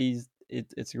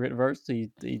 It's a great verse.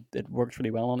 It works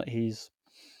really well on it. He's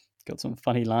got some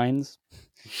funny lines.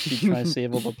 She tries to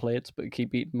save all the plates, but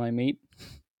keep eating my meat.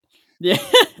 yeah,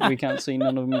 We can't see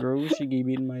none of them grow. She keep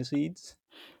eating my seeds.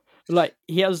 like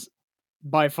he has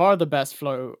by far the best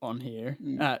flow on here.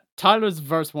 Mm, Tyler's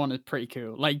verse one is pretty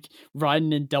cool. Like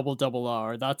riding in double double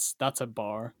R. That's a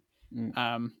bar. mm,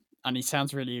 Um, and he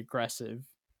sounds really aggressive.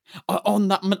 On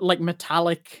that like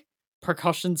metallic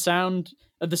percussion sound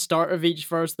at the start of each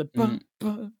verse, the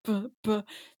mm.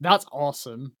 that's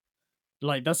awesome.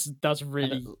 Like that's And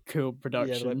really cool yeah, the like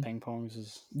production. ping pongs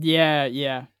is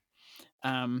Yeah.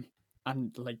 Um,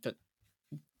 and like the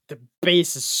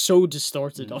bass is so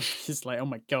distorted on this. Like, oh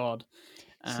my god.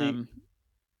 see. Um,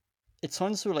 It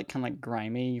sounds so like kind of like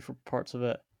grimy for parts of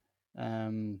it.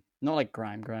 Not like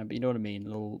grime, but you know what I mean.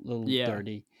 Little yeah,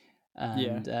 dirty,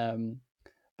 yeah. and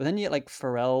but then you get like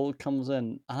Pharrell comes in,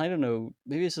 and I don't know.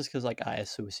 Maybe it's just because like I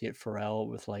associate Pharrell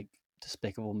with like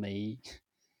Despicable Me.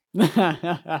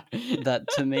 That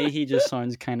to me he just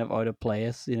sounds kind of out of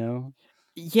place.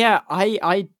 Yeah,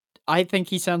 I think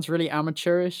he sounds really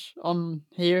amateurish on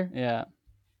here. Yeah.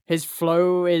 His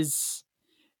flow is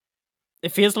it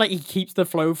feels like he keeps the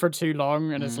flow for too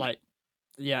long and it's Mm. like,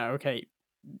 yeah, okay,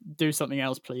 do something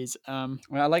else, please. Well,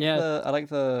 Yeah. I like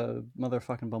the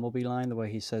motherfucking Bumblebee line, the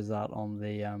way he says that on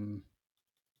the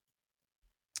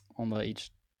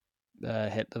each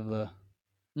hit of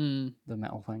Mm, the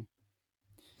metal thing.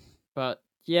 but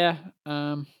yeah,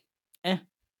 eh.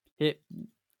 It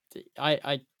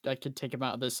I could take him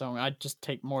out of this song. I'd just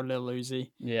take more Lil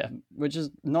Uzi. Yeah, which is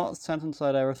not a sentence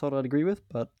I'd ever thought I'd agree with,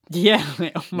 but Yeah,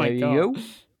 oh my there you god.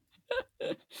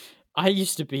 go. I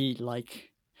used to be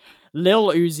like Lil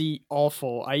Uzi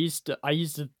awful. I used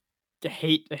to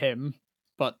hate him,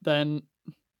 but then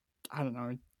I don't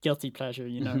know, guilty pleasure,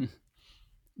 you know.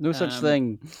 No such Um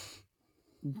thing.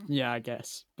 yeah, I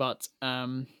guess. But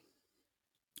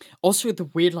Also, the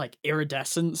weird like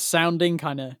iridescent sounding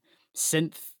kind of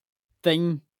synth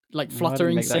thing, like I didn't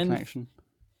fluttering make that synth. connection.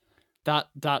 That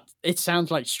it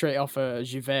sounds like straight off a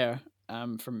Jouvert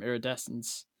from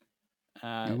Iridescence.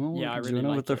 Oh, Yeah, I really Juno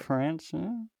with like the it. French. Huh?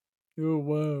 Oh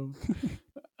wow,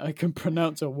 I can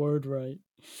pronounce a word right.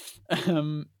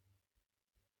 Um,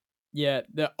 yeah.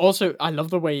 Also, I love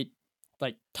the way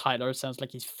like Tyler sounds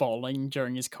like he's falling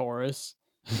during his chorus.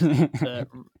 The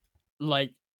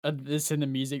like this in the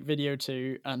music video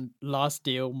too. And last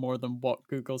deal more than what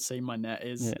Google say my net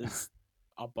Yeah. is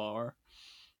a bar.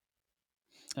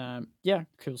 Yeah,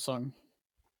 cool song.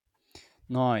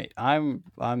 No,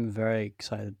 I'm very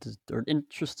excited or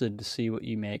interested to see what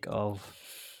you make of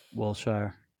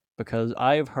Wilshire, because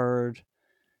I've heard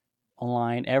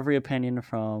online every opinion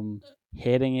from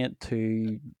hating it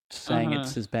to Uh saying huh.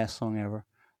 it's his best song ever.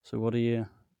 So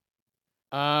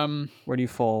Um, where do you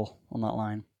fall on that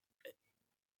line?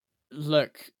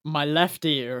 look, my left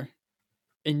ear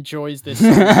enjoys this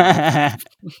song enough.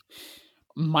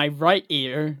 My right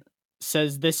ear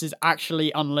says this is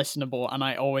actually unlistenable and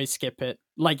I always skip it.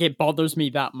 Like it bothers me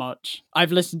that much.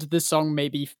 I've listened to this song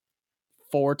maybe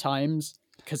 4 times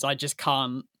because I just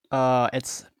can't.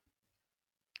 It's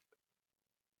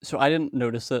so I didn't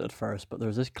notice it at first, but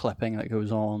there's this clipping that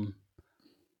goes on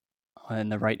in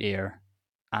the right ear,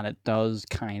 and it does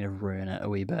kind of ruin it a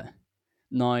wee bit.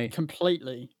 Now,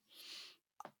 Completely.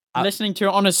 I, Listening to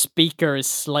it on a speaker is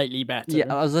slightly yeah,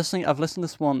 better. I was listening. I've listened to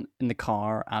this one in the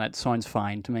car, and it sounds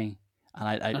fine to me,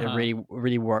 and Uh it huh.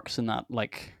 really works in that,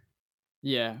 like,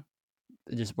 Yeah.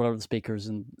 just whatever the speakers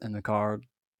in the car.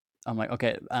 I'm like,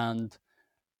 okay, and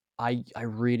I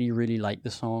really like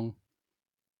the song.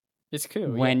 It's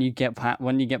cool. When Yeah. you get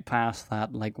when you get past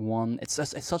that, like, one, it's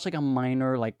such like a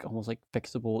minor, like, almost like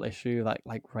fixable issue,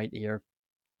 like right ear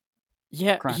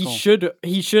Yeah. crackle.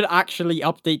 He should actually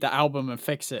update the album and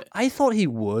fix it. I thought he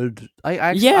would.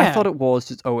 I Yeah. thought it was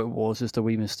just a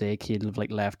wee mistake he'd have,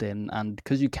 like, left in, and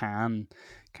because you can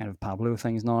kind of Pablo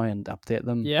things now and update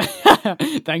them. Yeah.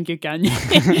 Thank you, Kanye.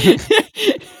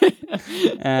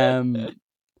 um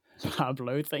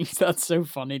Pablo thinks that's so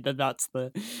funny that that's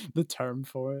the term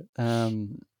for it.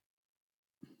 um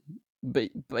but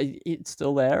it's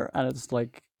still there, and it's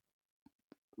like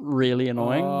really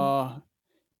annoying.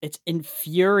 It's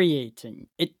infuriating.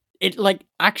 It like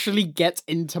actually gets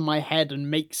into my head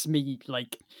and makes me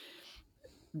like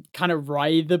kind of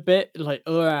writhe a bit. Like,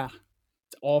 ugh,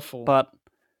 it's awful. But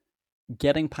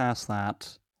getting past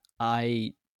that,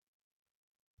 this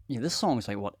song's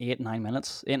like, what, 8.5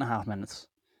 minutes, 8.5 minutes.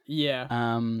 Yeah.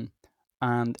 Um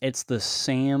and it's the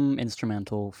same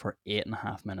instrumental for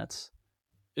 8.5 minutes.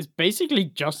 It's basically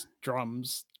just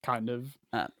drums, kind of.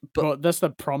 But But that's the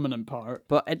prominent part.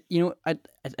 But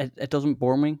it doesn't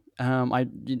bore me.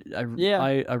 Yeah.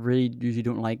 I really usually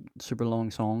don't like super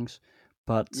long songs,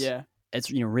 but Yeah.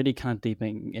 it's, really kind of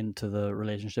deeping into the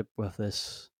relationship with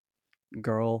this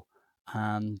girl,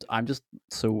 and I'm just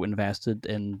so invested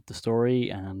in the story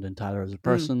and in Tyler as a Mm.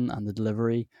 person and the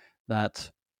delivery that,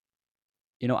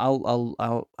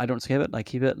 I don't skip it. I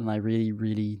keep it, and I really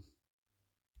like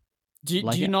Do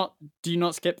it. you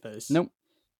not skip this? Nope.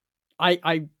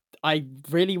 I I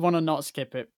really want to not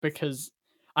skip it because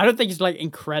I don't think it's like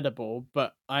incredible,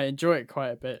 but I enjoy it quite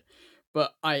a bit.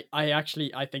 But I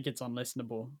think it's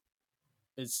unlistenable.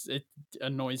 It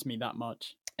annoys me that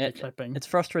much. The clipping. It's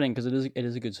frustrating because it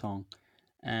is a good song.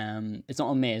 It's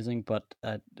not amazing, but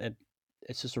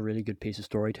it's just a really good piece of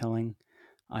storytelling,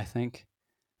 I think.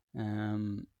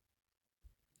 Um,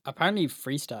 Apparently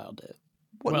freestyled it.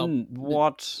 what Well,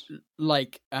 what?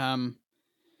 like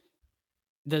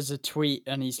there's a tweet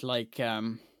and he's like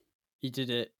he did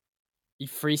it. He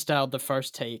freestyled the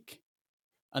first take,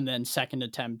 and then second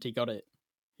attempt he got it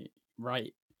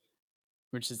right,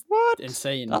 which is What?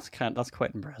 insane. That's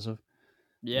quite impressive.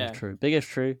 Yeah. If true, big if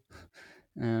true.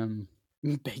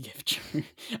 Big if true.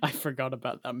 I forgot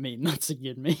about that meme. That's a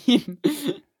good meme.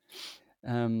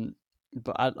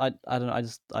 But I don't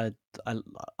know.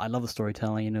 I love the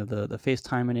storytelling. The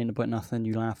FaceTiming ain't about nothing.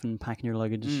 You laughing, packing your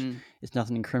luggage. It's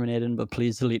nothing incriminating, but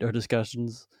please delete our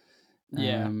discussions.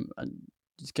 Yeah. I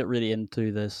just get really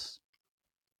into this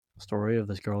story of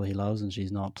this girl he loves, and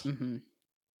she's not. Mm-hmm.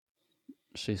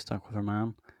 She's stuck with her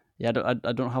man. Yeah, I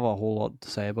don't have a whole lot to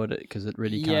say about it because it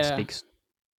really kind of Yeah. speaks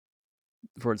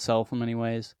for itself in many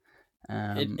ways.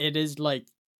 It is like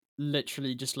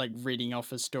literally just like reading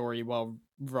off a story while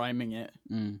rhyming it.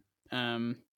 Mm.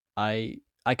 I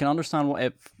can understand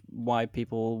why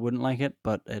people wouldn't like it,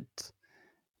 but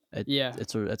Yeah.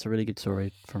 it's a really good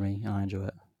story for me, and I enjoy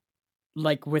it.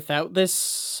 Like without this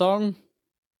song,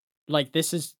 like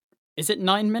this is it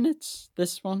 9 minutes?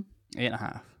 This one?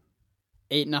 8.5.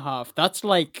 8.5. That's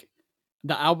like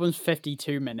the album's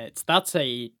 52 minutes. That's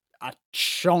a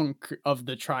chunk of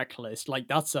the track list. Like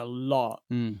that's a lot.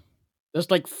 There's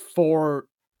like 4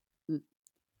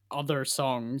 other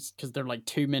songs because they're like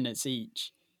 2 minutes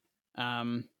each.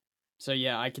 So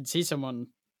yeah, I can see someone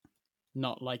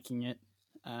not liking it.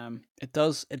 It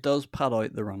does pad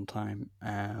out the runtime,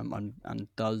 and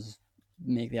does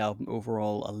make the album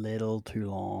overall a little too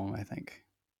long, I think.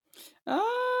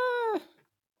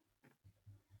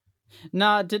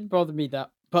 Nah, it didn't bother me that.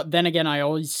 But then again, I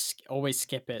always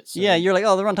skip it. So Yeah, you're like,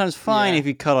 oh, the runtime's fine Yeah. if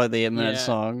you cut out the 8-minute Yeah.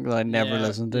 song that I never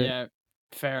listened to. Yeah,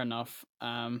 fair enough.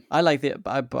 I like the,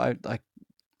 but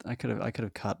I could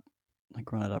have cut,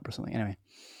 like, run it up or something. Anyway.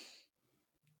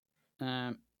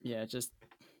 Yeah, just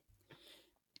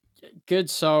good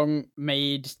song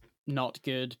made not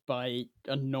good by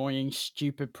annoying,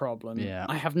 stupid problem. Yeah.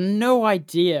 I have no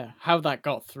idea how that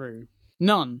got through.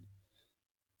 None.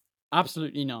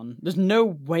 Absolutely none. There's no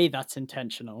way that's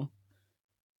intentional.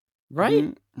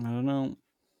 Right? I don't know.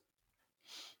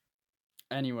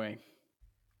 Anyway.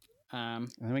 And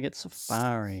then we get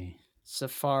Safari.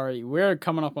 Safari. We're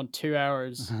coming up on 2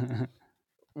 hours.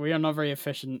 We are not very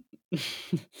efficient.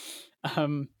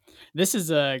 This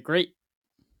is a great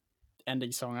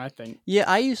ending song, I think. Yeah,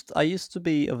 I used to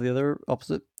be of the other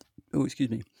opposite. Oh, excuse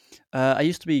me. I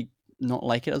used to be not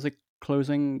like it as a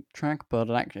closing track, but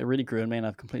it really grew on me, and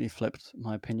I've completely flipped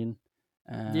my opinion.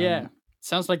 Yeah,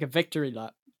 sounds like a victory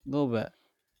lap. A little bit.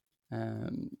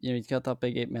 He's got that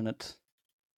big 8-minute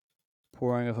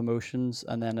pouring of emotions,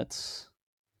 and then it's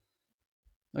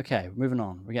okay. Moving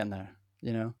on. We're getting there.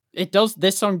 It does.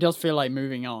 This song does feel like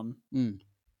moving on.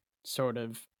 Sort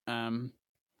of.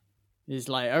 He's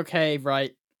like, okay,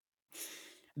 right.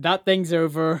 That thing's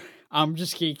over. I'm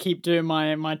just gonna keep doing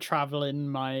my traveling,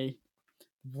 my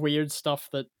weird stuff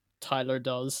that Tyler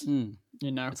does.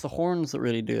 It's the horns that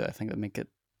really do it, I think, that make it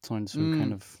sound so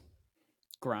kind of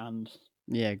grand.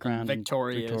 Yeah, grand, and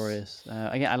victorious.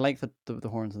 Again, I like the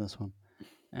horns in this one.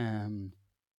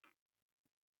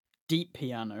 Deep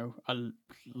piano. I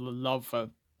love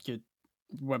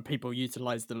when people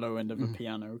utilize the low end of a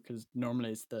piano, because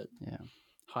normally it's the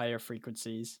higher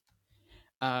frequencies.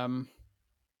 He kind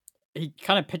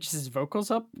of pitches his vocals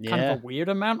up kind of a weird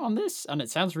amount on this, and it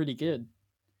sounds really good.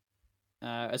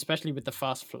 Especially with the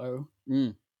fast flow.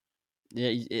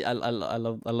 Yeah, I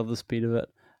love the speed of it.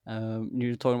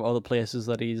 You're talking about all the places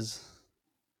that he's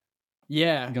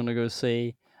gonna go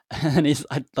see, and he's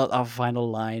that final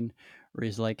line where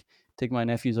he's like, "Take my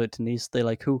nephews out to Nice." They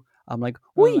like, who? I'm like,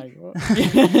 "We."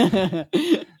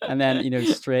 And then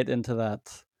straight into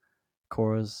that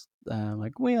chorus,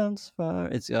 like, "We on fire."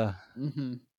 It's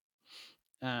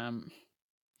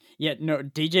Yeah, no,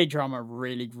 DJ Drama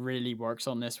really, really works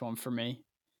on this one for me.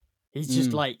 He's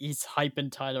just like, he's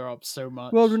hyping Tyler up so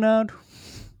much. World renowned.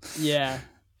 Yeah.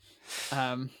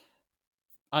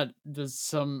 There's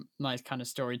some nice kind of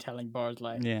storytelling bars,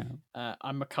 like,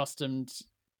 I'm accustomed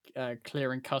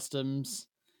clearing customs.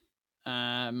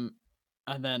 And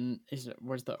then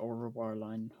where's the au revoir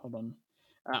line? Hold on.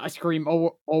 I scream, I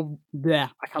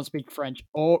can't speak French.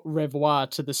 Au revoir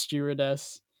to the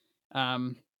stewardess.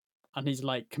 And he's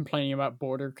like complaining about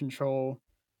border control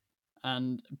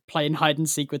and playing hide and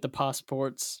seek with the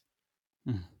passports.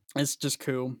 It's just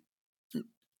cool.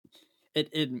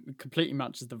 It completely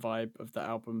matches the vibe of the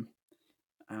album.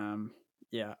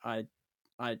 Yeah,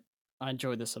 I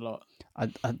enjoy this a lot.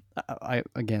 I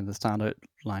again, the standout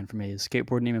line for me is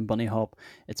skateboard name and bunny hop.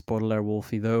 It's Baudelaire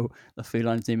Wolfie though. The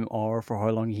felines name R for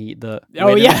how long he eat the.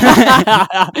 Oh yeah.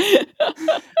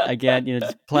 Again,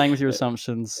 just playing with your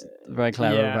assumptions. Very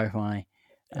clever, very funny.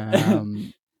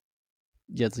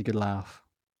 Yeah, it's a good laugh.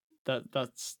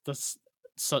 That's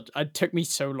such. It took me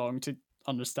so long to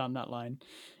understand that line.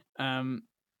 And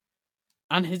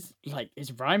his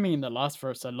rhyming in the last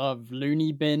verse, I love.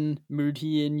 Loony bin,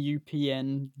 moody in,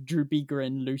 UPN, droopy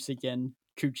grin, loose again,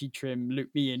 coochie trim, loop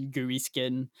me in, gooey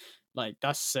skin. Like,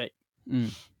 that's sick.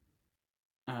 And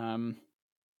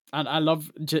I love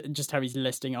just how he's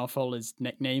listing off all his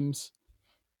nicknames,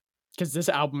 because this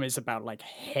album is about like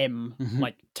him,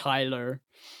 like Tyler.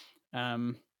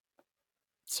 So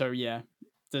yeah,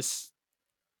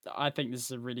 I think this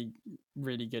is a really,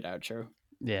 really good outro.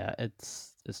 Yeah,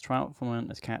 it's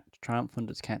triumphant. It's triumphant.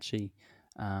 It's catchy.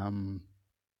 Yeah,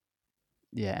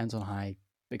 ends on high.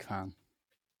 Big fan.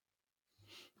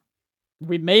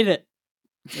 We made it.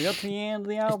 We got to the end of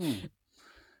the album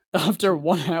after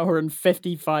 1 hour and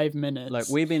 55 minutes. Like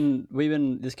we've been.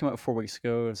 This came out 4 weeks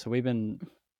ago, so we've been,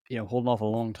 holding off a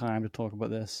long time to talk about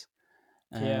this.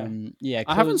 Yeah.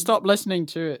 I haven't stopped listening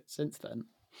to it since then.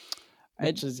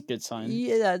 which is a good sign.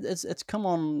 Yeah, it's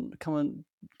coming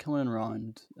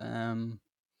around.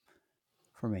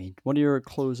 For me, what are your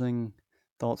closing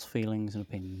thoughts, feelings, and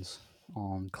opinions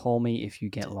on "Call Me If You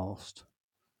Get Lost"?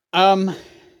 I've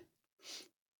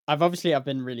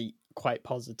been really quite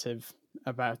positive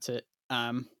about it.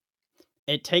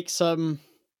 It takes some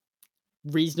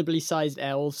reasonably sized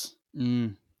L's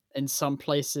Mm. in some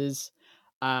places.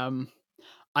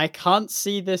 I can't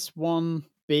see this one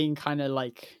being kind of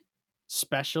like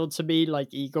special to me,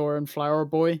 like Igor and Flower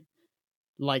Boy.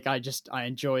 Like I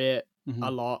enjoy it Mm-hmm.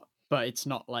 a lot, but it's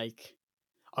not like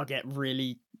I'll get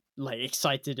really like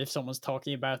excited if someone's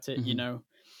talking about it, you Mm-hmm.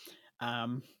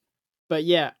 know. But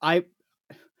yeah, I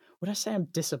would I say I'm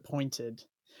disappointed.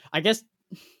 I guess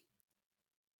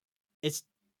it's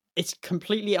it's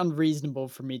completely unreasonable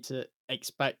for me to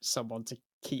expect someone to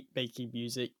keep making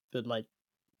music that like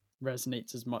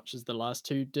resonates as much as the last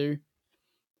two do.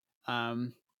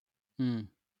 Um, Mm.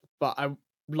 but I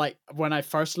like when I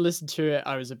first listened to it,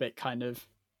 I was a bit kind of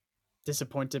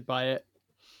disappointed by it.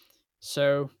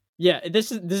 So yeah,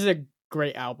 this is a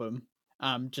great album.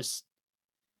 Just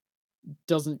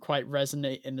doesn't quite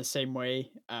resonate in the same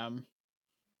way.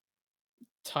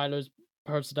 Tyler's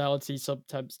personality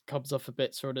sometimes comes off a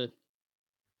bit sort of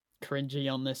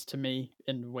cringy on this to me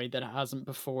in a way that it hasn't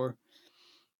before.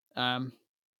 Um,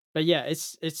 but yeah,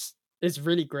 it's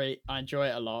really great. I enjoy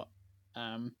it a lot.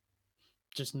 Um,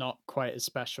 just not quite as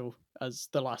special as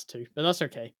the last two, but that's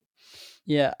okay.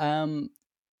 Yeah.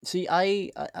 See,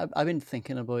 I've been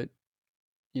thinking about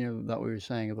that we were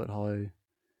saying about how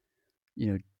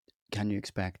can you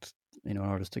expect an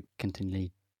artist to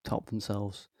continually top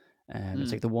themselves?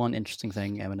 It's like the one interesting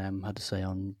thing Eminem had to say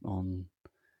on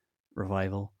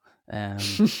Revival.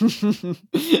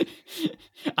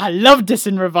 I love this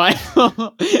in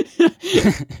Revival.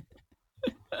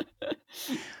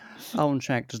 Album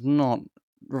Check does not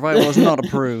Revival is not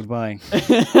approved by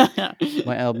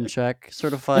Album Check,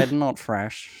 certified not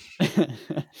fresh.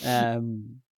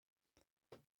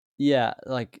 Yeah,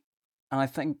 like, and I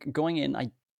think going in,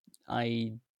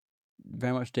 I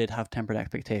very much did have tempered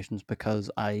expectations because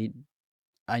I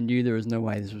knew there was no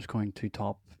way this was going to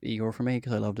top Igor for me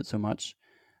because I loved it so much,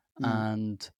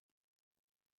 and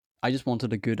I just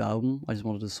wanted a good album. I just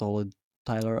wanted a solid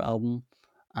Tyler album,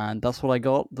 and that's what I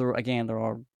got.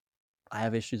 I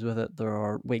have issues with it. There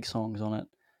are weak songs on it,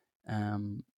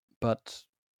 but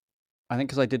I think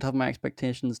because I did have my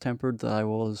expectations tempered, that I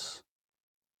was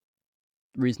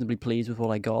reasonably pleased with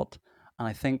what I got, and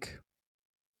I think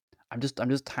I'm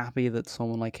just happy that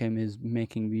someone like him is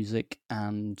making music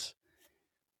and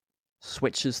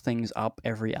switches things up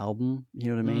every album.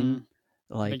 You know what I mean?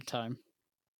 Big Like, time.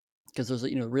 because there's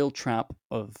a real trap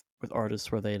of with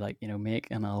artists where they make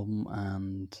an album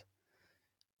and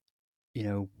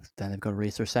then they've got to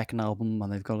release their second album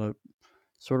and they've got to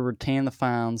sort of retain the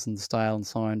fans and the style and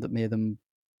sound that made them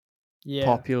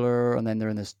popular, and then they're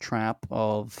in this trap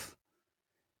of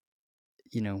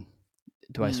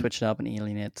do I switch it up and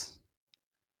alienate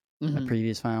my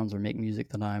previous fans or make music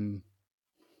that I'm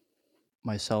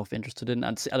myself interested in?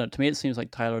 And I don't know, to me it seems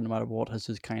like Tyler, no matter what, has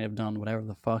just kind of done whatever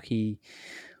the fuck he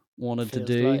wanted to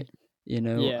do, like.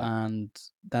 and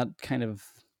that kind of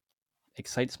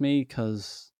excites me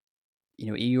because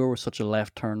Igor was such a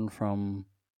left turn from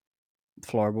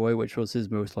Flower Boy, which was his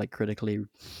most critically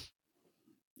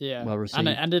well received, and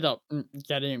it ended up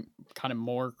getting kind of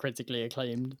more critically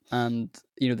acclaimed. And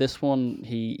this one,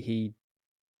 he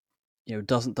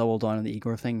doesn't double down on the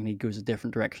Igor thing, and he goes a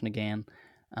different direction again,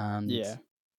 and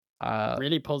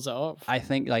really pulls it off. I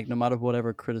think no matter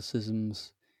whatever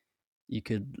criticisms you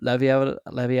could levy at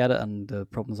it, and the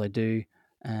problems I do,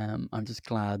 I'm just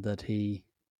glad that he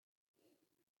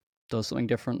does something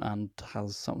different and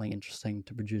has something interesting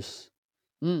to produce.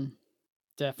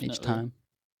 Definitely. Each time.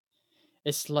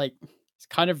 It's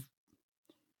kind of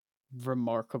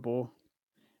remarkable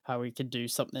how he could do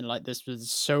something like this with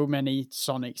so many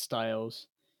sonic styles,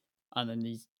 and then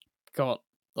he's got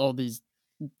all these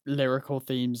lyrical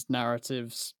themes,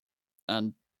 narratives,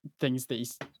 and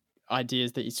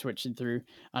ideas that he's switching through,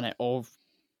 and it all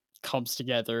comes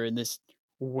together in this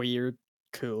weird,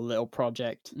 cool little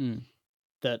project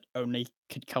that only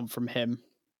could come from him.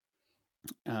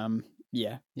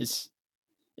 It's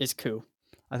cool.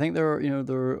 I think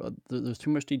there's too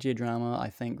much DJ drama. I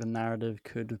think the narrative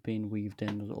could have been weaved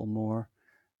in a little more.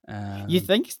 You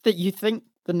think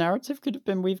the narrative could have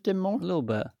been weaved in more? A little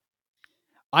bit.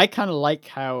 I kind of like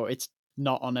how it's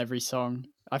not on every song.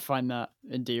 I find that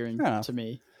endearing to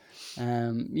me.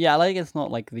 Yeah, it's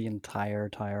not like the entire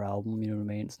album. You know what I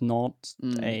mean? It's not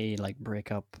a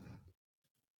breakup,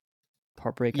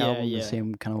 heartbreak album the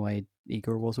same kind of way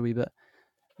Igor was a wee bit.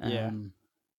 Yeah.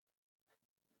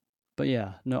 But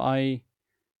yeah, no, I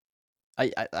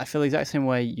feel the exact same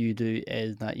way you do.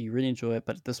 Is that you really enjoy it,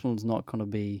 but this one's not going to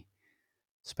be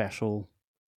special.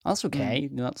 That's okay.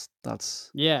 That's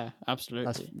Yeah, that's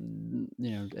absolutely.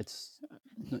 it's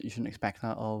you shouldn't expect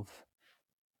that of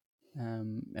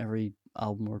every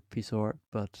album or piece of art.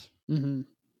 But Mm-hmm.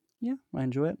 yeah, I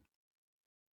enjoy it.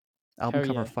 Album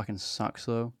Hell cover yeah. fucking sucks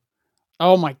though.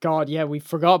 Oh my god, yeah, we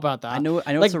forgot about I that. know it's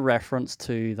Like, a reference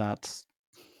to that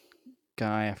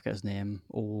guy. I forget his name.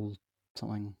 Old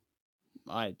something.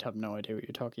 I have no idea what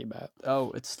you're talking about.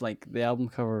 Oh, it's like the album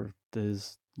cover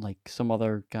is like some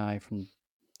other guy from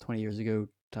 20 years ago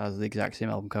has the exact same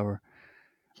album cover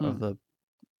of Hmm. the,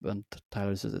 and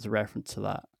Tyler says it's a reference to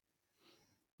that,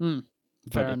 Hmm.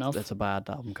 but Fair enough. it's a bad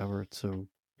album cover. So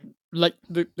Like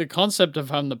the concept of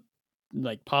having the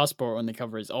like passport on the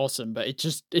cover is awesome, but it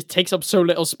takes up so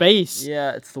little space.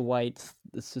 yeah, it's the white.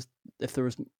 It's just if there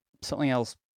was something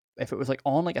else, if it was like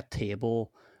on like a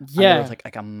table and there was Yeah,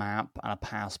 like a map and a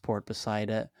passport beside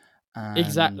it, and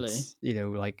exactly.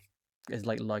 like it's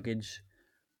like luggage,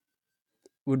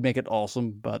 would make it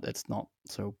awesome, but it's not.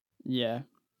 So Yeah.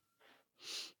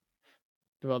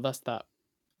 Well, that's that.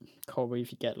 Corby,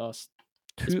 if you get lost,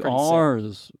 it's two pretty sick.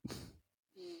 hours.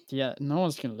 Yeah, no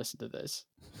one's gonna listen to this.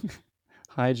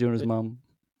 Hi, Jonah's But- mom.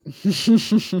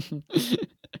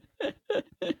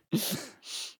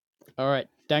 All right.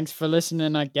 Thanks for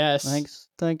listening, I guess. Thanks.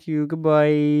 Thank you.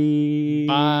 Goodbye.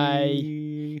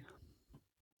 Bye.